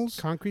animals.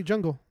 Concrete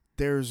jungle.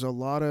 There's a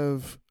lot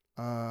of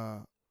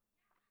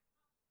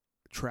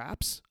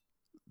traps.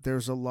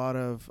 There's a lot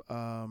of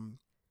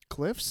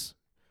cliffs.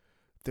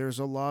 There's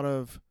a lot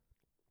of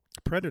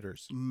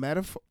predators.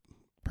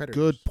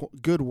 Predators.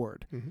 Good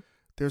word. Mm-hmm.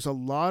 There's a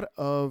lot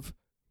of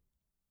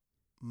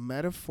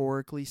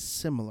metaphorically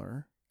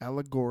similar,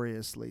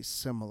 allegoriously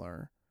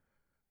similar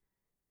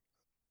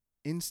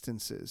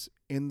instances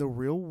in the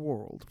real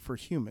world for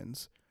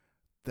humans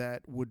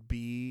that would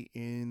be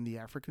in the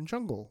African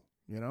jungle,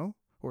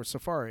 or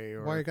safari.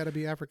 Or, why it got to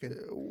be African?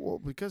 Well,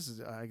 because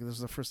this is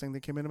the first thing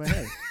that came into my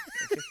head.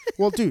 Okay.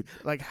 Well, dude,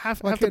 like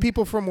half the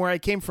people from where I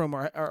came from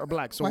are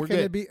black, so we're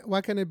good.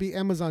 Why can't it be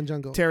Amazon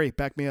jungle? Terry,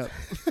 back me up.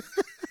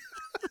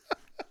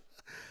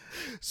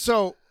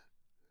 So,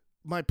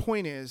 my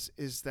point is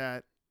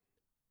that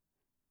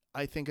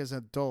I think as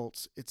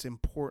adults, it's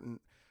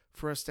important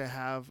for us to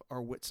have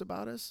our wits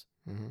about us,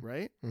 mm-hmm.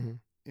 right?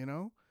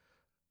 Mm-hmm.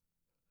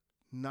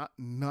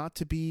 Not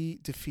to be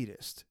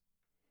defeatist,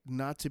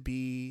 not to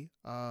be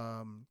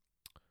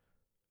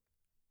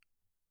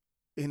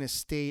in a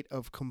state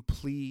of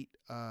complete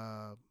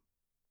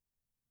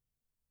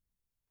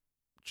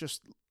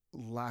just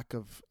lack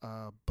of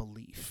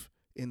belief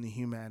in the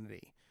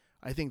humanity.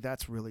 I think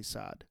that's really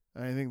sad.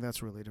 I think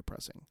that's really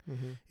depressing.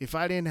 Mm-hmm. If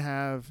I didn't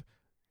have,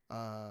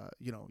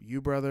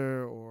 you,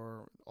 brother,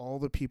 or all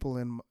the people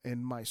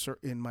in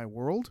my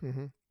world,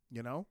 mm-hmm.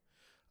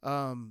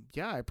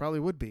 I probably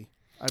would be.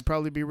 I'd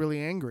probably be really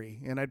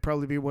angry, and I'd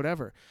probably be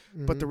whatever.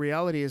 Mm-hmm. But the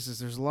reality is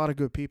there's a lot of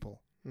good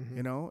people,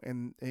 mm-hmm.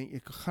 and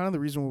kind of the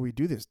reason why we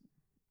do this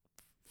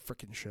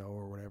freaking show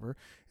or whatever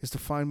is to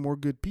find more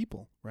good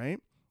people, right?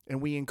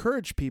 And we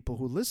encourage people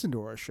who listen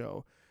to our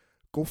show,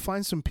 go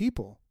find some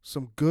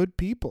good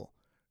people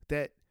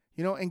that,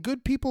 and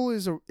good people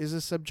is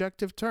a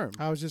subjective term.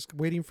 I was just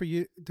waiting for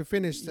you to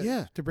finish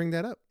to bring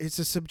that up. It's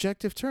a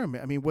subjective term.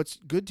 I mean, what's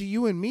good to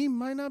you and me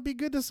might not be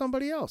good to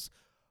somebody else.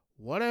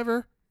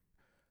 Whatever.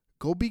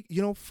 Go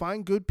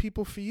find good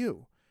people for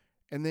you,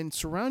 and then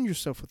surround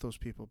yourself with those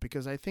people,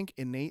 because I think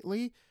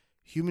innately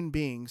human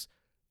beings,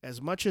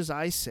 as much as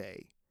I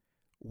say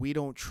we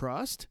don't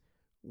trust,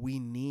 we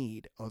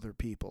need other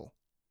people.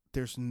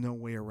 There's no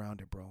way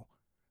around it, bro.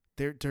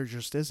 There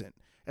just isn't.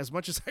 As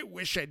much as I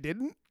wish I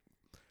didn't,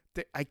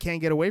 I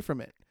can't get away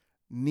from it.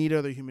 Need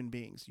other human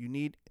beings.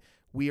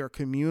 We are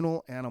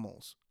communal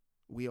animals.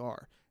 We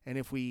are. And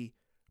if we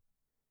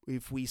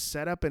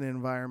set up an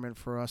environment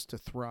for us to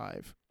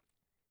thrive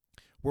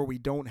where we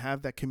don't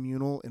have that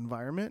communal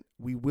environment,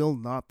 we will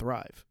not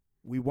thrive.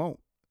 We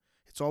won't.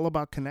 It's all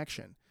about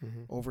connection,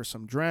 mm-hmm. over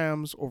some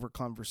drams, over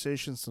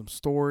conversations, some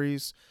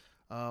stories,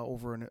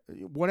 over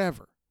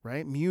whatever,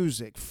 right?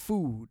 Music,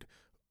 food,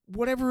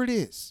 whatever it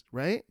is,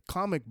 right?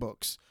 Comic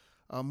books,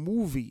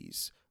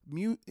 movies,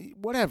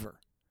 whatever.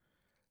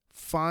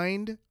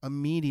 Find a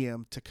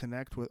medium to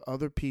connect with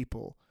other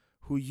people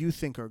who you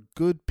think are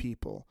good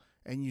people,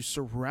 and you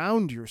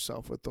surround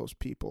yourself with those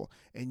people,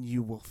 and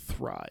you will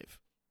thrive.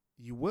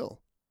 You will.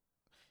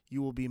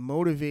 You will be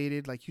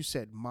motivated, like you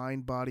said,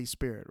 mind, body,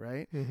 spirit,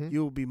 right? Mm-hmm.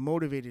 You will be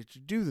motivated to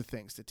do the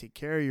things, to take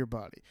care of your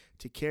body,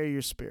 take care of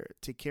your spirit,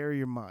 take care of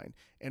your mind,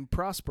 and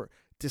prosper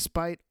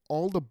despite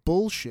all the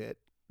bullshit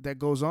that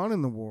goes on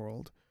in the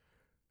world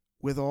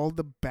with all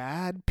the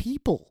bad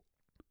people.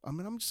 I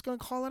mean, I'm just going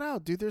to call it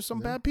out, dude. There's some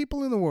bad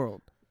people in the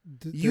world.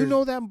 You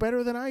know that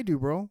better than I do,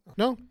 bro.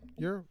 No,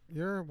 you're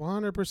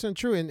 100%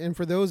 true. And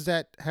for those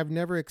that have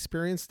never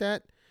experienced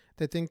that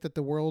think that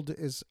the world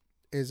is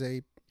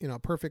a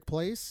perfect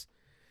place,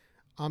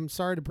 I'm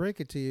sorry to break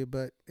it to you,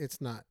 but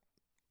it's not.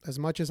 As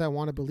much as I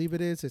want to believe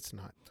it is, it's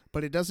not.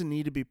 But it doesn't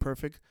need to be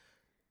perfect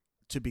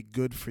to be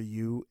good for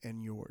you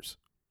and yours.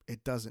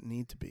 It doesn't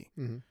need to be.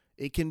 Mm-hmm.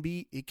 It can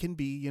be,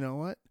 you know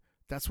what?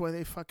 That's why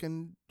they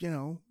fucking,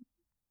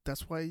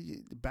 that's why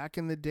back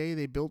in the day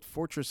they built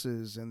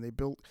fortresses and they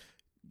built,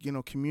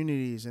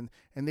 communities and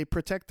they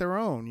protect their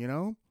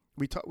own,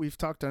 We've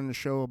talked on the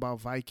show about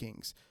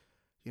Vikings.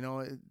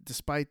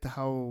 Despite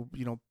how,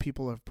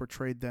 people have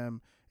portrayed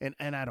them, and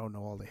I don't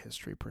know all the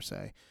history per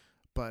se,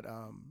 but,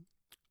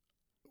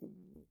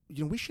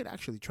 we should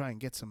actually try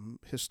and get some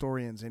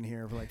historians in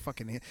here for like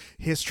fucking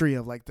history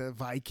of like the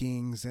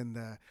Vikings and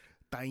the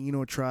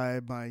Taino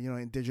tribe, my,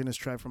 indigenous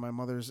tribe from my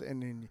mother's,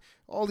 and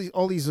all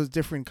these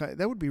different kinds.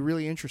 That would be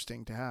really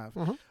interesting to have.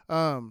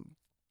 Uh-huh.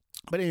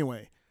 But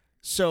anyway,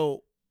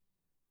 so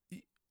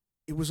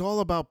it was all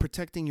about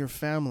protecting your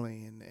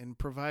family and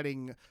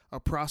providing a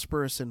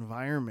prosperous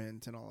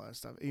environment and all that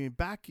stuff. I mean,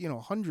 back,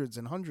 hundreds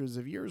and hundreds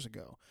of years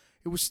ago,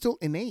 it was still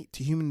innate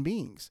to human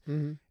beings.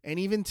 Mm-hmm. And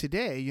even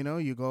today,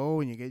 you go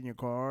and you get in your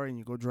car and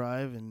you go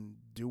drive and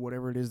do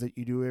whatever it is that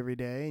you do every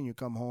day, and you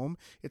come home.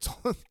 It's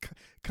all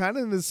kind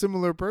of a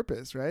similar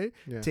purpose, right?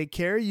 Yeah. Take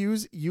care,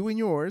 use you and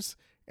yours,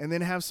 and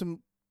then have some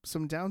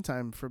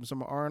downtime from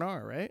some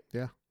R&R, right?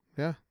 Yeah.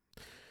 Yeah.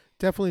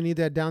 Definitely need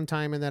that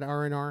downtime and that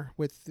R&R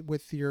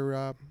with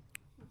your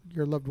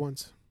loved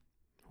ones,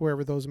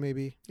 whoever those may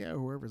be. Yeah,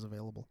 whoever's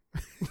available.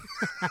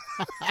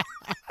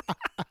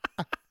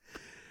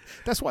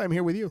 That's why I'm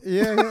here with you.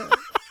 Yeah.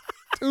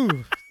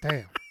 Ooh,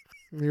 damn.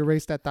 Let me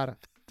erase that thought.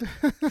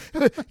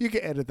 You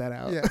can edit that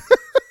out. Yeah.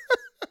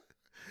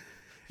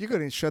 You're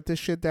going to shut this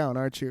shit down,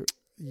 aren't you?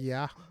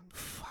 Yeah.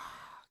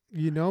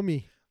 You know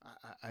me.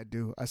 I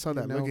do. I saw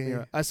that look in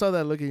your I saw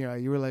that look in your eye.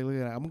 You were like, look at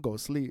that. I'm going to go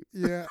sleep.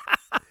 Yeah.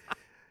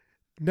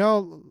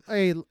 No,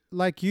 hey,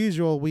 like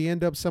usual, we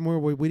end up somewhere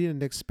where we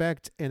didn't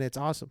expect, and it's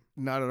awesome.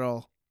 Not at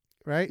all.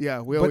 Right?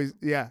 Yeah,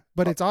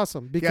 But it's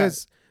awesome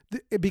because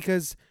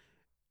because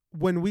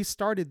when we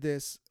started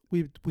this,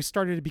 we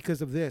started it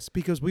because of this,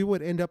 because we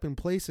would end up in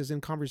places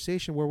in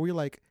conversation where we're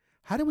like,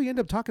 how did we end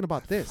up talking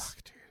about this?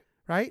 Fuck, dude.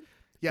 Right?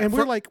 Yeah, and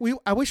we're like,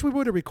 I wish we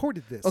would have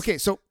recorded this. Okay,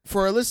 so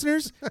for our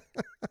listeners,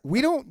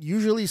 we don't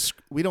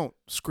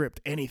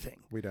script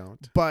anything. We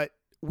don't. But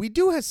we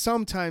do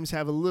sometimes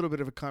have a little bit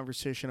of a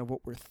conversation of what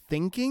we're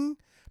thinking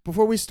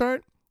before we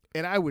start.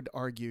 And I would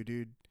argue,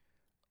 dude,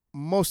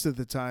 most of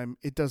the time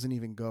it doesn't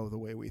even go the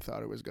way we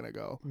thought it was going to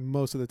go.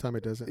 Most of the time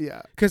it doesn't.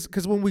 Yeah.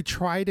 Because when we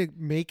try to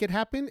make it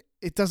happen,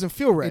 it doesn't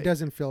feel right. It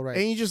doesn't feel right.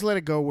 And you just let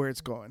it go where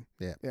it's going.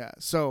 Yeah. Yeah.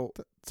 So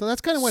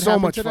that's kind of what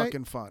happened much tonight.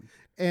 Fucking fun.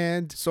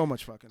 And so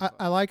much fucking fun.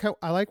 I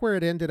like where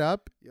it ended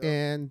up. Yep.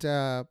 And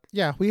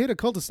yeah, we hit a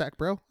cul-de-sac,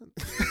 bro.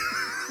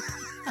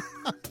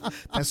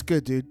 That's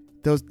good, dude.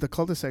 The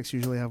cul-de-sacs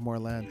usually have more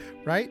land.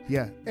 Right?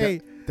 Yeah.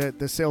 Hey.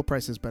 The sale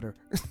price is better.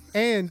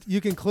 And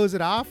you can close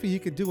it off, and you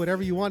can do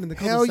whatever you want in the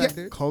cul-de-sac,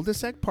 dude.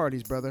 Cul-de-sac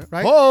parties, brother.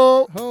 Right?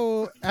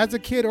 Oh, as a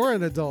kid or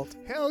an adult.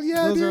 Hell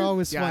yeah, those dude. are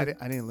always fun.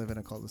 I didn't live in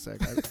a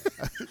cul-de-sac.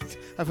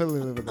 I feel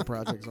like live in the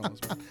projects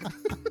almost.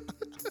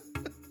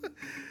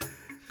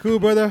 Cool,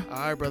 brother. All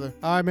right, brother.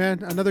 All right,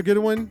 man. Another good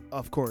one.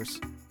 Of course.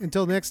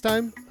 Until next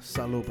time.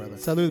 Salud, brother.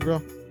 Salud,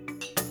 bro.